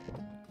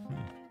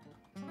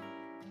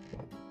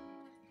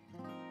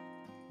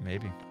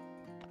 Maybe.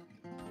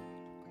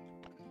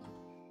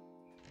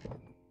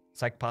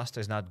 It's like pasta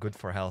is not good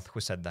for health. Who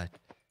said that?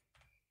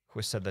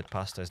 Who said that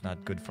pasta is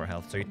not good for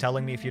health? So you're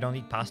telling me if you don't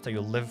eat pasta,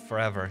 you'll live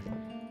forever?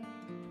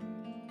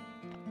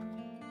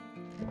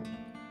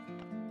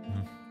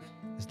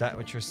 Is that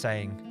what you're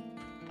saying?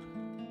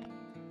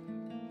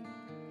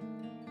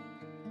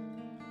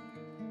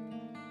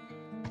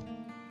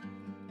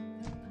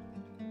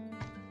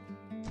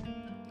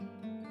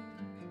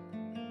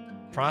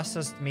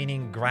 Processed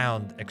meaning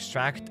ground,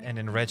 extract and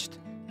enriched.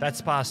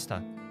 That's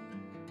pasta.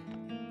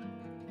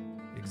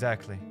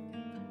 Exactly.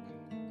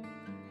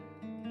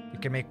 You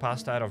can make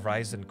pasta out of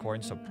rice and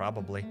corn, so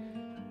probably.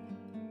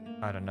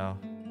 I don't know.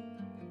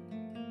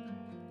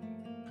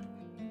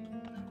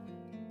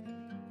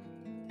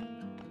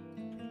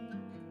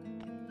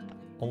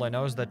 All I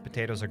know is that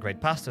potatoes are great.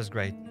 Pasta's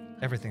great.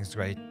 Everything's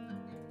great.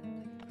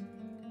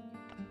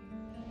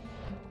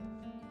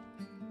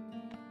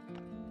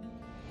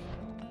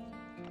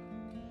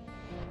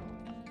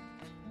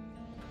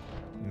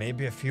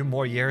 Maybe a few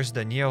more years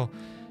than you.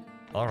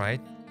 Alright.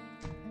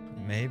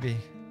 Maybe.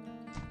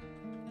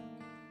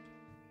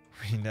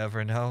 We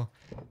never know.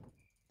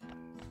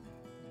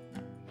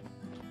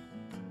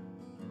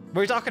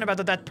 We're talking about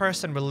that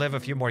person will live a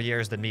few more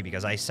years than me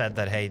because I said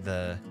that, hey,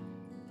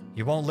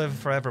 you won't live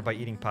forever by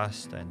eating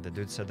pasta, and the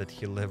dude said that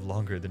he'll live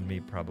longer than me,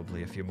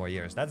 probably a few more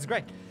years. That's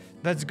great.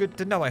 That's good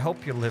to know. I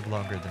hope you live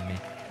longer than me.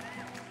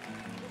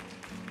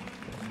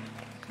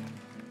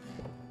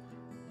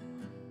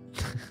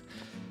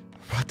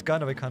 What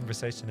kind of a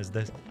conversation is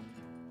this?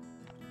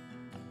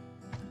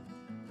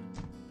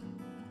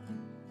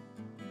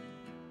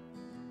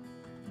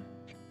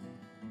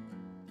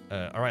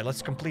 Alright,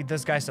 let's complete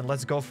this, guys, and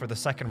let's go for the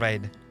second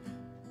raid.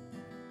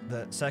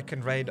 The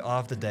second raid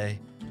of the day.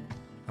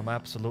 I'm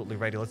absolutely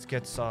ready. Let's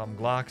get some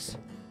Glocks.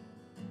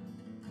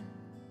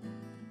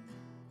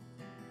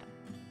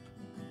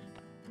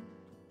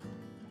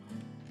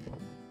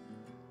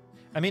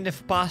 I mean,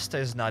 if pasta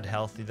is not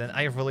healthy, then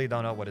I really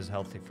don't know what is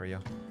healthy for you.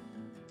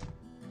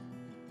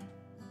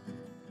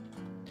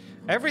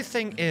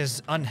 Everything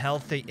is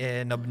unhealthy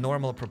in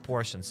abnormal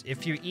proportions.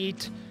 If you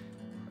eat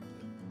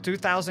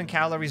 2,000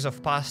 calories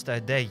of pasta a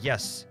day,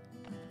 yes,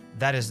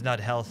 that is not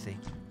healthy.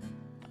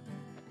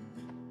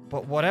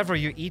 But whatever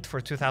you eat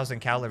for 2,000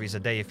 calories a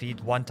day, if you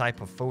eat one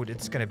type of food,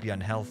 it's going to be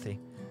unhealthy.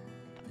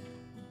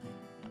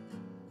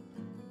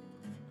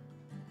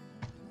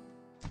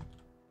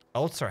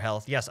 Oats are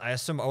healthy. Yes, I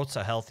assume oats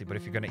are healthy, but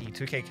if you're going to eat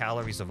 2K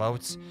calories of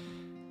oats,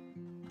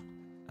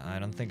 I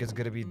don't think it's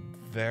going to be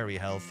very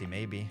healthy,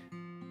 maybe.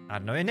 I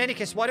don't know. In any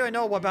case, what do I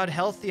know about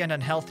healthy and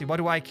unhealthy? What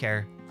do I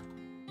care?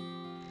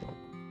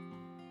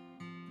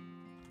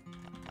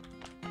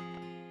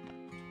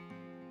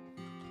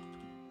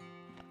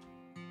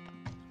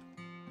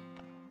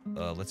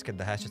 Let's get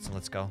the hatchets and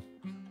let's go.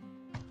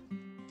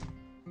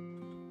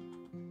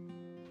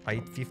 I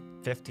eat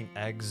 15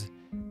 eggs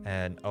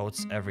and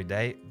oats every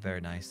day.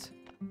 Very nice.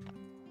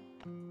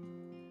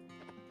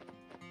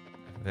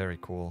 Very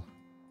cool.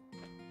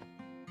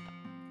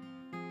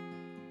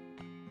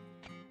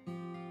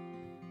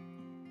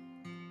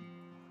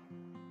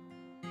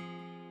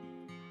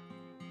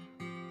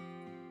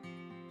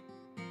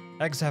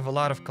 Eggs have a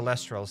lot of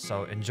cholesterol,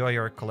 so enjoy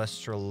your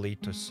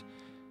cholesterolitis.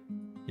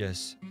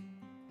 Yes.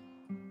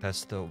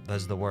 That's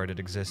the word. It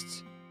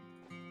exists.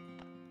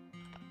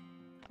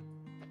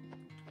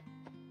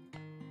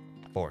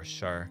 For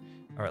sure.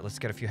 Alright, let's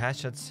get a few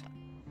hatchets.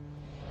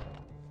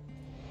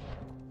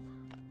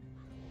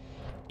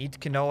 Eat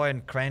quinoa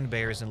and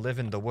cranberries and live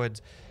in the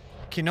woods.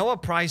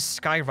 Quinoa price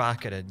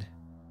skyrocketed.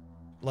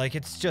 Like,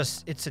 it's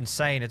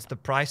insane. It's the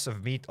price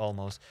of meat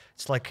almost.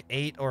 It's like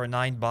 $8 or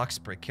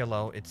 $9 per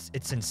kilo.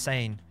 It's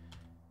insane.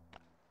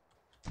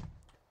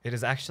 It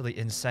is actually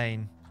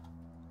insane.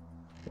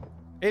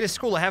 It is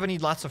cool. I haven't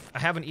eaten lots of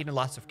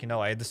quinoa.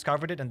 I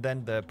discovered it and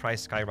then the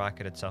price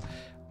skyrocketed, so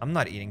I'm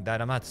not eating that.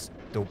 I'm not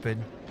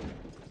stupid.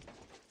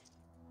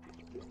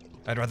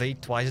 I'd rather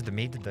eat twice the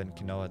meat than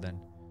quinoa then.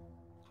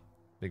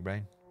 Big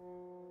brain.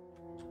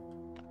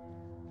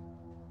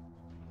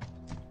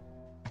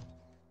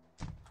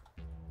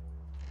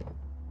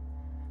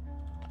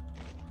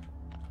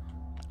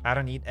 I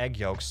don't eat egg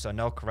yolks, so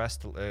no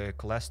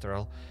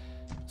cholesterol.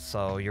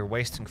 So you're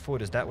wasting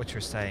food. Is that what you're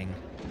saying?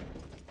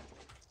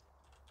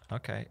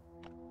 Okay.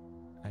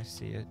 I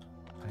see it.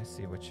 I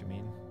see what you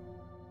mean.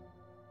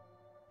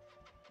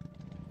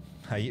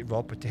 I eat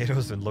raw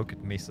potatoes and look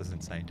at me, so it's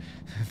insane.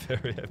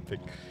 Very epic.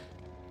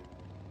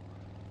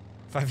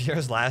 5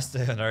 years last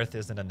day on Earth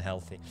isn't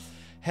unhealthy.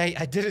 Hey,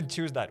 I didn't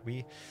choose that.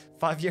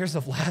 5 years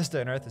of last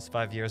day on Earth is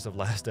 5 years of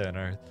last day on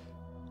Earth.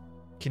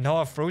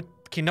 Quinoa fruit?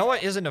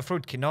 Quinoa isn't a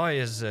fruit. Quinoa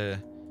is I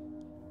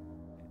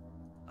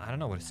don't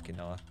know what is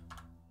quinoa.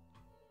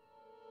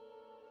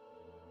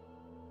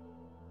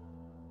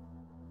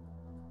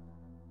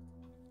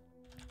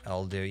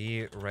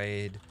 LDoE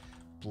raid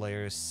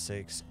players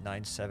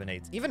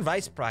 6978. Even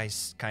rice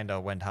price kind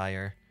of went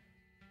higher.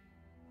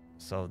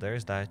 So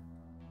there's that.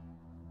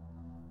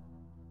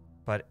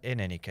 But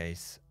in any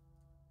case,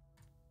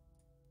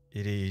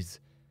 it is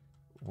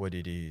what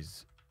it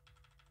is.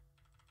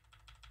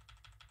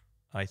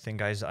 I think,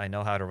 guys, I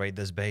know how to raid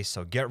this base,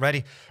 so get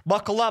ready.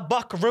 Buckle up,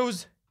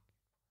 buckaroos.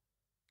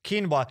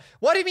 Quinoa.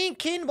 What do you mean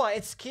quinoa?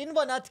 It's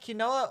quinoa, not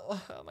quinoa.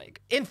 Oh my God.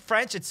 In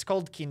French, it's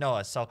called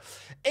quinoa. So,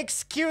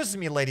 excuse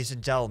me, ladies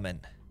and gentlemen.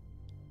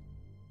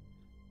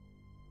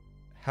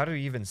 How do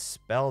you even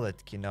spell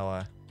that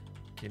quinoa?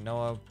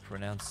 Quinoa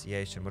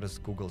pronunciation. What does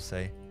Google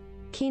say?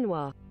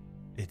 Quinoa.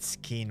 It's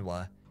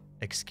quinoa.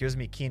 Excuse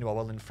me, quinoa.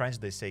 Well, in French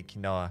they say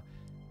quinoa.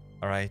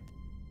 Alright?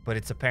 But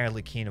it's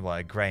apparently quinoa,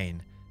 a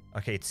grain.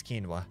 Okay, it's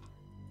quinoa.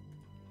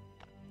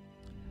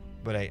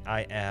 But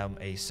I am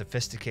a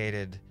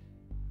sophisticated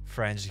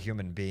French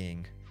human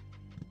being.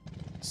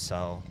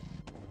 So,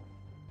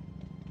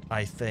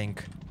 I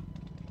think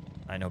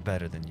I know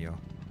better than you.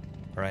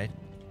 Alright?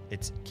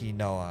 It's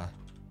quinoa.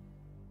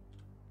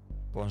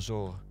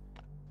 Bonjour.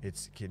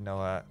 It's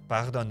quinoa.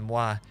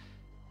 Pardonne-moi,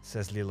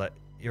 says Lila.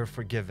 You're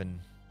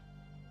forgiven.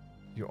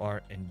 You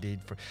are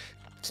indeed for...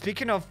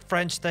 Speaking of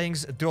French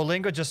things,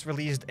 Duolingo just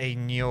released a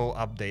new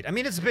update. I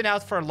mean, it's been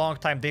out for a long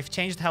time. They've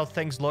changed how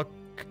things look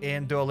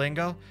in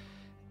Duolingo.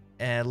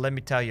 And let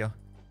me tell you,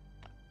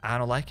 I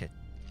don't like it.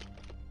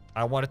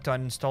 I wanted to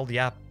uninstall the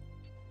app,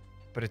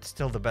 but it's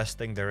still the best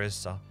thing there is,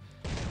 so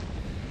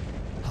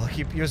I'll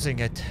keep using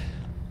it.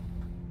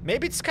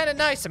 Maybe it's kind of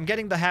nice. I'm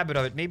getting the habit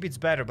of it. Maybe it's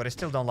better, but I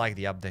still don't like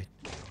the update.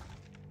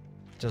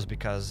 Just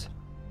because.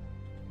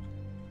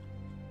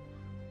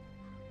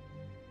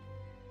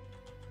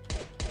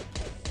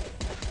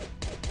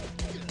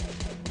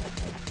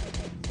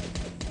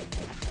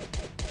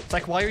 It's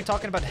like, why are you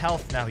talking about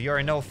health now? You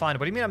are no fun.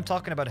 What do you mean I'm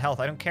talking about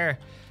health? I don't care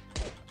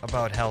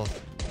about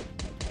health.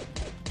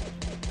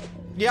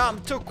 Yeah,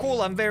 I'm too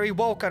cool. I'm very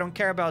woke. I don't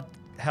care about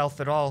health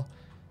at all.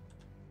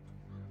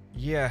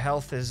 Yeah,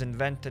 health is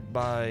invented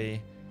by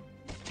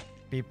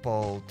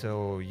people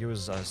to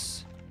use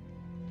us.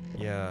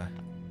 Yeah.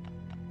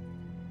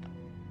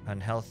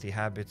 Unhealthy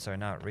habits are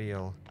not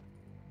real.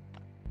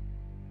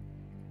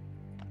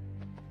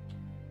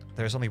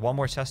 There's only one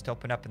more chest to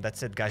open up and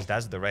that's it, guys.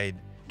 That's the raid.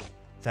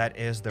 That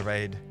is the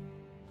raid.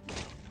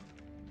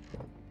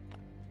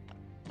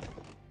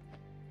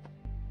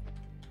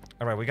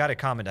 Alright, we got a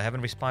comment. I haven't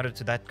responded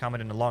to that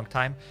comment in a long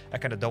time. I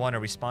kind of don't want to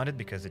respond it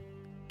because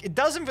it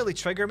doesn't really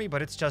trigger me,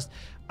 but it's just,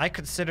 I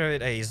consider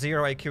it a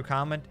 0 IQ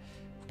comment,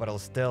 but I'll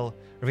still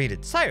read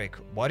it. Cairek:C,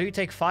 why do you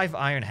take 5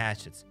 iron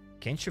hatchets?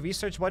 Can't you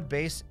research what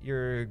base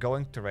you're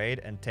going to raid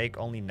and take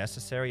only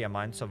necessary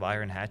amounts of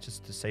iron hatchets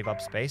to save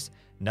up space?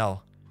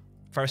 No.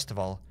 First of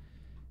all,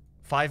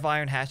 5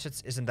 iron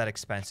hatchets isn't that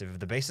expensive. If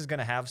the base is going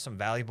to have some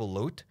valuable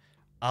loot,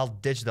 I'll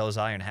ditch those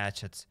iron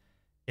hatchets.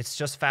 It's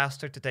just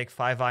faster to take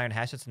 5 iron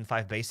hatchets and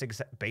 5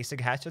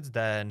 basic hatchets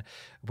than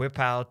whip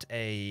out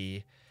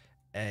a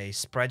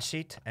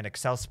spreadsheet, an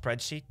Excel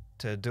spreadsheet,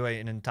 to do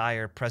an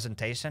entire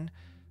presentation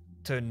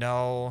to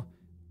know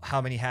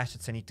how many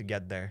hatchets I need to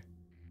get there.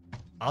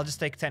 I'll just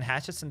take 10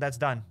 hatchets and that's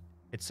done.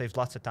 It saves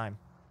lots of time.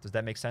 Does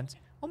that make sense?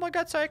 Oh my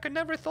god, Cairek, I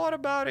never thought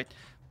about it.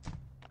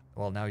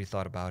 Well, now you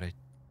thought about it.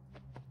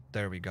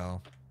 There we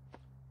go.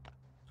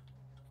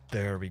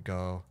 There we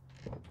go.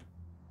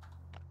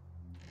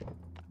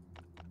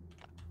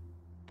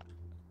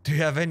 Do you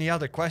have any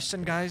other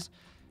question, guys?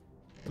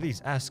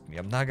 Please ask me.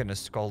 I'm not gonna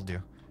scold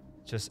you.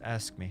 Just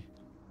ask me.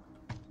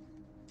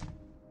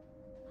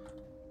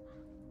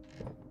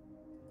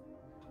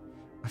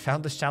 I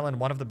found this channel in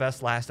one of the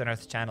best Last on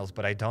Earth channels,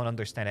 but I don't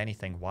understand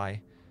anything.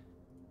 Why?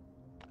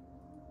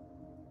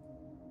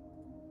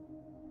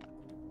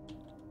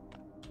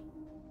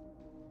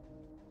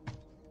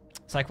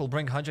 It's like we'll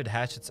bring 100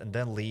 hatchets and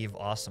then leave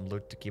awesome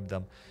loot to keep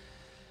them.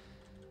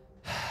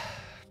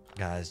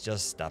 Guys,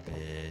 just stop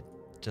it.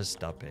 Just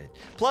stop it.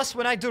 Plus,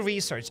 when I do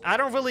research, I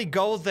don't really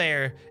go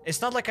there.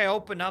 It's not like I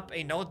open up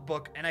a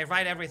notebook and I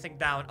write everything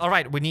down. All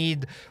right, we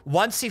need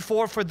 1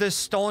 C4 for this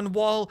stone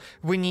wall.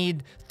 We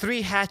need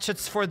 3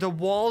 hatchets for the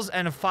walls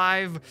and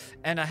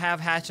 5.5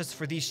 hatchets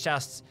for these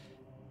chests.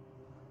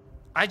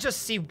 I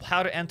just see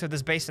how to enter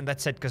this base and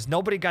that's it, because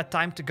nobody got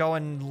time to go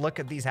and look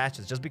at these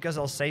hatchets. Just because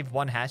I'll save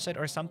 1 hatchet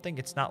or something,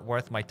 it's not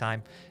worth my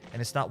time,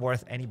 and it's not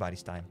worth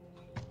anybody's time.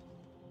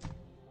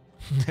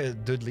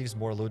 Dude leaves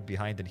more loot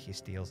behind than he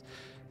steals.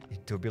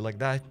 It do be like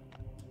that.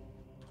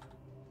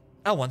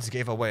 I once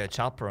gave away a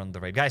chopper on the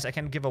raid. Guys, I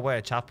can give away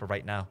a chopper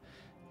right now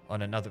on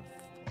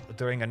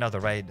during another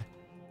raid.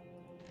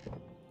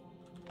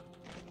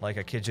 Like,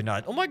 I kid you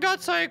not. Oh my god,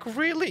 Cairek,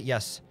 really?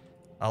 Yes.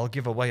 I'll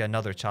give away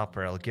another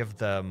chopper. I'll give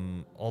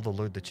them all the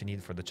loot that you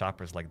need for the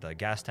choppers, like the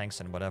gas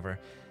tanks and whatever,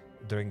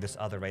 during this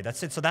other raid.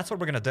 That's it. So that's what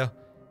we're gonna do.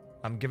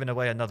 I'm giving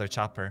away another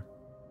chopper.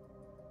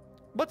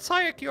 But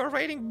Cairek, you're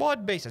raiding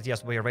bot bases.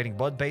 Yes, we are raiding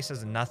bot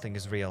bases and nothing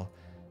is real.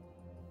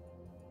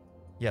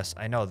 Yes,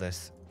 I know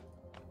this.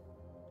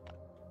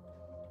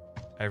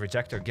 I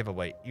reject your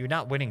giveaway. You're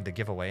not winning the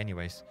giveaway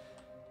anyways.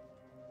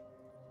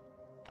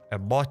 A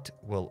bot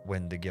will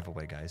win the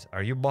giveaway, guys.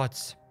 Are you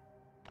bots?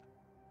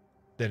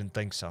 Didn't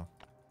think so.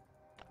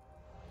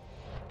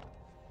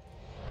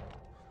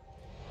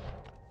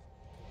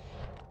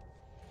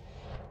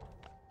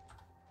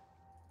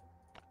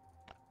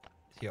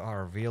 You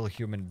are a real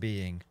human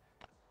being.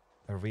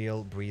 A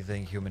real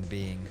breathing human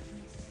being.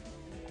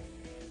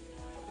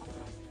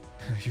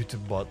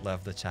 YouTube bot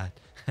left the chat.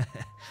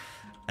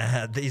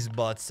 These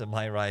bots, am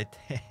I right?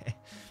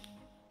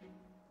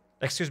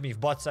 Excuse me, if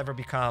bots ever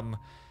become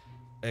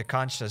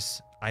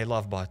conscious, I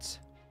love bots.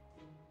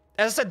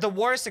 As I said, the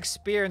worst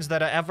experience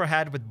that I ever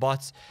had with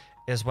bots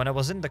is when I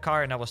was in the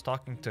car and I was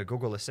talking to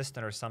Google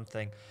Assistant or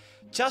something,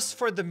 just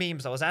for the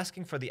memes. I was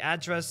asking for the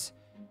address,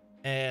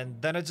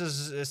 and then it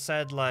just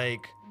said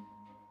like,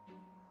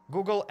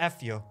 Google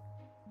F you.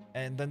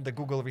 And then the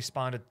Google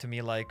responded to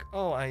me like,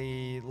 oh,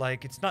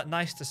 it's not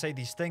nice to say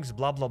these things,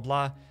 blah, blah,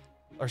 blah.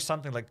 Or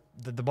something like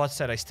the bot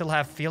said, I still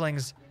have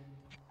feelings.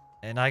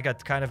 And I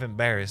got kind of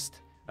embarrassed.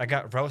 I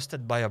got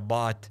roasted by a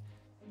bot.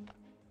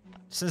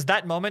 Since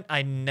that moment,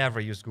 I never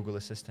used Google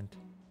Assistant.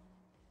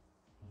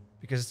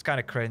 Because it's kind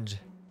of cringe.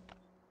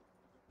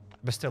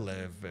 But still,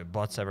 if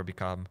bots ever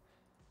become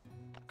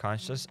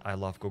conscious, I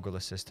love Google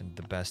Assistant.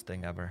 The best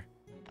thing ever.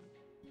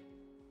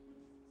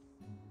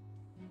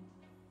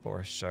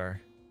 For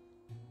sure.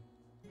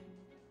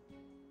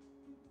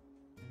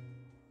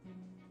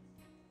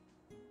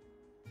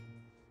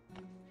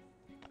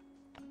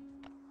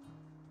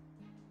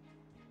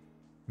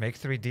 Make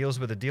 3 deals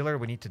with the dealer.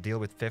 We need to deal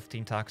with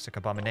 15 toxic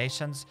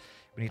abominations.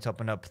 We need to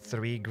open up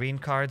 3 green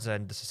cards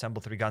and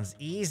disassemble 3 guns.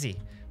 Easy.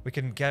 We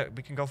can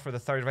go for the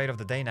 3rd raid of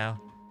the day now.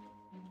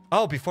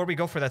 Oh, before we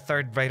go for that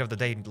 3rd raid of the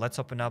day, let's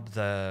open up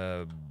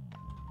the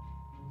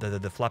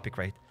floppy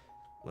crate.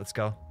 Let's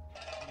go.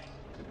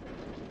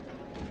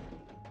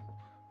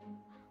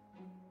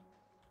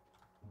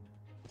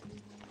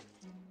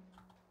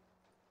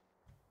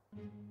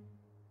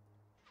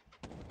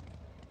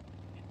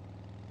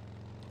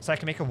 So I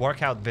can make a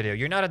workout video.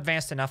 You're not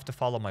advanced enough to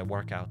follow my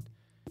workout.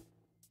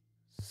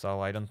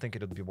 So I don't think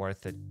it would be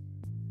worth it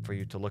for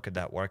you to look at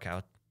that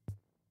workout.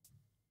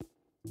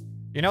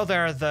 You know,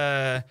 there are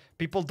the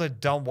people that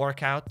don't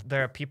work out.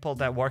 There are people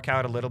that work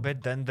out a little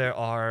bit. Then there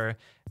are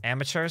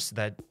amateurs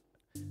that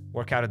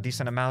work out a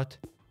decent amount.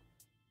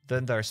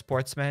 Then there are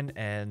sportsmen.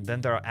 And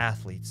then there are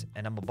athletes.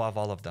 And I'm above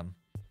all of them.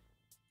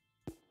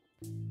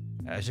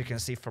 As you can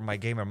see from my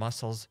gamer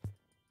muscles.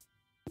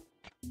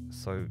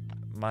 So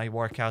my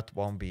workout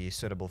won't be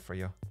suitable for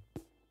you.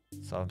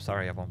 So I'm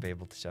sorry I won't be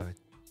able to show it.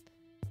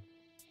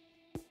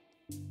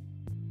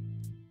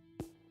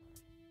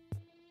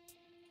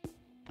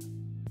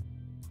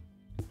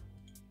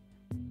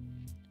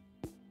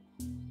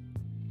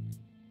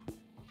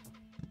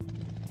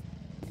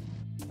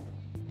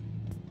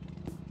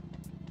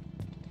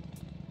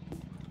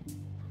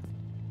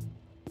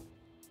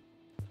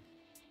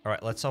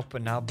 Alright, let's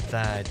open up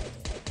that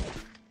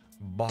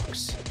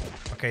box.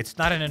 Okay, it's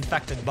not an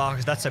infected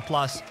box. That's a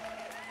plus.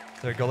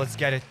 There we go. Let's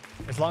get it.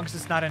 As long as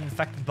it's not an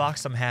infected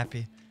box, I'm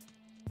happy.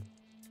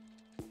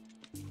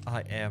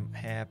 I am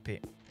happy.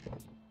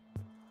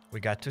 We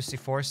got 2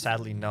 C4s.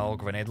 Sadly, no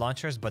grenade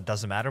launchers, but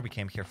doesn't matter. We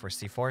came here for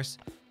C4s.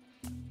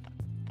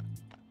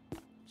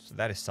 So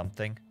that is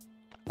something.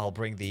 I'll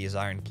bring these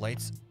iron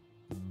plates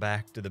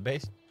back to the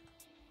base.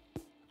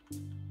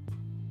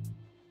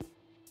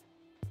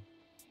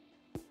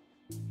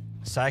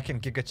 Psych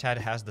and GigaChat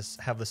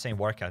have the same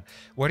workout.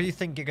 Where do you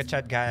think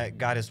GigaChat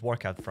got his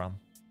workout from?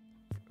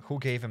 Who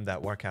gave him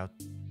that workout?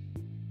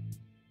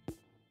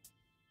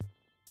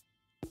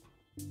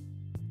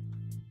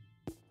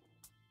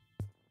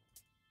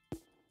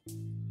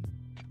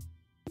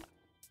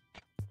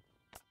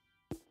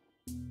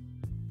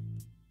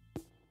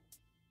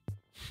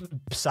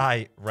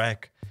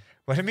 PsyRec.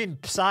 What do you mean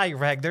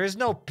PsyRec? There is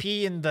no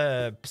P in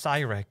the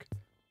PsyRec.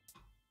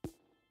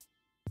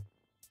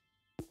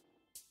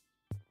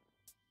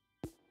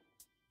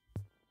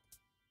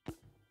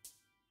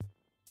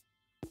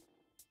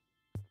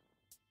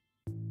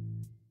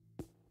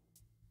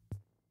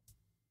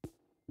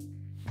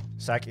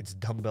 Sack eats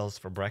dumbbells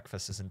for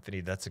breakfast is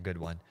infinity. That's a good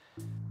one.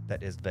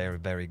 That is very,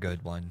 very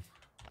good one.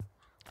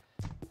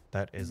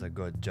 That is a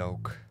good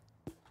joke.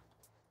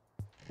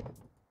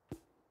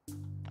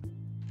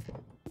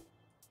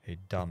 A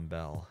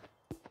dumbbell.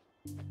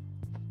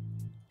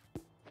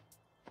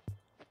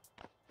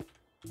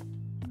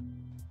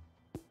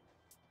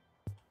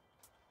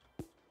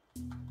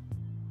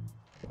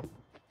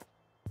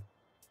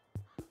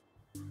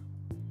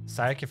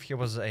 Psych, if he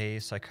was a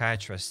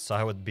psychiatrist, so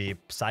I would be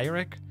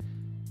PsyRec?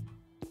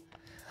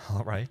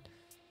 Alright.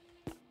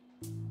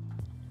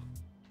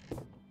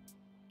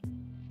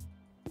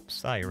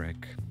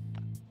 PsyRec.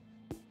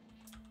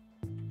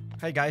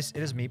 Hey guys,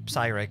 it is me,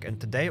 PsyRec,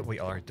 and today we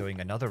are doing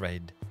another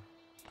raid.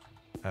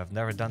 I've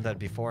never done that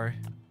before.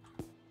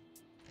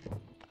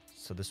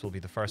 So this will be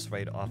the first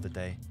raid of the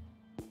day.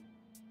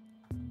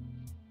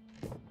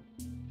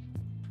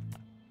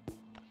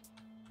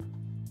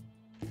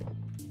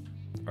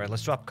 Alright,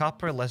 let's drop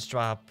copper, let's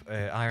drop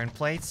iron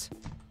plates.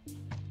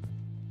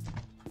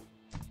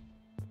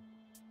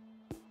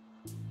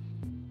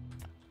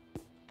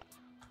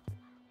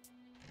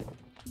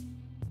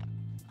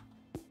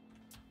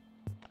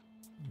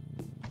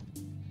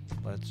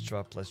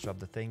 Let's drop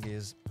the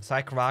thingies.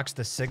 Psych rocks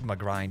the Sigma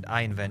grind.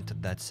 I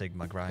invented that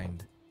Sigma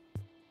grind.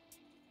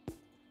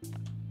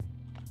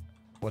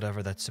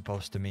 Whatever that's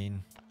supposed to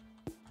mean.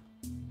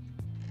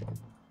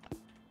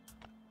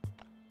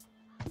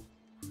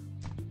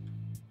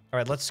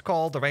 Alright, let's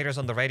call the raiders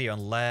on the radio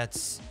and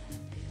let's...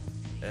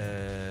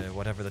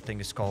 whatever the thing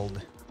is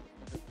called.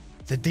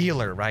 The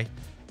dealer, right?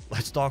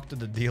 Let's talk to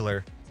the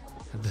dealer.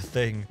 The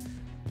thing.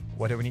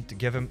 What do we need to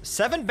give him?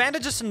 7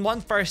 bandages and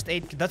 1 first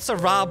aid kit. That's a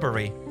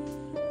robbery.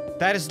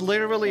 That is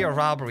literally a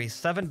robbery.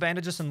 7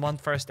 bandages and 1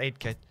 first aid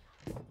kit.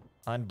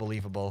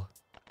 Unbelievable.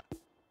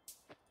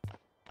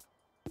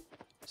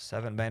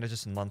 7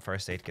 bandages and 1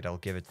 first aid kit. I'll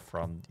give it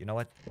from... You know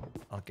what?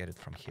 I'll get it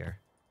from here.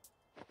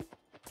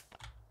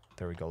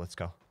 There we go. Let's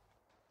go.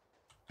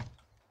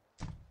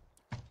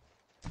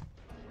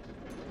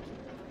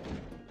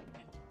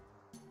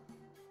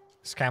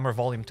 Scammer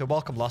Volume 2.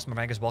 Welcome, Lost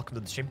Marangas. Welcome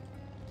to the stream.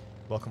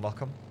 Welcome,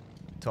 welcome.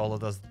 To all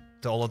of those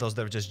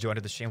that have just joined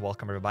the stream.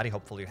 Welcome, everybody.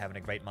 Hopefully you're having a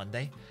great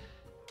Monday.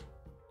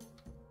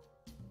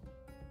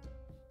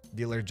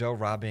 Dealer Joe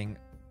robbing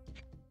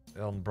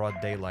on broad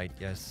daylight.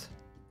 Yes.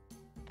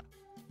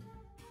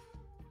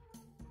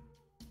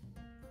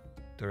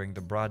 During the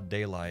broad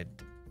daylight,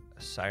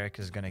 HappyCairek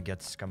is gonna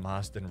get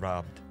scammed and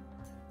robbed.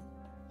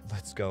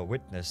 Let's go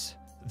witness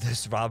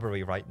this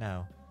robbery right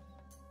now.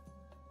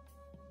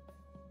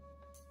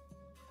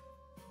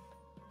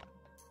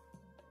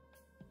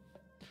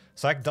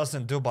 HappyCairek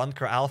doesn't do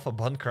Bunker Alfa.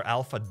 Bunker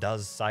Alfa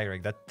does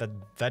HappyCairek.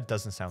 That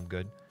doesn't sound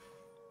good.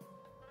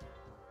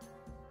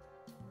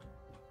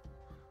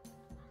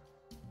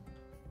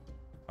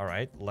 All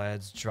right,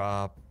 let's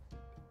drop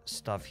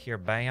stuff here.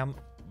 Bam,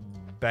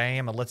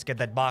 bam, and let's get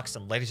that box.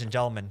 And ladies and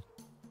gentlemen,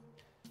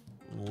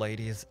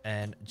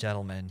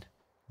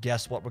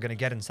 guess what we're gonna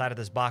get inside of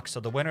this box?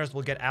 So the winners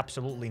will get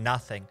absolutely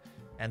nothing,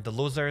 and the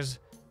losers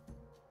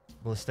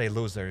will stay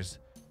losers.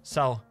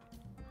 So,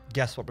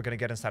 guess what we're gonna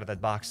get inside of that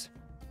box?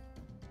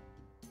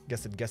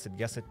 Guess it, guess it,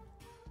 guess it.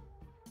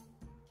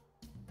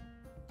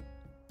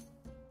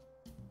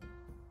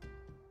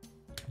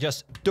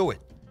 Just do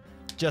it.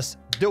 Just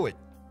do it.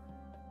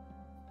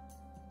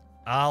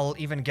 I'll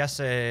even guess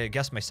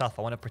myself.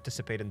 I want to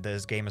participate in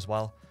this game as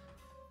well.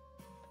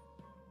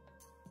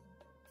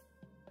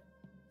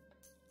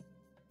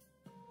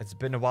 It's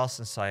been a while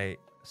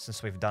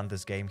since we've done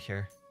this game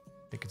here.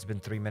 I think it's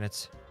been 3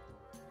 minutes.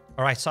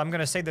 All right, so I'm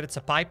gonna say that it's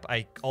a pipe.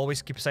 I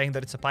always keep saying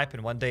that it's a pipe,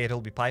 and one day it'll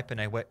be pipe, and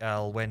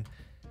I'll win.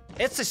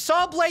 It's a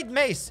saw blade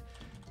mace.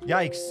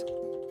 Yikes.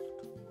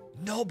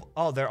 No.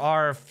 Oh, there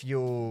are a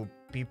few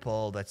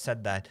people that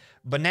said that.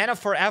 Banana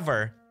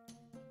forever.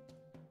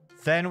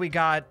 Then we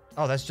got...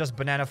 Oh, that's just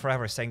Banana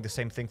Forever saying the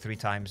same thing 3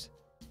 times.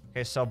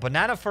 Okay, so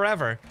Banana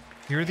Forever,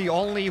 you're the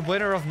only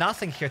winner of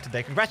nothing here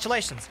today.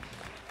 Congratulations.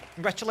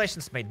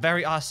 Congratulations, mate.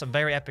 Very awesome.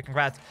 Very epic.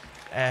 Congrats.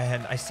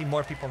 And I see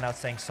more people now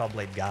saying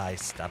Sawblade.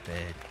 Guys, stop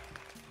it.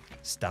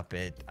 Stop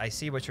it. I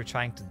see what you're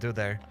trying to do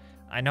there.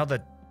 I know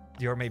that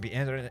your maybe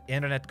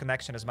internet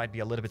connection might be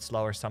a little bit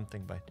slow or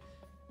something, but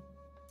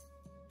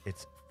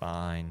it's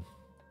fine.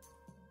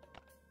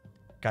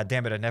 God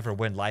damn it, I never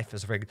win. Life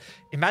is rigged.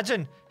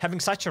 Imagine having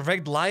such a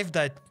rigged life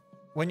that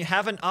when you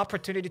have an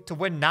opportunity to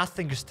win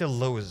nothing, you still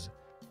lose.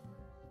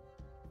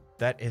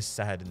 That is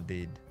sad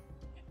indeed.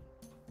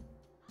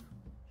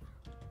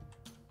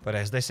 But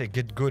as they say,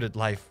 get good at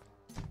life.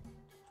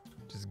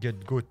 Just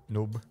get good,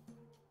 noob.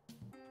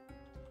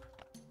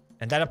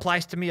 And that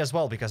applies to me as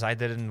well, because I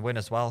didn't win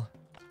as well.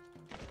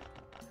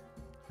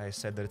 I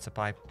said that it's a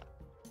pipe.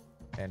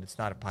 And it's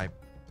not a pipe.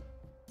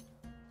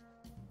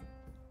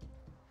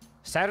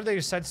 Saturday,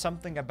 you said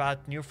something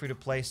about new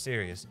free-to-play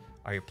series.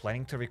 Are you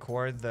planning to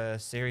record the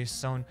series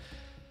soon?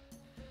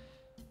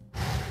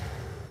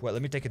 Well,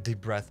 let me take a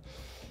deep breath.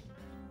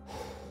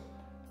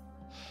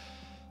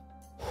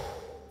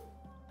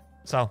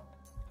 So,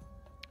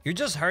 you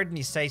just heard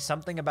me say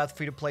something about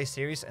free-to-play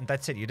series, and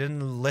that's it. You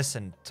didn't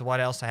listen to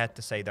what else I had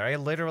to say there. I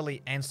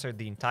literally answered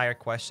the entire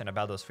question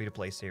about those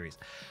free-to-play series.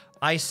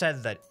 I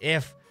said that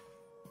if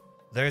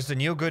there's a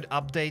new good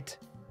update,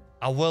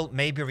 I will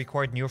maybe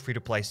record new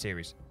free-to-play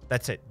series.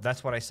 That's it.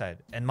 That's what I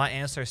said. And my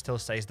answer still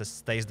stays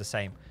the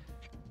same.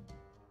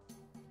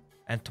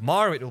 And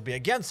tomorrow it will be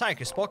again, Psych,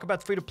 you spoke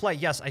about free-to-play.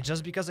 Yes,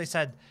 just because I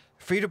said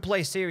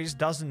free-to-play series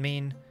doesn't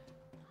mean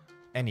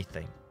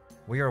anything.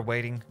 We are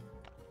waiting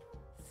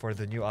for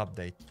the new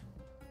update.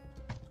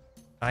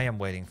 I am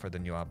waiting for the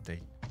new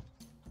update.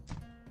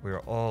 We are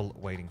all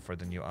waiting for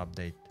the new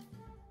update.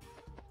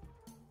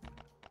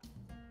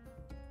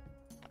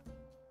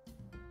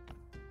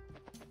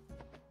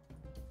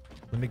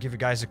 Let me give you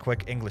guys a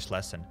quick English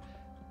lesson.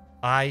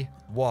 I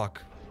walk.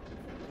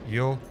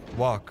 You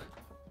walk.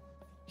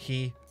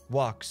 He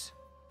walks.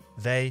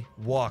 They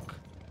walk.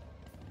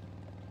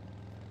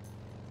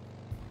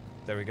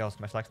 There we go.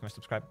 Smash like, smash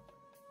subscribe.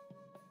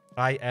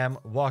 I am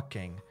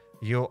walking.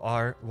 You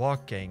are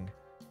walking.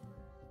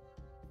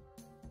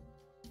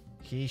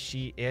 He,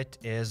 she, it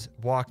is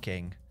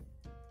walking.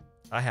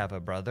 I have a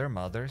brother,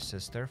 mother,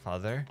 sister,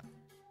 father.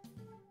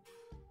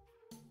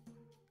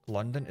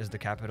 London is the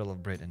capital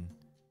of Britain.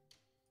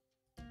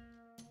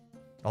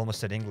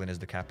 Almost said England is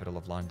the capital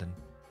of London.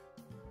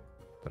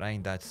 But I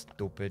ain't that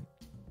stupid.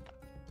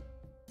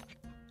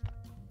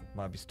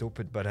 Might be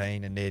stupid, but I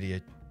ain't an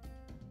idiot.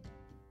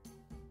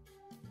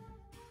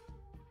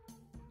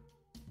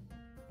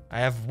 I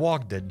have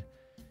walked it.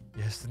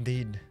 Yes,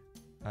 indeed.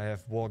 I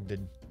have walked it.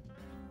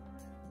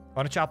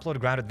 Why don't you upload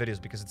grounded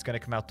videos because it's gonna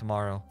come out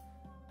tomorrow.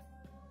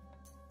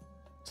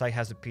 Sai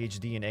has a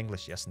PhD in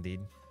English. Yes, indeed.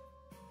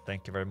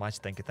 Thank you very much.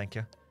 Thank you, thank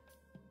you.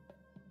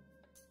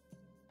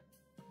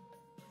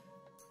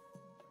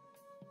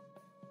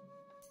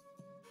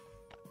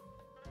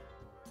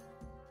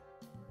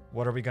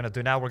 What are we gonna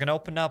do now? We're gonna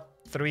open up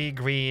 3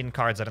 green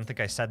cards. I don't think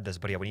I said this,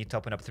 but yeah, we need to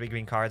open up 3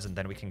 green cards and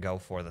then we can go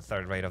for the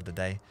 3rd raid of the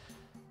day.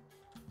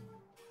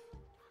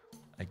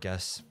 I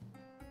guess.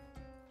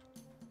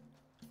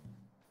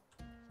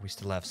 We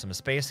still have some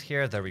space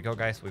here. There we go,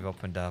 guys. We've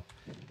opened up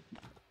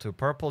 2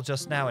 purple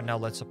just now, and now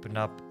let's open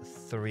up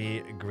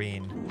 3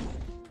 green.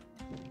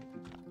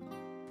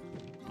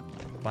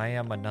 If I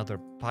am another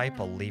pipe,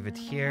 I'll leave it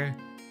here.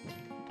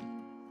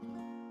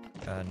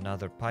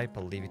 Another pipe,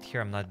 I'll leave it here.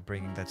 I'm not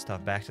bringing that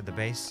stuff back to the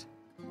base.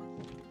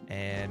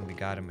 And we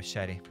got a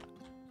machete.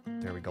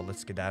 There we go, let's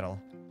skedaddle.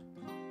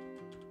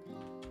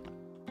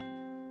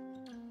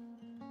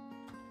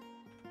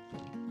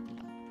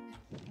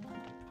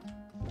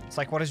 It's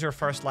like, what is your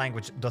first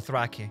language?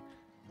 Dothraki.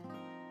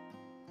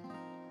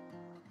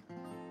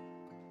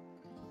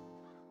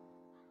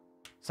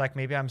 It's like,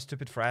 maybe I'm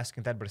stupid for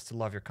asking that, but I still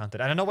love your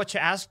content. I don't know what you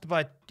asked,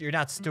 but you're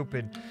not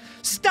stupid.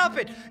 Stop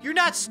it! You're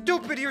not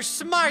stupid! You're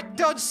smart!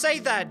 Don't say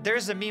that!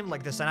 There's a meme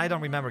like this, and I don't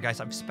remember, guys.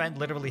 I've spent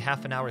literally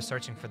half an hour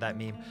searching for that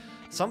meme.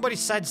 Somebody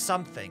said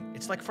something.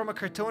 It's like from a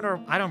cartoon,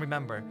 or I don't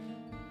remember.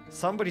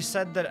 Somebody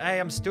said that, hey,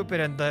 I'm stupid,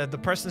 and the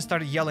person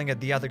started yelling at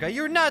the other guy.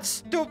 You're not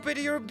stupid!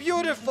 You're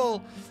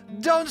beautiful!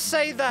 Don't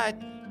say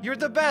that! You're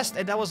the best!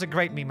 And that was a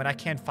great meme, and I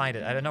can't find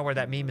it. I don't know where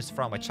that meme is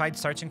from. I tried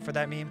searching for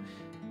that meme,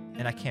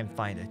 and I can't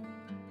find it.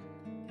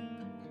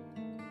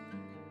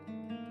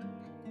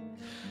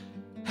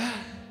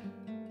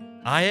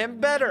 I am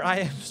better, I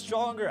am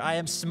stronger, I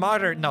am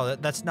smarter. No,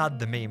 that's not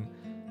the meme.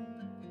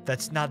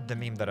 That's not the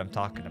meme that I'm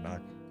talking about.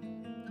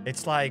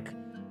 It's like,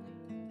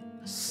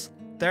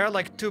 there are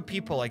like 2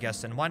 people, I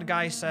guess, and one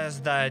guy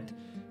says that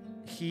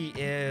he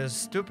is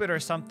stupid or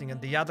something, and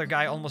the other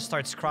guy almost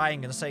starts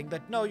crying and saying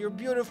that, no, you're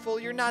beautiful,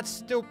 you're not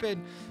stupid.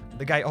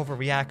 The guy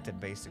overreacted,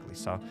 basically,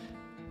 so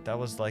that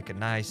was like a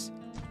nice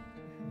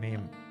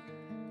meme.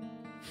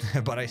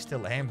 But I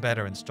still am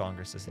better and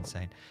stronger, this is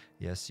insane.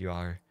 Yes, you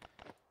are.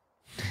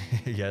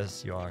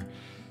 Yes, you are.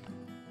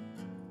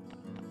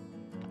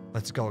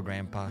 Let's go,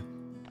 Grandpa.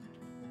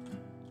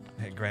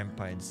 Hey,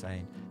 Grandpa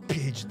insane.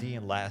 PhD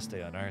in last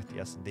day on Earth.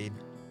 Yes, indeed.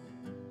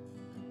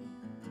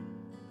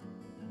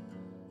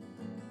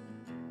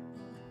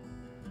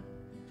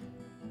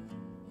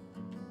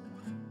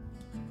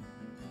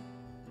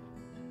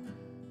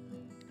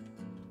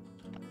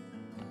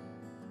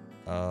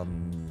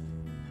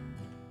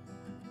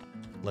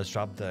 Let's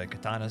drop the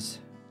katanas.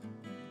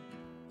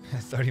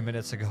 30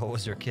 minutes ago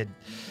was your kid.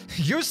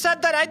 You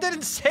said that! I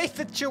didn't say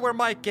that you were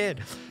my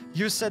kid.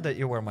 You said that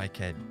you were my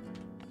kid.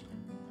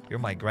 You're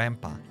my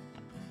grandpa.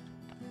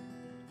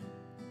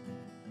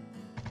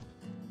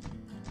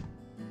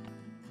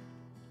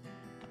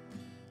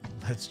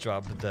 Let's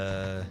drop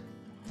the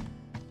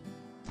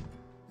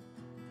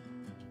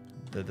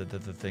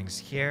things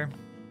here.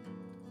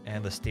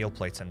 And the steel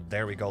plates. And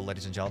there we go,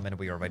 ladies and gentlemen.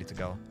 We are ready to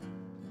go.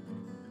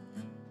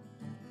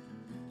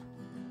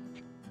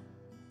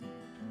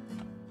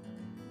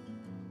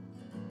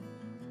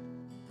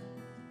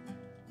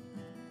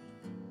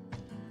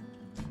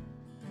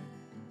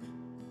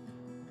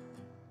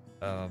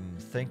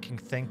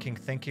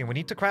 Thinking. We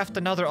need to craft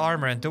another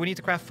armor. And do we need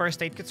to craft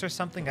first aid kits or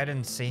something? I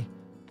didn't see.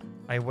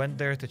 I went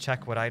there to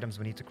check what items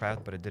we need to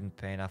craft, but I didn't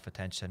pay enough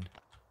attention.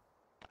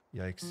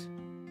 Yikes.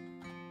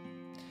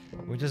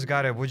 We just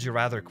got a would you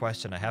rather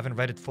question. I haven't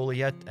read it fully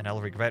yet, and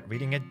I'll regret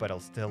reading it, but I'll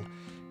still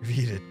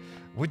read it.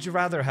 Would you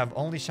rather have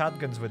only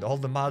shotguns with all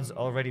the mods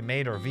already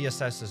made, or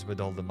VSSs with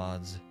all the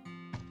mods?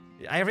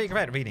 I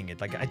regret reading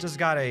it. Like, I just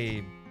got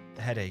a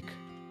headache.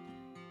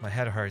 My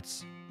head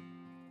hurts.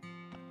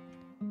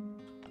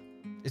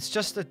 It's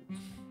just that...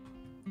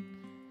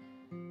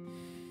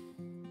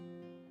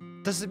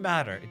 Doesn't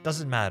matter. It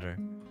doesn't matter.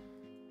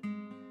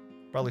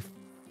 Probably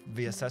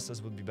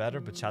VSSs would be better,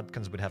 but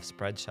shotguns would have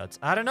spread shots.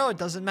 I don't know. It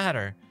doesn't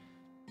matter.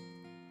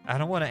 I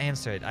don't want to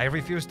answer it. I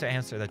refuse to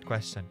answer that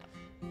question.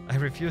 I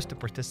refuse to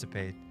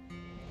participate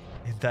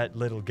in that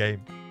little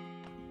game.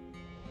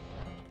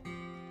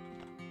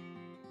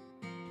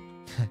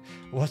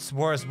 What's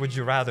worse? Would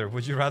you rather?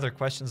 Would you rather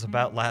questions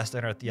about Last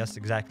Earth? Yes,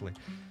 exactly.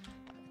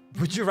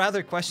 Would you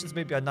rather questions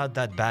maybe are not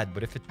that bad,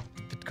 but if it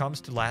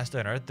comes to Last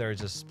Earth, they're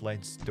just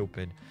plain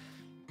stupid.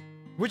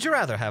 Would you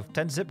rather have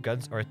 10 zip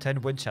guns or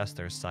 10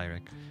 Winchesters,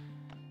 Cyrek?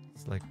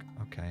 It's like,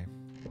 okay.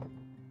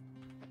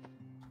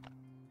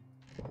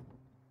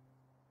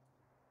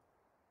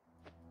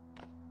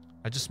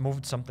 I just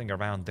moved something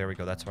around. There we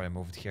go. That's why I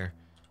moved here.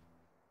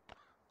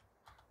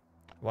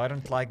 Why I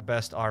don't like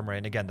best armor?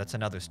 And again, that's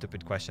another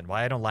stupid question.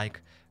 Why I don't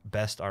like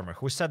best armor?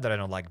 Who said that I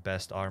don't like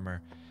best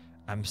armor?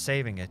 I'm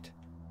saving it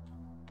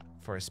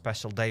for a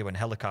special day when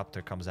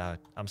Helicopter comes out.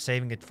 I'm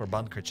saving it for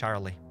Bunker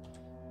Charlie.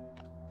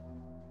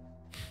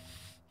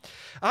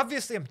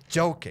 Obviously, I'm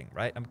joking,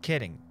 right? I'm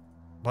kidding.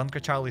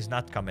 Bunker Charlie's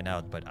not coming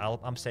out, but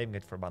I'm saving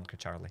it for Bunker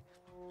Charlie.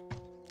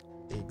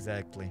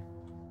 Exactly.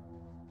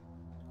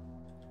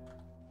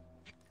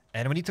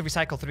 And we need to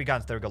recycle 3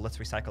 guns. There we go. Let's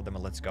recycle them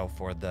and let's go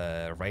for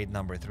the raid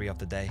number 3 of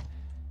the day.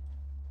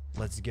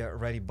 Let's get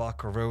ready,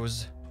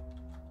 buckaroos.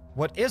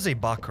 What is a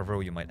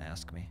buckaroo, you might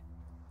ask me?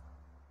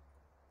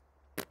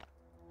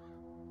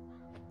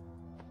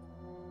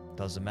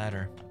 Doesn't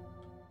matter.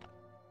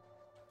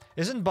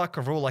 Isn't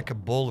buckaroo like a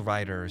bull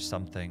rider or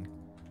something?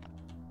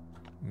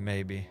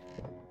 Maybe.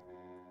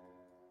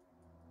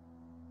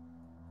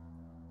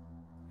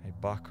 A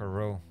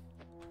buckaroo.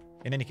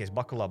 In any case,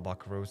 buckle up,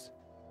 buckaroos.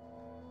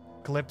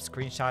 Clip,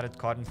 screenshotted,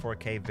 caught in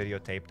 4K,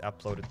 videotaped,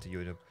 uploaded to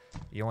YouTube.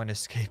 You ain't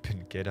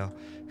escaping, kiddo.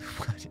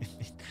 What do you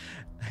mean?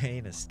 I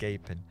ain't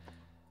escaping.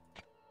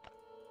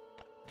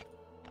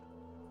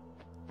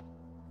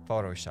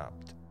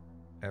 Photoshopped.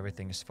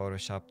 Everything is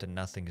photoshopped and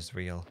nothing is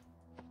real.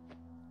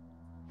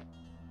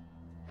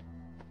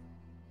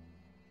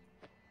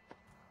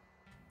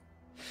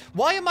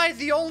 Why am I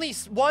the only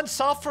one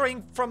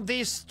suffering from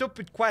these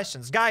stupid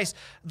questions? Guys,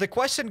 the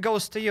question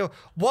goes to you.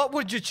 What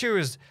would you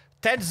choose?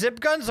 10 zip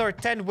guns or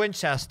 10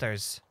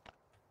 Winchesters?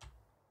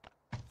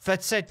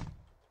 That's it.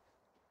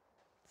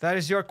 That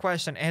is your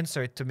question.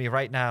 Answer it to me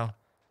right now.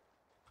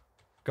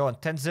 Go on.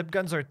 10 zip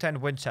guns or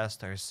 10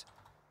 Winchesters?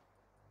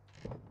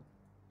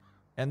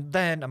 And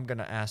then I'm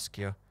gonna ask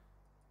you.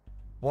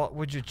 What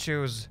would you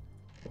choose?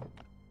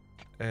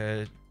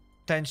 10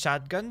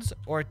 shotguns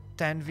or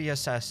 10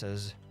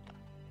 VSSs?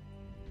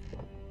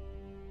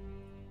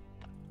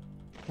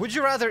 Would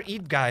you rather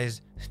eat,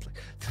 guys?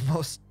 The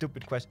most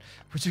stupid question.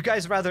 Would you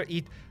guys rather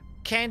eat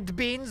canned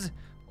beans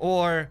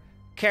or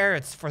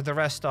carrots for the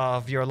rest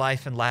of your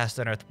life and last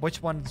on Earth?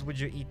 Which ones would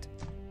you eat?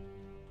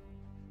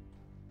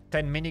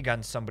 10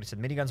 miniguns, somebody said.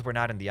 Miniguns were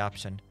not in the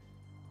option.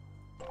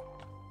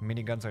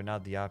 Miniguns are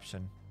not the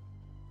option.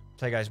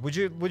 So guys, would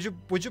you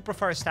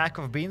prefer a stack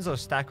of beans or a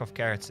stack of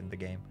carrots in the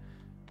game?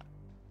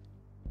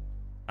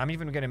 I'm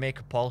even gonna make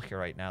a poll here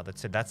right now.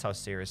 That's it. That's how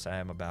serious I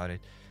am about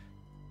it.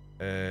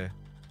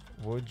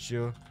 Would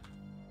you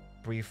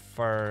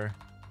prefer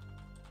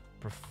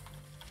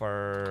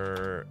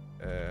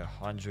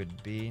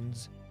 100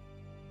 beans,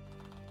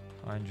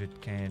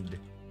 100 canned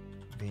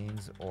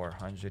beans, or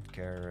 100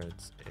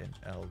 carrots in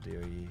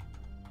LDoE?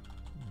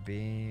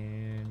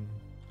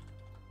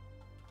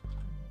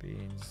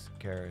 Beans,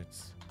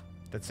 carrots.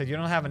 That's it. You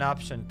don't have an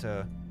option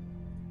to...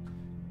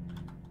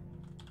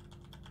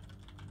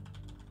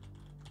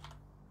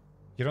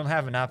 You don't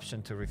have an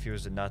option to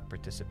refuse and not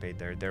participate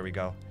there. There we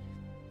go.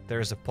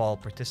 There's a poll.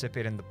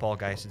 Participate in the poll,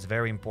 guys. It's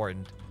very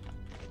important.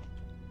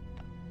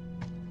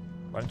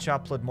 Why don't you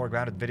upload more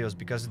grounded videos?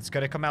 Because it's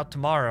gonna come out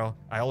tomorrow.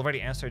 I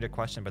already answered the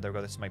question, but there we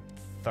go. This is my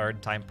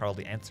 3rd time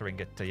probably answering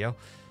it to you.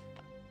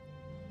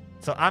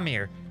 So I'm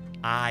here.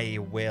 I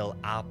will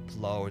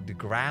upload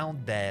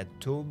grounded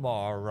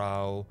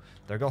tomorrow.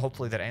 There we go.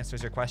 Hopefully that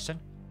answers your question.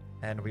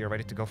 And we are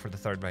ready to go for the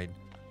 3rd raid.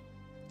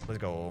 Let's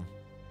go.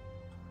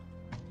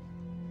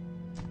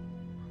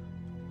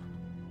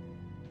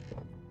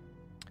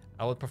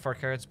 I would prefer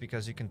carrots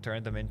because you can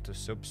turn them into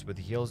soups with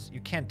heels.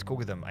 You can't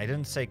cook them. I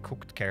didn't say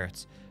cooked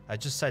carrots. I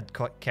just said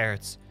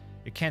carrots.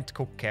 You can't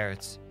cook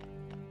carrots.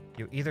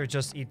 You either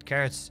just eat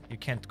carrots, you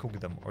can't cook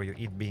them, or you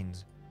eat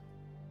beans.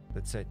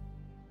 That's it.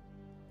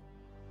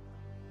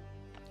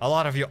 A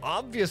lot of you,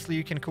 obviously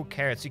you can cook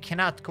carrots. You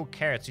cannot cook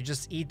carrots. You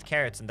just eat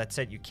carrots and that's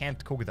it. You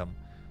can't cook them.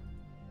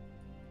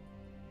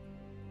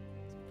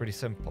 It's pretty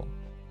simple.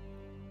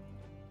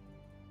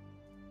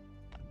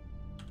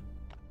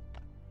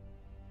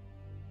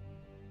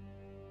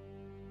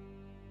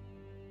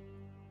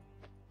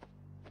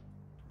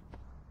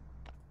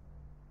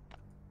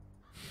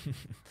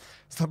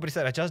 Somebody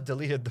said, I just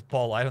deleted the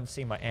poll. I don't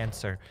see my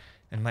answer.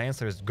 And my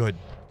answer is good.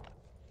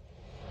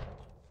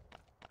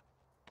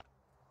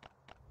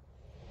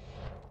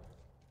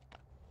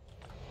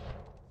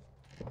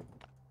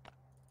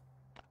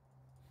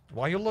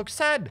 Why you look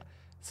sad?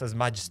 Says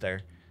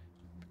Magister.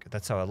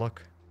 That's how I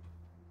look.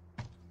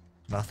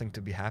 Nothing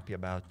to be happy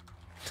about.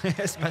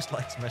 Smash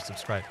like, smash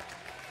subscribe.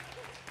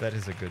 That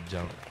is a good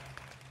joke.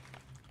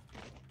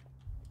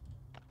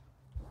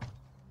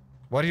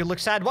 Why do you look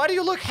sad? Why do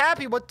you look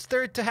happy? What's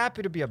there to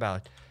happy to be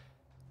about?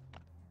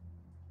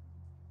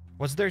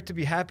 What's there to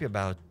be happy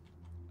about?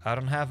 I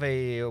don't have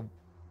a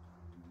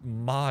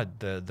mod.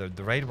 The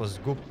raid was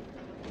goop.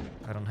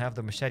 I don't have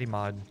the machete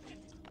mod.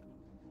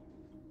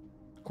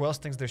 Who else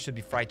thinks there should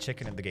be fried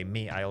chicken in the game?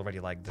 Me, I already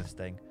like this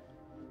thing.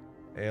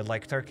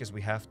 Like turkeys,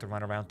 we have to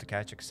run around to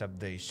catch, except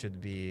they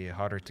should be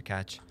harder to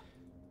catch.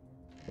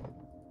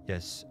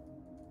 Yes.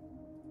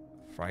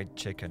 Fried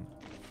chicken,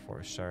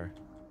 for sure.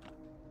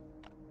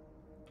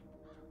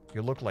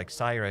 You look like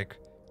HappyCairek.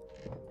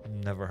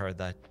 Never heard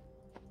that.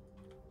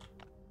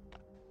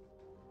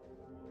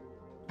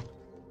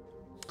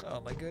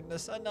 Oh my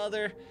goodness,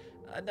 another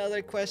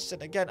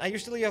question. Again, I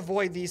usually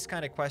avoid these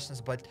kind of questions,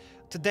 but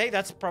today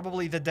that's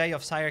probably the day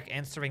of HappyCairek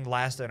answering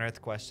last on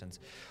Earth questions.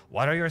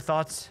 What are your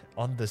thoughts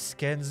on the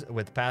skins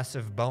with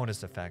passive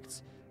bonus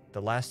effects?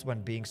 The last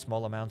one being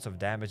small amounts of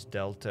damage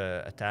dealt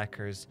to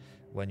attackers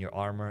when your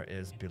armor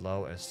is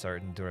below a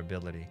certain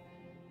durability.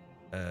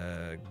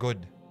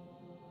 Good.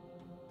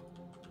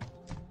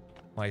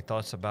 My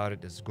thoughts about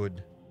it is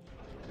good.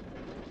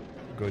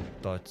 Good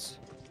thoughts.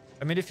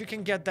 I mean, if you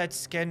can get that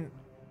skin...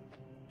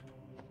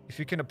 If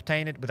you can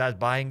obtain it without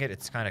buying it,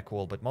 it's kind of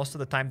cool. But most of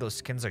the time, those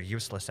skins are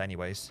useless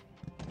anyways.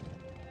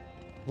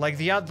 Like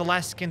the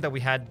last skin that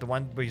we had, the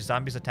one where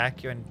zombies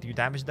attack you and you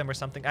damage them or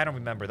something. I don't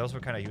remember. Those were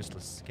kind of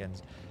useless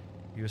skins.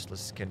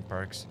 Useless skin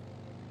perks.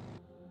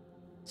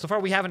 So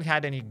far, we haven't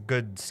had any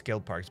good skill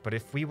perks. But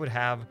if we would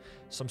have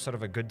some sort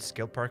of a good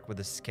skill perk with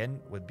a skin,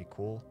 would be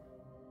cool.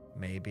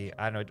 Maybe.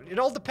 I don't know. It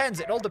all depends.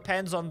 It all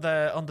depends on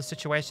the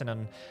situation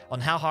and on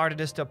how hard it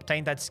is to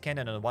obtain that skin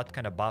and on what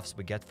kind of buffs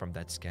we get from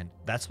that skin.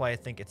 That's why I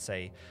think it's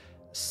a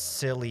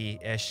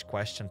silly-ish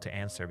question to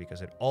answer,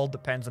 because it all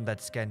depends on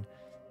that skin.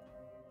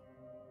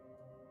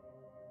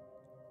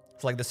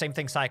 It's like the same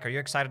thing, Psych. Are you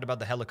excited about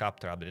the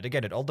helicopter update?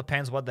 Again, it all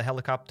depends what the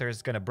helicopter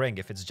is going to bring.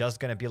 If it's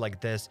just going to be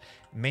like this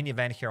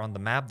minivan here on the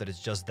map that is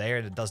just there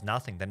and it does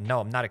nothing, then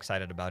no, I'm not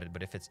excited about it.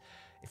 But if it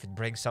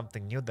brings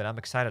something new, then I'm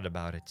excited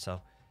about it.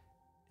 So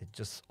it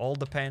just all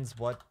depends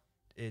what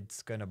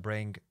it's going to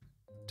bring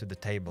to the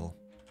table.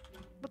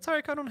 But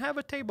sorry, I don't have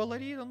a table. I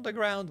eat on the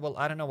ground. Well,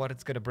 I don't know what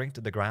it's going to bring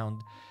to the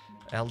ground.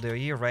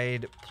 LDoE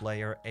raid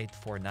player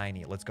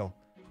 8490. Let's go.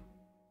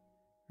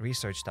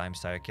 Research time,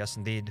 Sarek. Yes,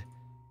 indeed.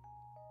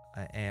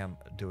 I am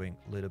doing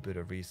a little bit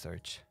of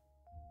research.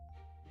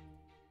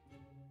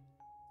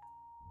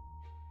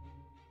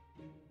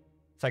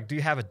 It's like, do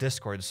you have a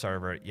Discord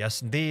server?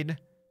 Yes, indeed.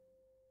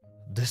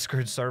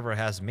 Discord server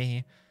has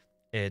me.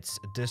 It's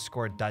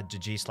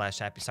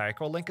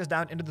discord.gg/HappyCairek. Link is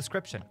down in the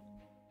description.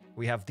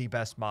 We have the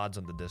best mods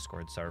on the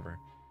Discord server.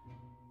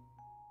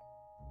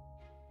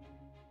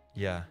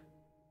 Yeah.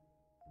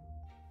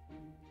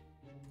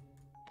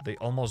 They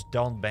almost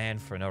don't ban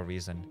for no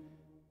reason.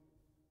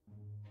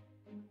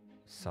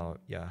 So,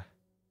 yeah.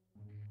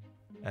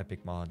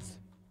 Epic mods.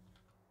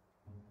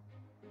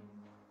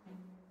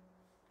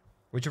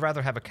 Would you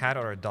rather have a cat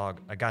or a dog?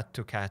 I got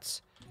 2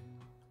 cats.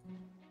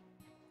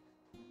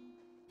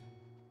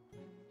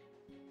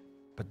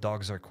 But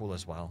dogs are cool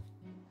as well.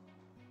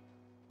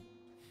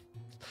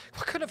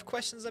 What kind of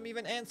questions I'm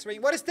even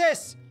answering? What is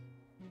this?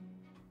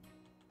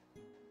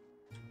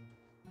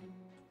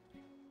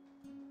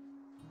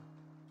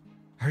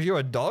 Are you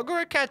a dog or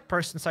a cat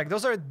person? It's like,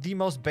 those are the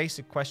most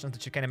basic questions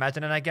that you can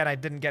imagine. And again, I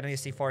didn't get any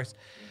C4s.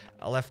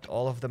 I left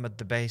all of them at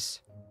the base.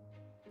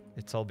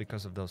 It's all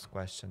because of those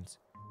questions.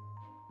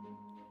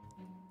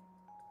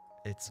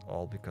 It's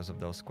all because of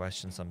those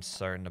questions. I'm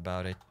certain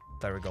about it.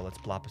 There we go. Let's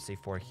plop a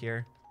C4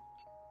 here.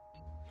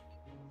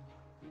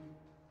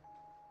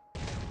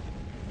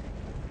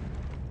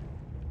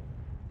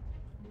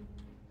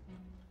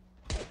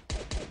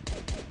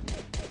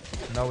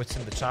 No, it's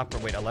in the chopper.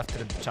 Wait, I left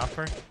it in the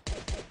chopper.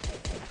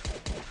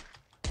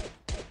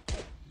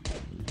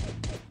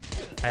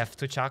 I have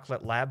 2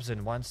 chocolate labs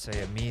and once a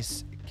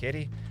Mies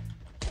kitty.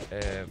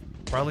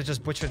 Probably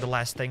just butchered the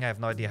last thing. I have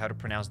no idea how to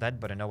pronounce that,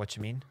 but I know what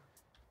you mean.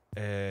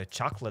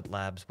 Chocolate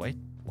labs. Wait,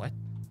 what?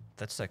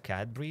 That's a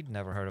cat breed?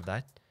 Never heard of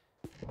that.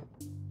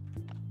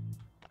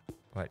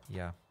 But,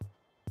 yeah.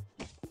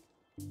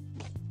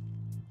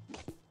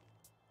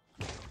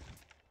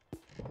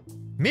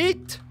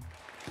 Meat!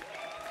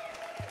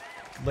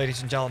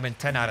 Ladies and gentlemen,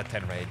 10 out of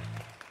 10 raid.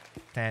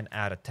 10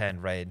 out of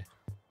 10 raid.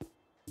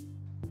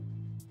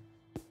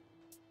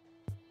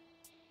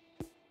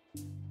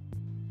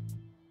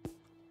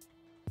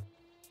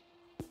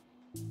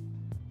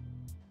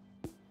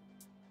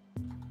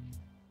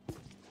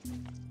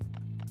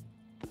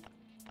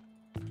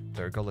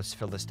 There we go, let's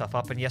fill this stuff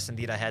up. And yes,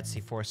 indeed, I had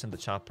C4s in the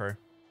chopper.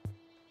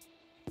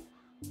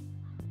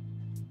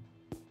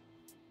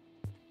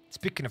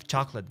 Speaking of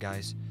chocolate,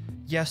 guys.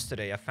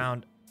 Yesterday,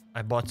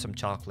 I bought some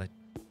chocolate.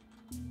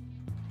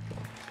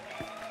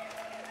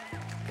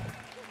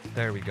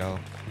 There we go.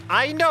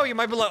 I know, you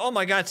might be like, oh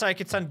my god, Psych,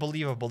 it's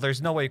unbelievable.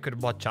 There's no way you could have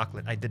bought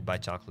chocolate. I did buy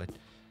chocolate.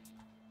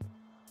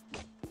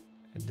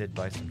 I did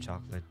buy some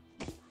chocolate.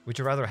 Would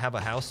you rather have a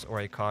house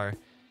or a car?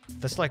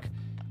 That's like...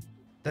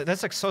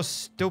 That's like so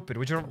stupid.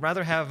 Would you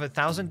rather have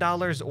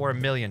 $1,000 or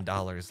 $1 million?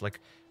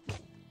 Like,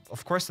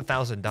 of course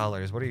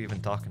 $1,000. What are you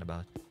even talking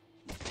about?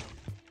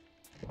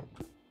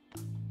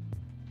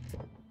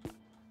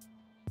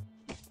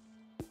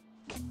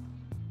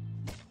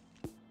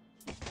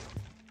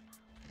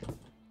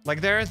 Like,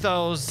 there are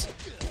those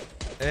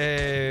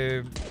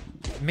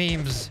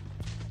memes.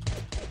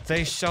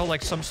 They show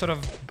like some sort of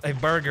a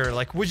burger.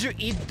 Like, would you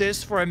eat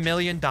this for $1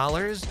 million?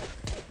 It's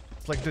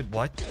like, dude,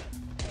 what?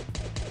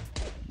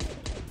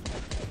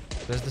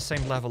 There's the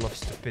same level of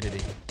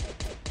stupidity.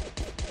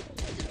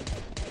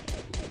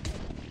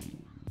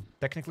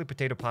 Technically,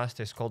 potato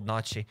pasta is called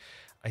gnocchi.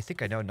 I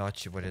think I know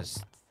gnocchi. What is...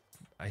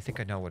 I think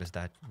I know what is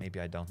that. Maybe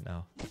I don't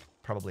know.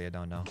 Probably I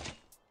don't know.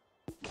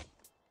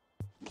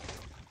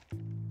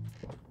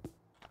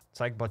 It's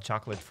like bought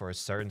chocolate for a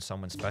certain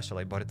someone special.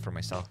 I bought it for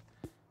myself.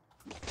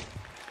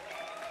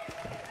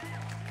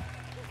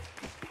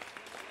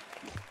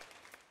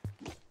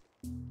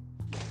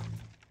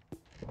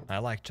 I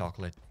like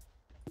chocolate.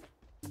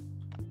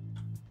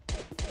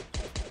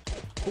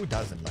 Who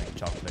doesn't like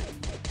chocolate?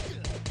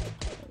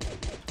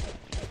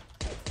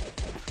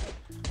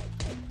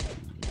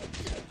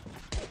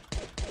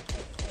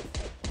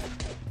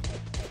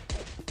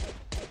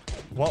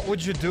 What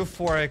would you do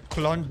for a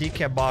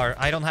klondike bar?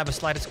 I don't have a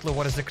slightest clue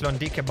what is a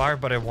klondike bar,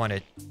 but I want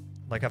it.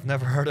 Like, I've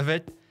never heard of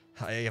it.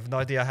 I have no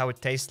idea how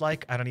it tastes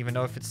like. I don't even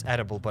know if it's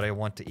edible, but I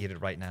want to eat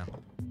it right now.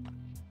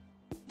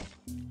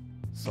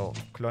 So,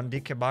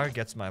 klondike bar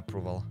gets my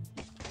approval.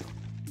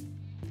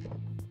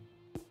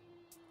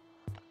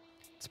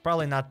 It's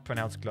probably not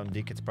pronounced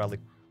klondike. It's probably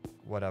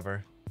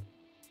whatever.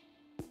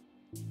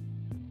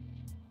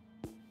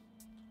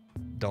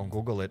 Don't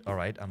Google it.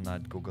 Alright, I'm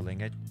not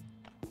Googling it.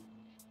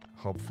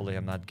 Hopefully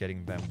I'm not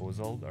getting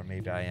bamboozled, or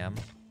maybe I am.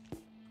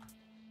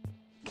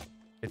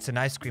 It's an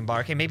ice cream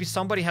bar. Okay, maybe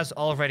somebody has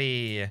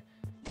already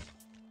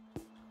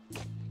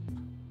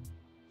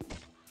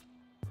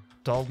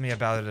told me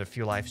about it a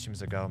few live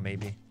streams ago,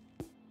 maybe.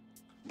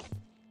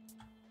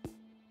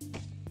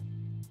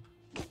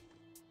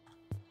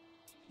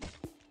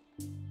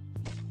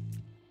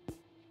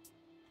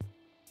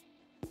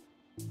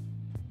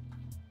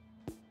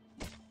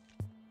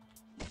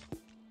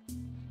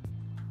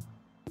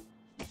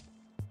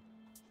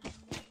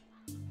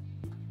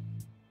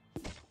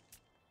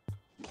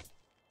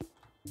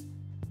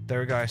 There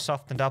we go. I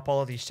softened up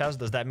all of these chests.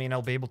 Does that mean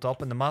I'll be able to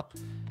open them up?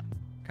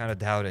 Kind of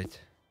doubt it.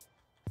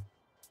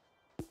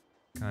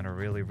 Kind of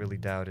really, really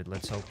doubt it.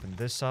 Let's open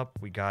this up.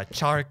 We got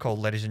charcoal,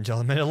 ladies and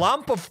gentlemen. A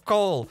lump of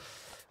coal.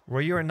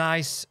 Were you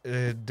nice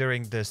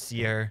during this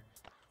year?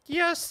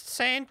 Yes,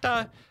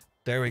 Santa.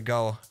 There we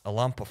go. A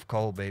lump of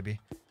coal,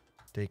 baby.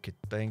 Take it.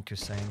 Thank you,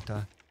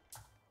 Santa.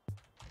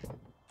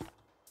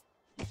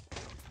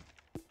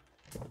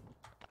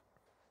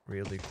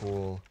 Really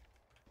cool.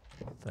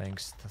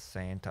 Thanks to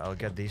Santa. I'll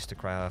get these to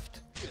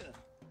craft.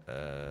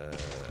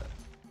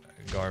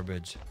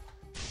 Garbage.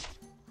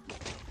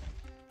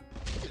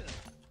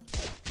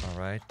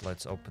 Alright,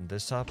 let's open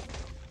this up.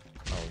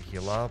 I'll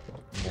heal up.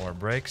 More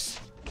bricks.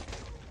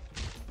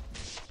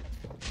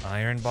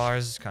 Iron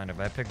bars, kind of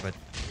epic, but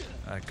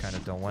I kind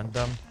of don't want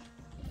them.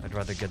 I'd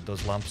rather get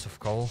those lumps of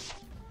coal.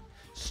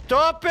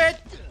 Stop it!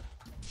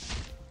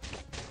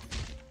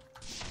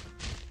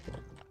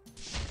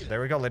 There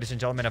we go, ladies and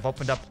gentlemen. I've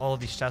opened up all of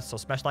these chests, so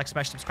smash like,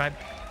 smash subscribe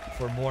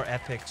for more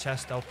epic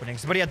chest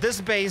openings. But yeah,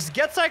 this base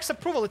gets Ike's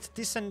approval. It's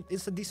decent.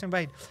 It's a decent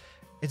raid.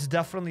 It's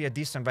definitely a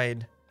decent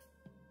raid.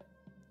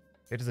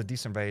 It is a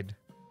decent raid.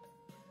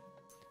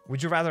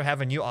 Would you rather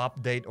have a new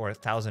update or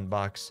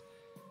 $1,000?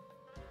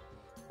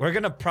 We're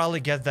gonna probably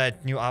get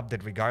that new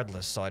update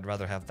regardless, so I'd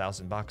rather have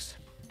 $1,000.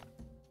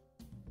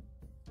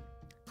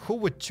 Who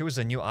would choose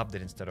a new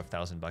update instead of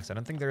 $1,000? I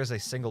don't think there is a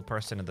single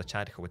person in the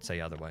chat who would say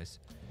otherwise.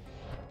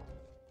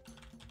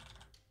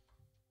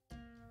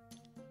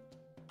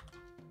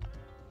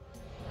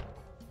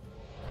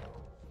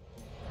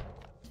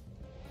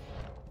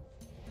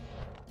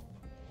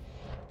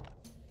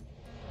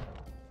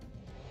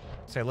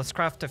 So let's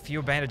craft a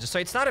few bandages. So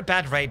it's not a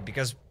bad raid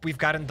because we've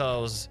gotten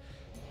those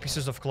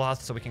pieces of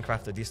cloth so we can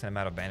craft a decent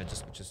amount of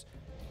bandages, which is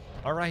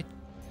alright.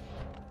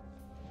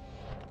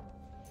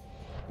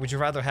 Would you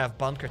rather have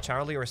Bunker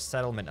Charlie or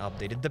Settlement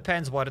Update? It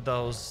depends what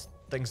those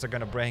things are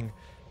gonna bring.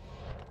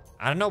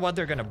 I don't know what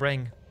they're gonna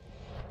bring.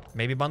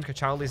 Maybe Bunker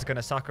Charlie is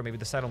gonna suck, or maybe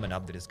the Settlement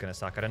Update is gonna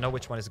suck. I don't know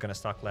which one is gonna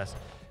suck less.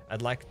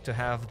 I'd like to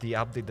have the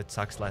update that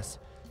sucks less.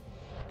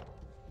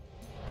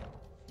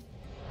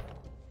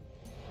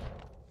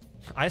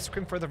 Ice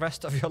cream for the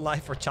rest of your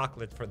life or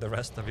chocolate for the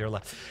rest of your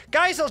life?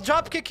 Guys, I'll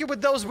dropkick you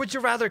with those would you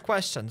rather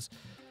questions.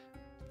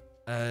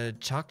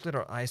 Chocolate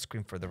or ice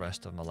cream for the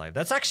rest of my life?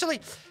 That's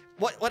actually...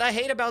 What I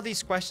hate about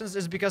these questions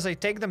is because I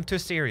take them too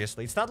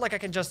seriously. It's not like I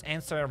can just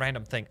answer a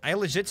random thing. I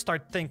legit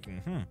start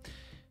thinking,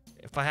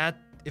 if I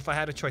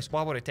had a choice,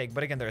 what would I take?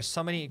 But again, there are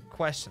so many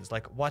questions,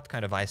 like what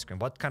kind of ice cream?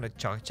 What kind of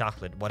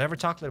chocolate?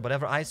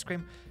 Whatever ice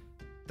cream.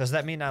 Does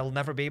that mean I'll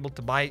never be able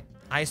to buy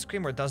ice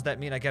cream, or does that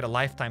mean I get a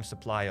lifetime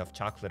supply of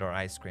chocolate or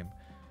ice cream?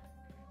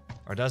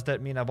 Or does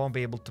that mean I won't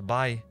be able to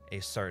buy a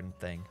certain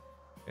thing?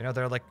 You know,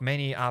 there are like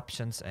many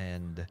options,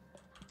 and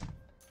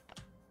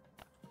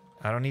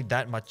I don't need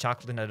that much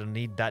chocolate, I don't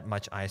need that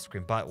much ice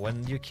cream. But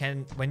when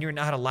you're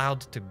not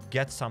allowed to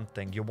get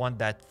something, you want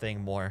that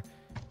thing more.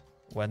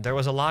 When there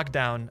was a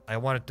lockdown, I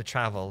wanted to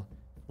travel.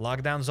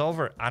 Lockdown's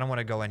over, I don't want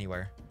to go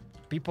anywhere.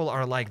 People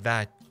are like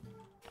that.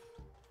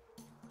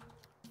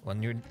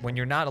 When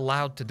you're not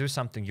allowed to do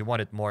something, you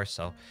want it more.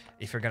 So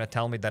if you're gonna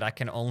tell me that I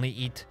can only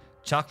eat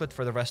chocolate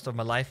for the rest of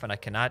my life and I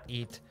cannot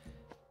eat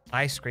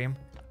ice cream,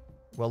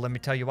 well, let me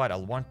tell you what,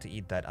 I'll want to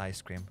eat that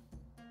ice cream.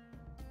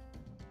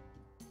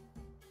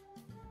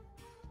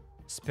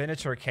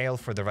 Spinach or kale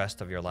for the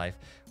rest of your life?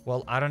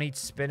 Well, I don't eat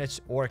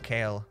spinach or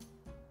kale.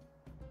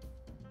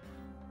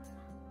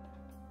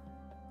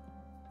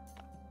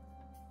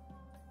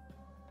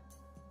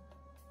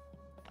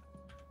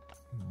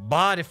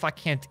 But if I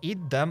can't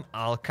eat them,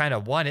 I'll kind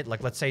of want it.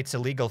 Like, let's say it's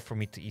illegal for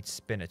me to eat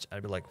spinach.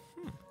 I'd be like,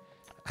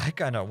 I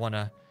kind of want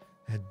to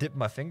dip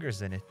my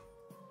fingers in it.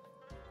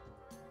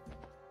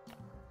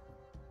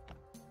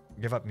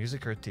 Give up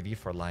music or TV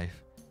for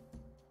life?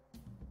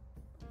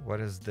 What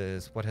is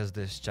this? What has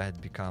this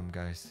chat become,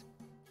 guys?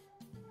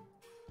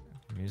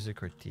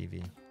 Music or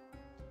TV?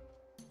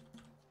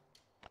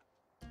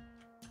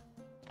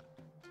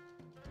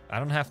 I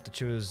don't have to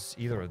choose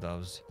either of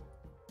those.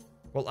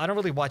 Well, I don't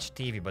really watch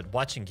TV, but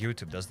watching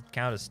YouTube, does it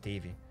count as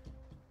TV?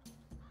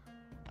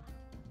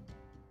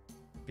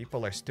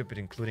 People are stupid,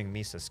 including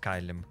me, says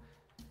Skylim.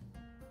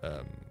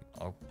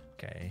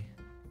 Okay.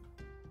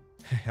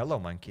 Hello,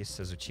 monkeys,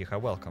 says Uchiha.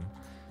 Welcome.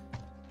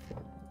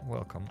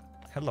 Welcome.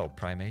 Hello,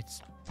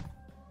 primates.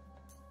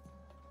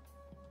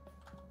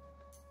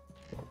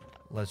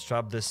 Let's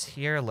drop this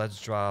here.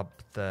 Let's drop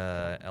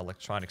the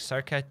electronic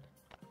circuit.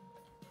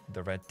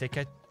 The red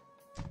ticket.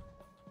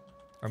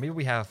 Or maybe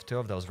we have 2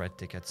 of those red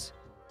tickets.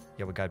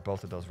 Yeah, we got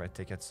both of those red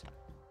tickets.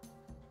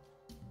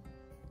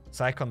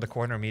 Psych on the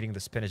corner meeting the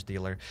spinach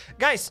dealer.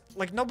 Guys,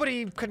 like,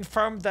 nobody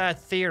confirmed that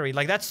theory.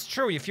 Like, that's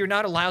true. If you're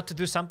not allowed to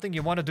do something,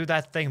 you want to do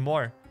that thing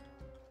more.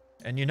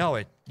 And you know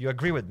it. You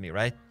agree with me,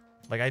 right?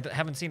 Like, I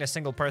haven't seen a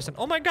single person.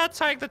 Oh my god,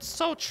 Psych, that's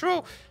so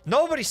true.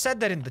 Nobody said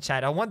that in the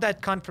chat. I want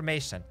that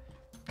confirmation.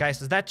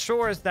 Guys, is that true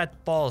or is that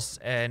false?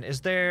 And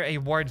is there a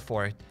word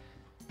for it?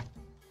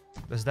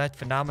 Does that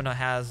phenomena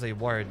has a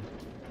word?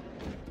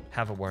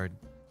 Have a word.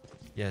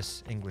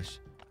 Yes, English.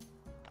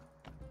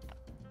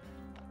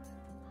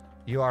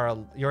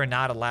 You're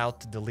not allowed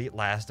to delete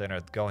Last on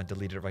Earth. Go and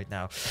delete it right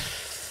now.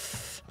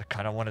 I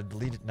kind of want to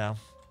delete it now.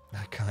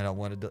 I kind of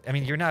want to. I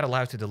mean, you're not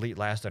allowed to delete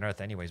Last on Earth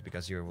anyways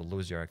because you will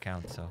lose your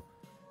account. So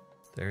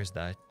there's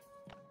that.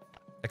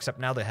 Except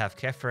now they have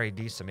Kefir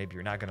ID, so maybe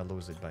you're not gonna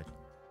lose it. But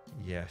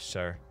yeah,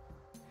 sure,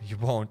 you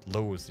won't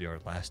lose your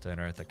Last on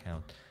Earth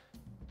account.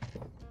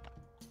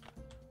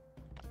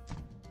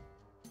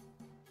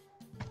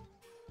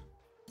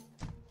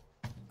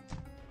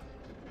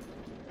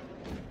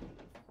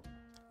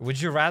 Would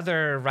you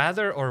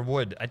rather or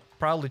would? I'd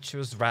probably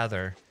choose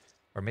rather.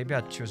 Or maybe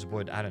I'd choose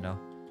would. I don't know.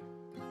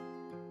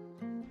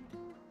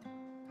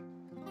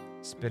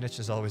 Spinach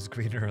is always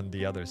greener on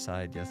the other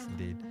side. Yes,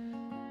 indeed.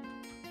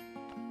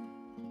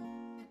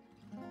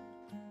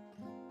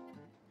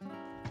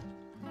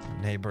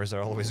 Neighbors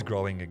are always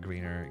growing a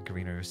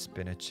greener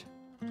spinach.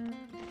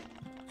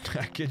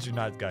 I kid you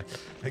not, guys.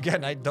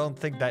 Again, I don't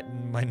think that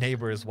my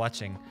neighbor is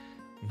watching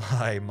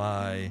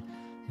my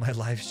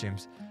live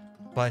streams.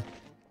 But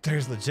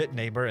there's legit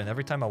neighbor, and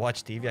every time I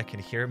watch TV, I can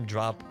hear him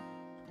drop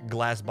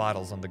glass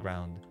bottles on the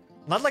ground.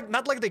 Not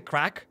like they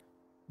crack,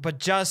 but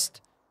just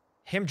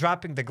him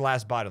dropping the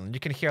glass bottle, and you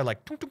can hear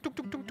like tung, tung, tung,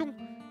 tung, tung, tung.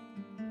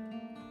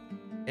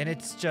 And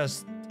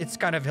it's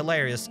kind of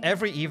hilarious.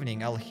 Every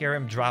evening, I'll hear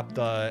him drop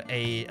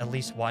at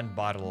least one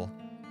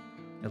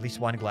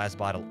glass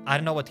bottle. I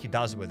don't know what he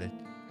does with it.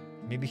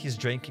 Maybe he's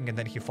drinking and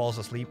then he falls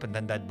asleep and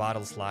then that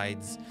bottle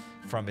slides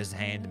from his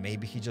hand.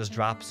 Maybe he just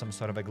drops some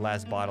sort of a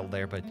glass bottle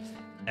there, but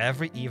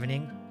every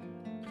evening,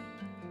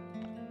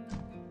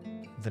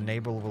 the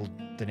neighbor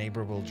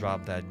will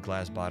drop that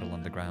glass bottle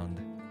on the ground.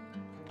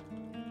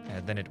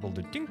 And then it will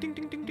do ding ding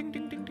ding ding ding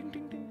ding ding ding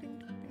ding ding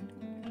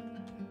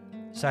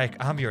ding. Psych,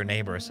 I'm your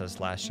neighbor, says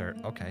Slasher.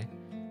 Okay.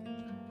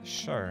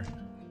 Sure.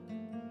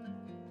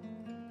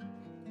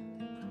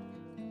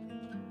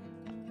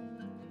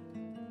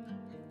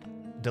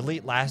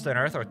 Delete Last on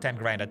Earth or 10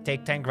 grand? I'd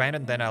take 10 grand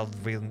and then I'll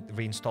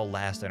reinstall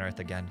Last on Earth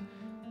again.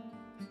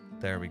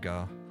 There we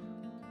go.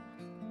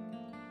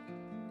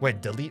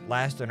 Wait, delete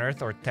Last on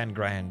Earth or 10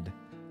 grand?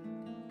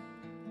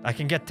 I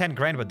can get 10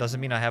 grand, but doesn't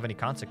mean I have any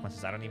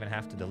consequences. I don't even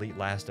have to delete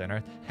Last on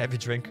Earth. Heavy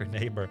drinker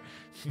neighbor.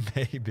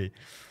 Maybe.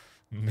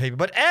 Maybe.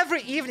 But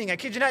every evening, I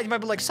kid you not, you might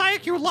be like,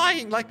 Sayek, you're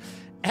lying. Like,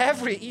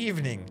 every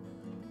evening.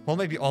 Well,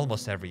 maybe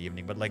almost every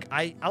evening, but like,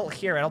 I'll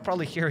hear it. I'll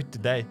probably hear it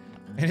today.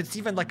 And it's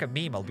even like a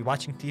meme. I'll be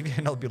watching TV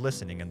and I'll be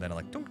listening, and then I'm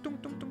like, tung, tung,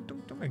 tung, tung,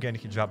 tung, tung. Again,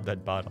 he dropped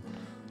that bottle.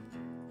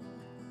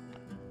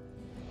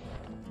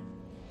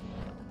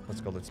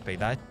 Let's go. Let's pay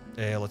that.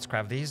 Let's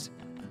craft these.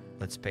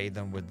 Let's pay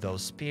them with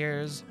those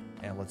spears.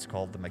 And let's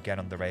call them again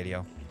on the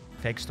radio.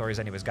 Fake stories.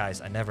 Anyways,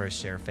 guys, I never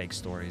share fake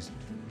stories.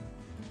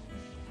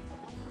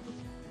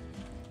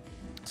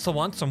 So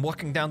once I'm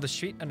walking down the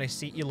street and I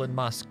see Elon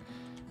Musk.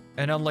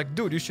 And I'm like,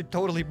 dude, you should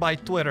totally buy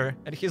Twitter.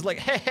 And he's like,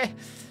 hey, hey.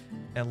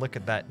 And look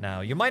at that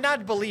now. You might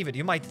not believe it.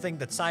 You might think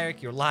that,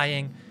 Sayek, you're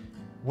lying.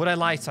 Would I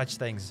lie such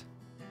things?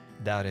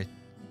 Doubt it.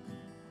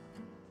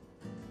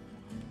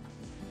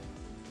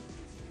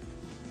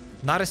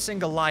 Not a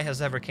single lie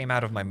has ever came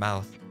out of my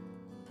mouth.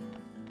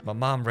 My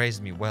mom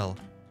raised me well.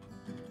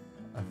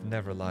 I've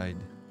never lied.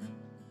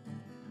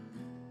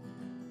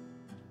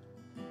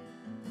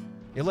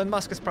 Elon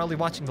Musk is probably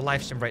watching the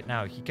live stream right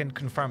now. He can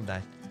confirm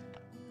that.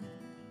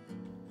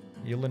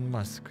 Elon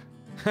Musk.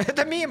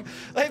 The meme!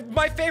 Like,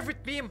 my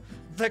favorite meme.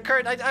 The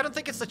current... I don't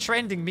think it's a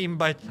trending meme,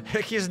 but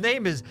his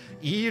name is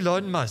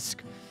Elon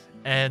Musk.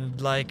 And,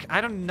 like,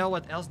 I don't know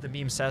what else the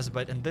meme says,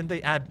 but... And then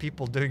they add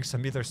people doing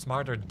some either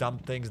smart or dumb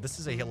things. This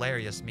is a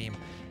hilarious meme.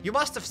 You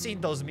must have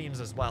seen those memes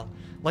as well.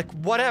 Like,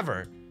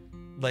 whatever.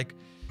 Like,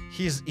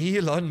 he's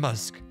Elon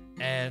Musk.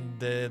 And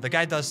the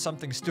guy does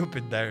something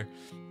stupid there.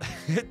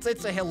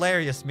 It's a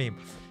hilarious meme.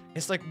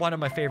 It's like one of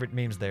my favorite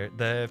memes there.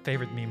 The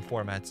favorite meme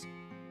formats.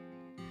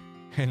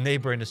 A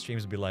neighbor in the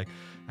streams be like,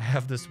 I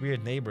have this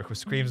weird neighbor who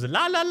screams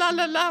la la la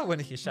la la when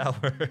he showers.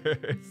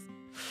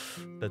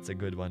 That's a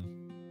good one.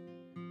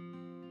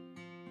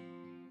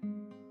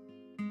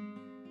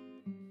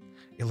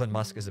 Elon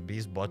Musk is a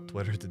beast, bought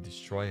Twitter to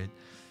destroy it.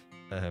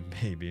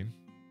 Maybe.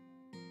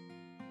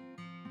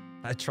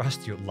 I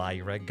trust you,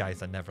 lie, right?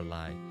 Guys, I never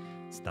lie.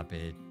 Stop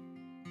it.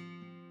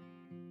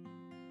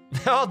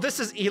 Oh, this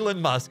is Elon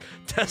Musk,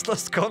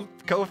 Tesla's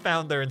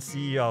co-founder and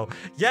CEO.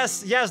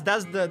 Yes,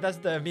 that's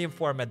the meme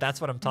format. That's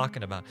what I'm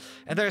talking about.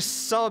 And there's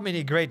so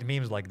many great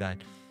memes like that.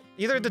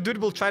 Either the dude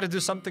will try to do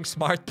something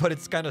smart, but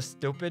it's kind of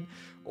stupid,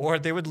 or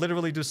they would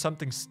literally do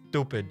something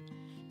stupid.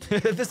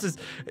 This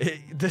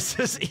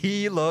is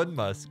Elon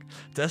Musk,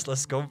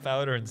 Tesla's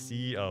co-founder and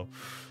CEO.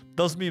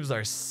 Those memes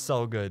are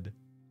so good.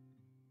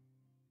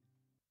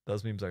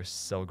 Those memes are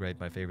so great,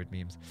 my favorite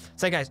memes.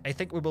 So guys, I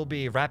think we will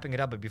be wrapping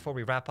it up, but before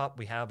we wrap up,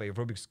 we have a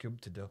Rubik's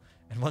Cube to do.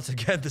 And once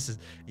again, this is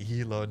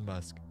Elon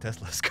Musk,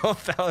 Tesla's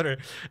co-founder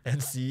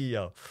and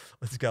CEO.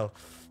 Let's go.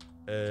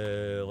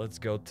 Let's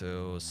go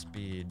to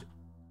speed.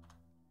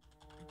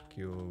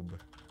 Cube.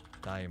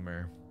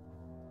 Timer.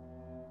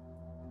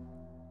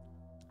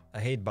 I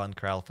hate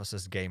Bunker Alfa,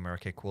 says gamer.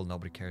 Okay, cool,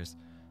 nobody cares.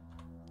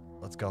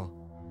 Let's go.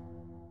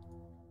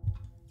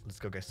 Let's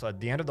go, guys. So at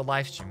the end of the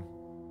live stream,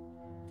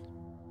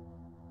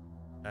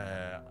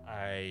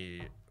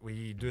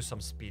 we do some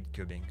speed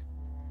cubing.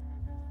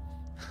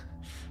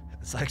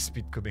 It's like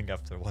speed cubing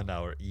after 1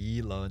 hour.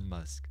 Elon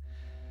Musk,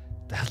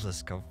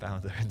 Tesla's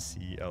co-founder and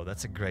CEO.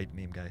 That's a great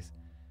meme, guys.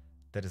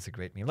 That is a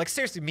great meme. Like,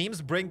 seriously,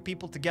 memes bring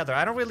people together.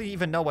 I don't really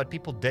even know what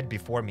people did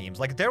before memes.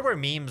 Like, there were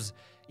memes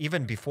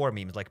even before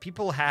memes. Like,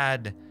 people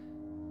had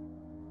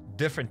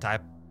different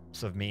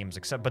types of memes,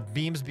 but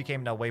memes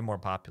became now way more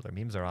popular.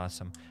 Memes are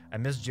awesome. I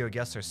miss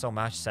GeoGuessr so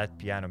much. Sad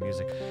piano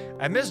music.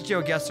 I miss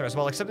GeoGuessr as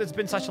well, except it's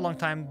been such a long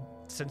time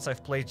since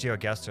I've played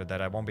GeoGuessr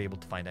that I won't be able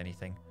to find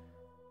anything.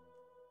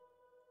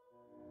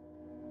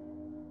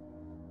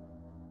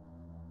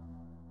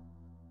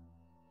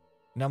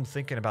 Now I'm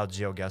thinking about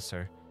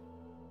GeoGuessr.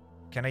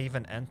 Can I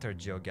even enter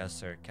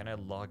GeoGuessr? Can I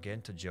log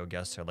into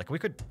GeoGuessr? Like, we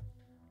could...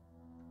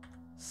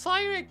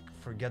 Cyrek!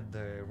 Forget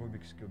the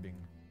Rubik's Cubing.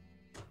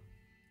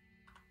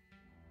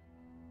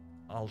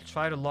 I'll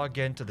try to log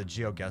into the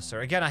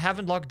GeoGuessr. Again, I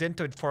haven't logged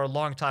into it for a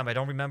long time. I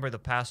don't remember the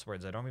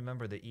passwords. I don't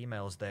remember the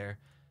emails there.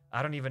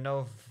 I don't even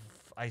know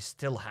if I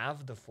still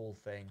have the full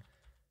thing.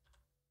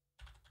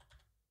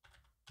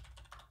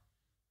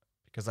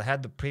 Because I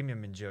had the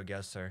premium in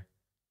GeoGuessr.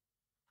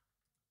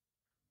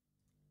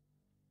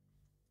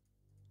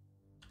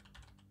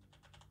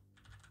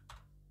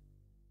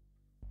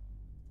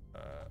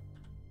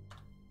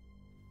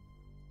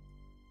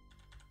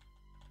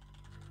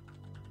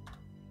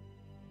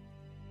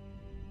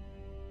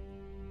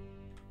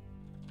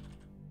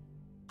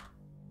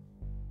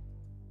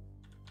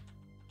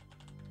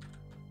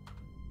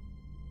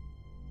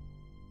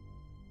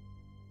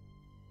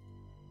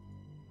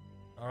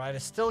 Alright, I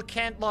still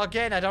can't log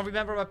in. I don't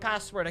remember my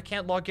password. I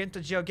can't log into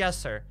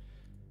GeoGuessr.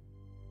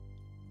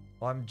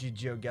 OMG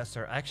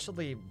GeoGuessr.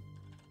 Actually,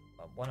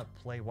 I want to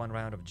play one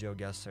round of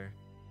GeoGuessr.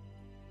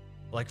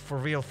 Like, for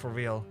real, for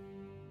real.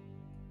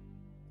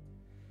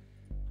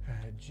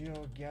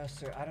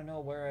 GeoGuessr. I don't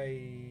know where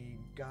I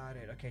got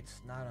it. Okay,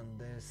 it's not on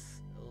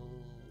this.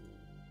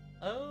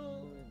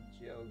 Oh,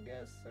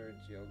 GeoGuessr,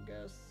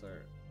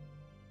 GeoGuessr.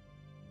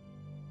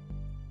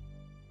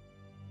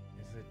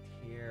 Is it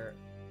here?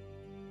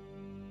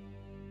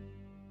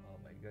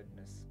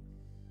 Goodness.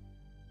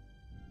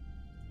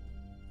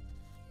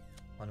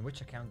 On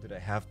which account did I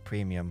have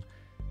premium?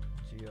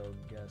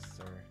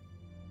 GeoGuessr.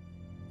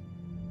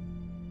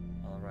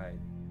 Alright.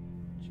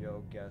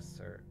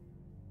 GeoGuessr.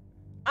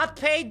 I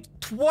paid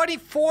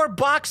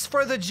 $24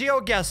 for the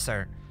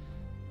GeoGuessr.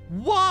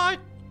 What?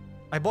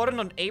 I bought it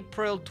on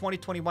April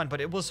 2021,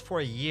 but it was for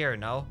a year,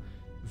 no?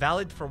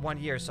 Valid for 1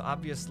 year, so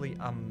obviously,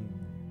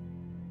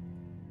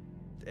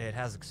 it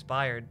has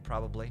expired,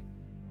 probably.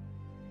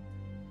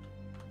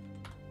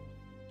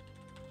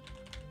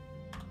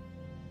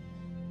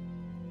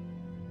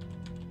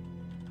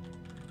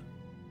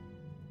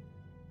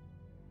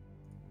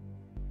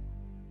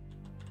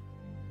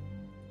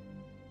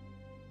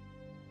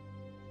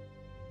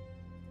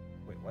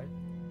 What?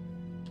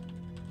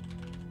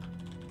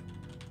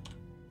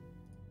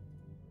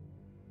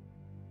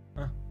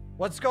 Huh?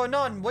 What's going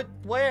on? What?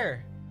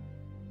 Where?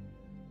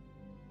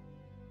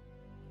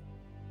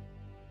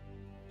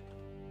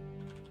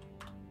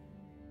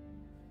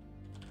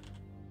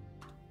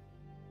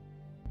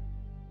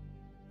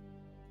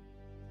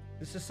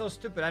 This is so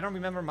stupid. I don't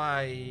remember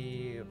my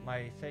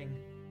thing.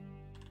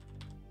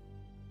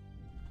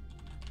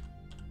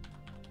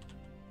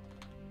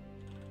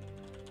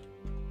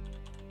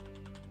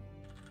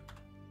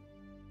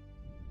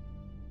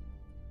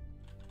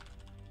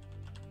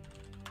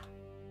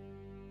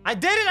 I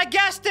did it! I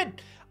guessed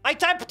it! I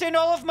typed in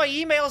all of my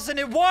emails and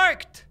it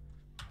worked!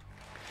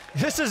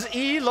 This is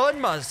Elon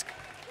Musk,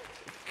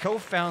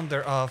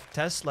 co-founder of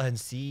Tesla and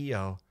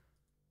CEO.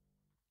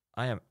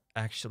 I am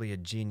actually a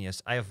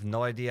genius. I have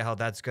no idea how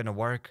that's gonna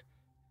work.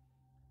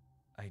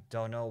 I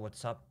don't know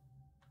what's up,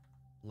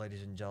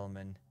 ladies and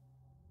gentlemen,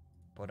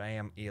 but I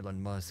am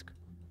Elon Musk.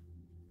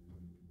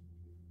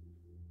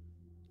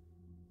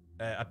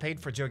 I paid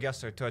for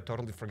GeoGuessr too. I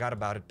totally forgot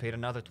about it. Paid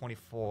another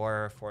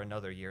 24 for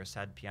another year.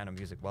 Sad piano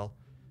music. Well,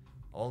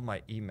 all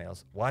my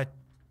emails. What?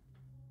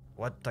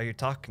 What are you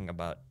talking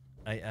about?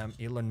 I am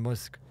Elon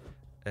Musk.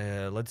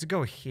 Let's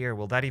go here.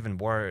 Will that even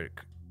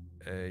work?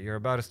 You're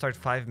about to start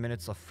 5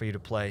 minutes of free to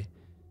play.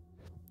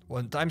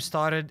 When time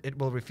started, it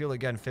will refill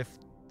again.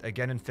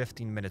 Again in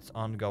 15 minutes.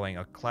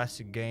 Ongoing.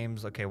 Classic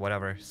games. Okay,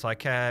 whatever. So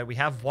we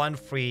have one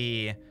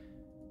free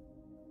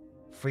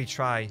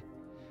try.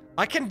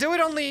 I can do it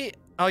only.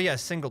 Oh yeah,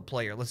 single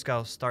player. Let's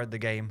go. Start the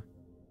game.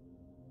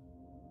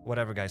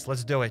 Whatever, guys.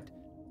 Let's do it.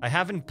 I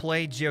haven't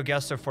played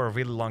GeoGuessr for a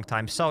really long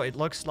time, so it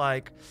looks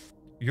like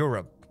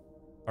Europe.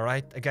 All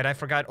right. Again, I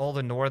forgot all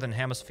the northern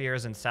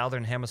hemispheres and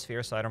southern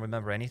hemispheres, so I don't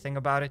remember anything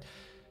about it.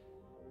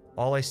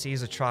 All I see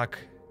is a truck.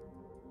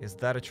 Is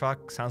that a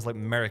truck? Sounds like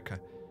America.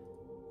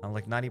 I'm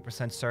like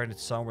 90% certain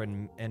it's somewhere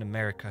in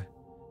America.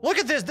 Look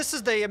at this. This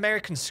is the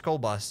American school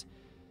bus.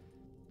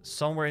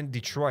 Somewhere in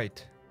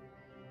Detroit.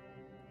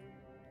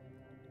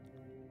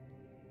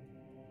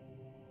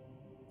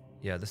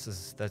 Yeah,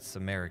 that's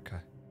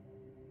America.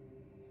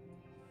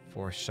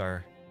 For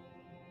sure.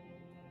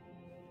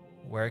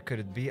 Where could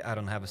it be? I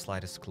don't have the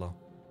slightest clue.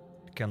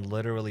 It can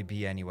literally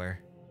be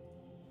anywhere.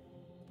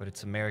 But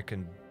it's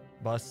American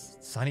bus.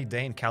 Sunny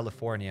day in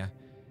California.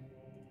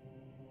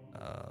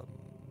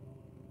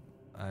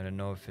 I don't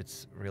know if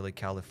it's really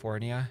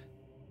California.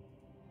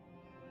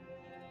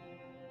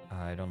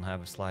 I don't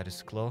have the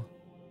slightest clue.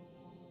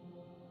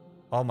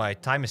 Oh, my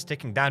time is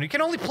ticking down. You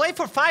can only play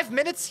for 5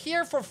 minutes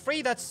here for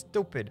free? That's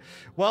stupid.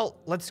 Well,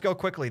 let's go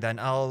quickly then.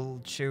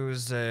 I'll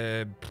choose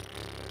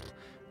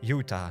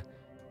Utah.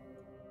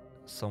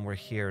 Somewhere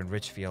here in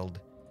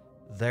Richfield.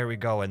 There we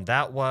go. And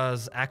that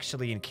was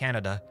actually in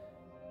Canada.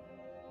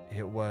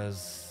 It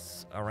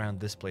was around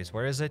this place.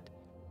 Where is it?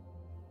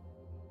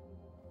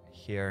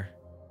 Here.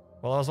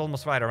 Well, I was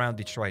almost right, around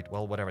Detroit.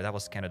 Well, whatever. That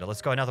was Canada.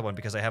 Let's go another one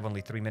because I have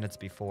only 3 minutes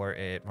before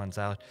it runs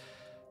out.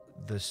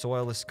 The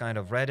soil is kind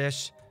of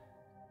reddish.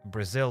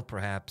 Brazil,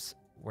 perhaps.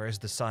 Where's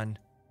the sun?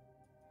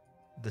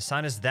 The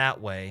sun is that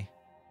way.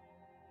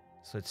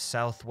 So it's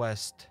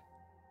southwest.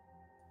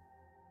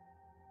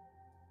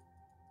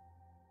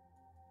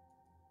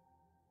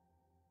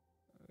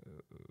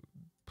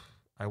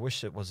 I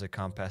wish it was a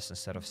compass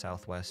instead of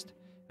southwest.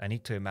 I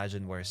need to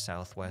imagine where's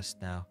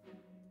southwest now.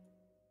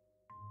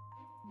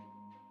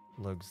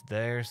 Looks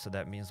there, so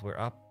that means we're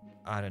up.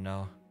 I don't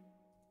know.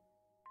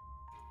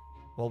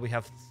 Well, we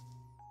have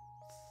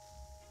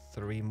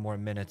 3 more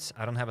minutes.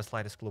 I don't have a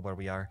slightest clue where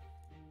we are.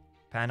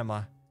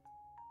 Panama.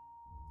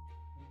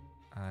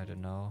 I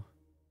don't know.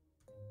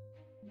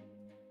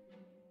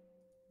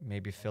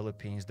 Maybe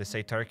Philippines. They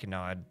say Turkey. No,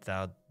 I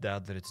doubt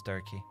that it's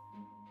Turkey.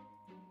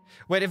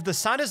 Wait, if the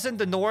sun is in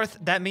the north,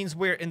 that means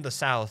we're in the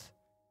south.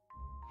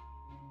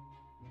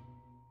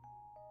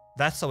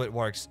 That's how it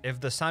works.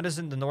 If the sun is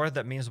in the north,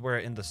 that means we're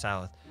in the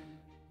south.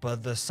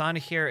 But the sun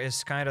here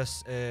is kind of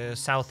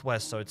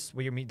southwest, so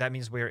that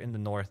means we're in the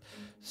north.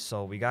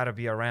 So we gotta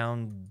be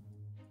around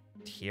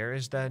here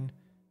is then.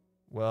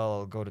 Well,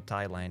 I'll go to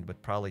Thailand,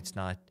 but probably it's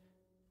not.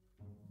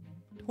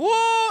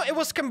 Whoa! It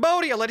was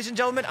Cambodia, ladies and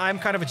gentlemen. I'm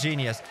kind of a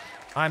genius.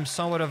 I'm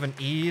somewhat of an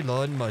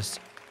Elon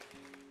Musk.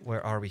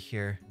 Where are we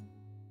here?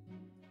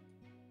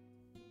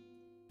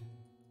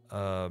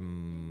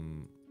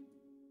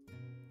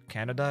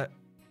 Canada,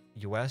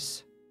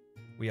 US.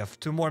 We have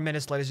 2 more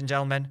minutes, ladies and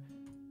gentlemen.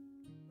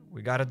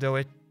 We gotta do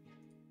it.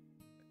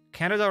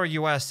 Canada or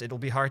US, it'll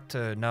be hard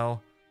to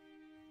know.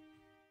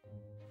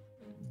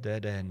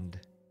 Dead end.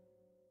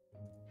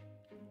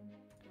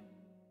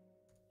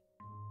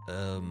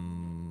 I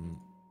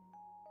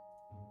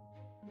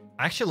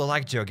actually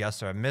like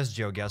GeoGuessr. I miss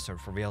GeoGuessr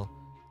for real.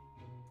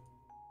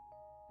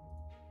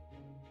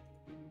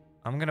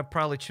 I'm gonna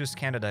probably choose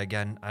Canada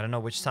again. I don't know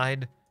which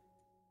side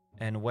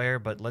and where,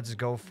 but let's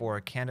go for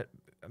Canada.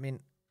 I mean,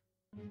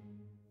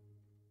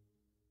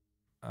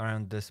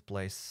 around this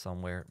place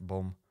somewhere.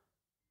 Boom.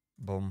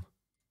 Boom.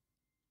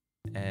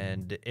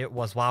 And it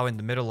was, wow, in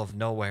the middle of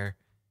nowhere.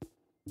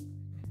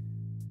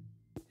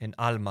 In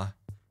Alma.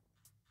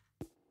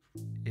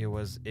 It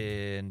was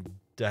in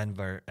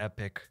Denver.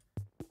 Epic.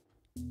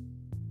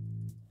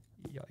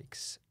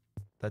 Yikes.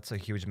 That's a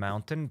huge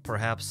mountain.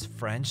 Perhaps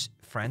France,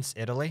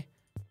 Italy.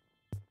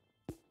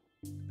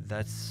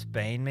 That's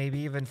Spain, maybe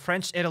even.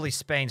 French, Italy,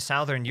 Spain,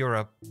 Southern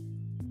Europe.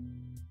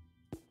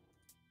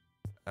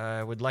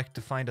 I would like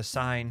to find a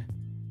sign.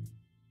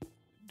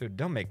 Dude,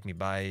 don't make me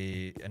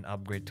buy an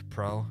upgrade to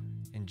Pro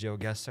in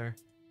GeoGuessr.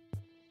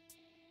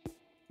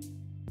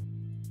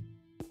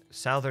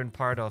 Southern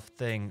part of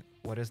thing.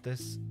 What is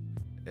this?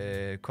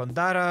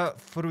 Condara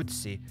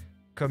Fruzzi.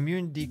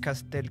 Comune di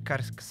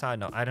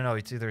Castelcarsano. I don't know.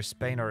 It's either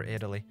Spain or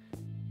Italy.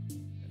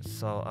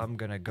 So I'm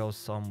gonna go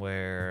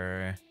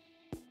somewhere...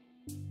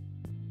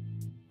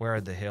 Where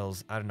are the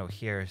hills? I don't know.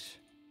 Here,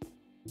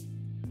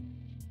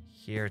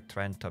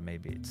 Trento,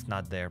 maybe. It's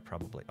not there,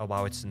 probably. Oh,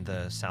 wow. It's in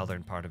the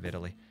southern part of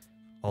Italy.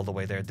 All the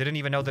way there. Didn't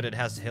even know that it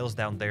has hills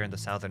down there in the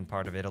southern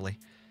part of Italy.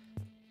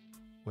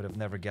 Would have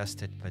never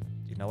guessed it, but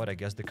you know what? I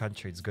guess the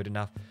country is good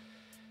enough.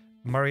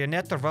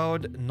 Marietta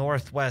Road,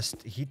 Northwest,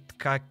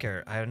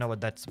 Hitkaker. I don't know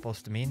what that's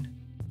supposed to mean.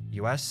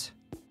 US.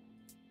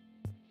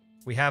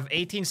 We have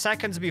 18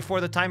 seconds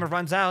before the timer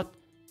runs out.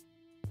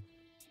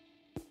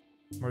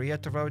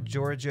 Marietta Road,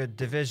 Georgia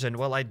Division.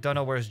 Well, I don't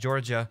know where's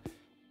Georgia.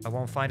 I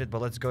won't find it,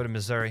 but let's go to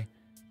Missouri.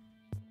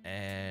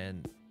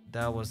 And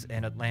that was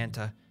in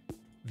Atlanta.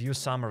 View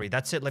summary.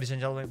 That's it, ladies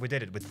and gentlemen. We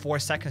did it. With 4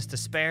 seconds to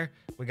spare,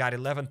 we got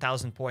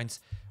 11,000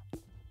 points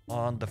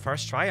on the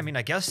first try. I mean,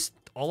 I guess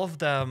all of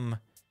them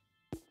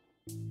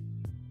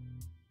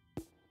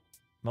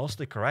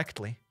mostly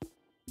correctly.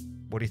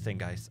 What do you think,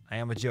 guys? I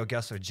am a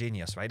GeoGuessr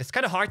genius, right? It's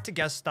kind of hard to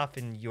guess stuff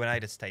in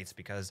United States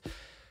because,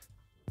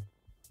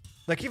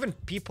 like, even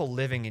people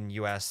living in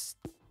US,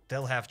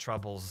 they'll have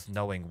troubles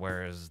knowing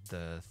where's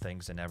the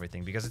things and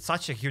everything because it's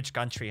such a huge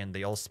country and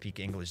they all speak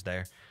English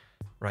there,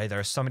 right? There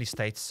are so many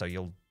states, so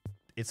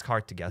it's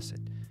hard to guess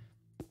it.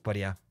 But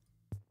yeah,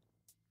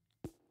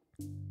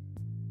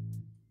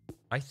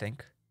 I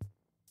think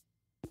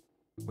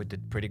we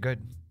did pretty good.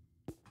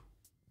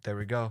 There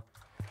we go.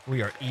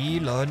 We are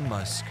Elon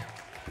Musk.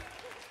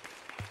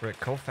 We're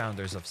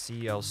co-founders of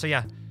CEO. So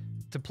yeah,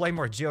 to play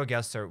more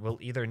GeoGuessr, we'll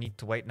either need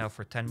to wait now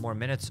for 10 more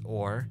minutes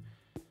or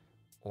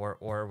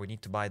we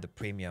need to buy the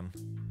premium.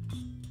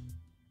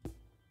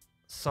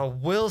 So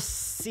we'll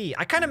see.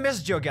 I kind of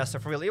miss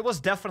GeoGuessr for real. It was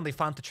definitely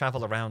fun to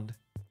travel around.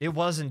 It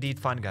was indeed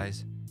fun,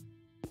 guys.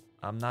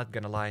 I'm not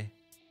gonna lie.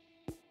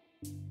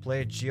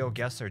 Play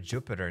GeoGuessr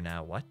Jupiter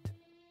now. What?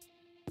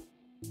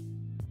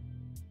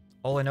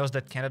 All I know is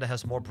that Canada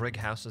has more brick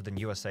houses than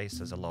USA,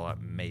 says Aloha.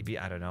 Maybe,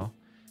 I don't know.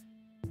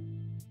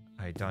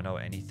 I don't know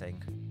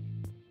anything.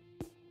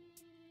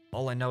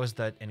 All I know is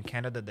that in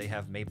Canada they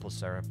have maple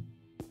syrup.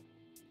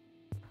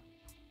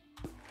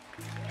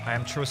 I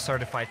am true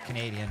certified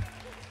Canadian.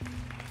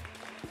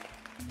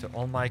 To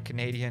all my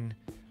Canadian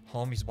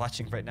homies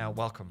watching right now,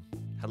 welcome.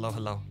 Hello,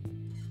 hello.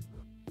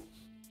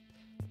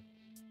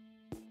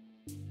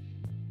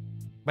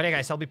 But hey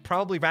guys, I'll be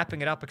probably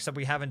wrapping it up except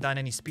we haven't done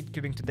any speed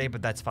cubing today,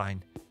 but that's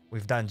fine.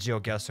 We've done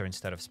GeoGuessr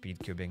instead of speed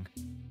cubing.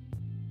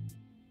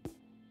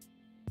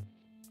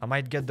 I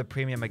might get the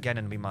premium again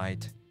and we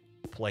might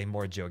play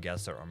more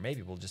GeoGuessr, or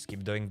maybe we'll just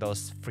keep doing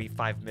those free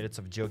 5 minutes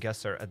of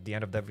GeoGuessr at the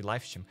end of every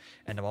live stream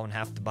and I won't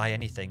have to buy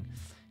anything.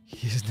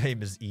 His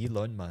name is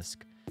Elon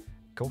Musk,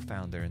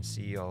 co-founder and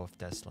CEO of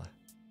Tesla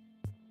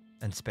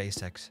and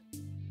SpaceX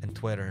and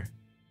Twitter.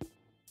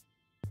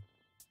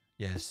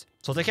 Yes.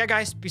 So take care,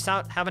 guys. Peace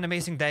out. Have an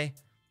amazing day.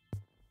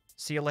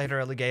 See you later,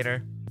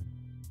 alligator.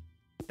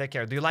 Take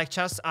care. Do you like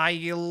chess? I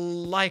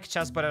like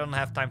chess, but I don't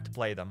have time to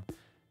play them.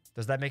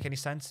 Does that make any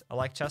sense? I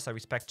like chess. I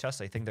respect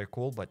chess. I think they're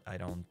cool, but I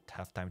don't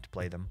have time to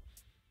play them.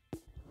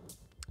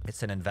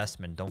 It's an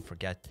investment. Don't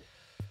forget.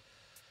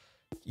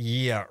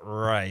 Yeah,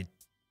 right.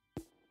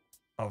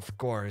 Of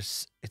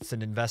course, it's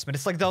an investment.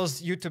 It's like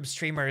those YouTube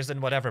streamers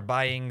and whatever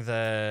buying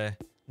the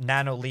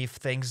nano leaf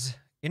things.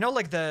 You know,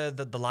 like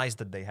the lights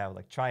that they have,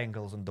 like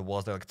triangles on the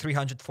walls. They're like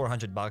 300,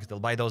 400 bucks.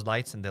 They'll buy those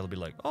lights and they'll be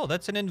like, oh,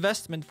 that's an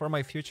investment for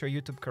my future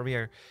YouTube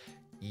career.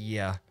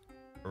 Yeah,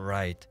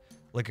 right.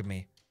 Look at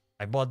me.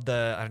 I bought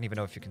the, I don't even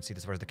know if you can see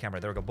this. Where's the camera?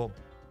 There we go. Boom.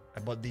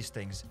 I bought these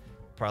things.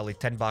 Probably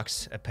 10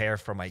 bucks a pair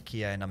from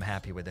IKEA and I'm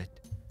happy with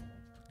it.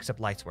 Except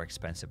lights were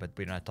expensive, but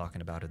we're not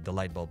talking about it. The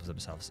light bulbs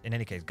themselves. In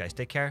any case, guys,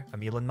 take care.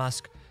 I'm Elon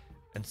Musk.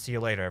 And see you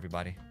later,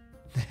 everybody.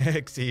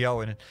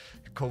 CEO and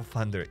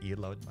co-founder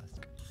Elon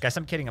Musk. Guys,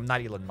 I'm kidding. I'm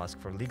not Elon Musk.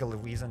 For legal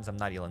reasons, I'm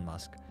not Elon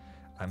Musk.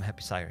 I'm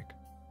HappyCairek.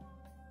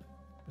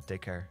 But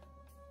take care.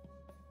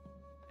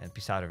 And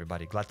peace out,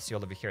 everybody. Glad to see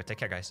all of you here. Take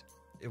care, guys.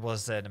 It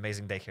was an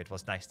amazing day here. It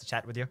was nice to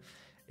chat with you.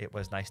 It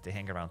was nice to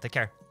hang around. Take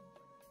care.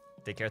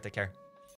 Take care. Take care.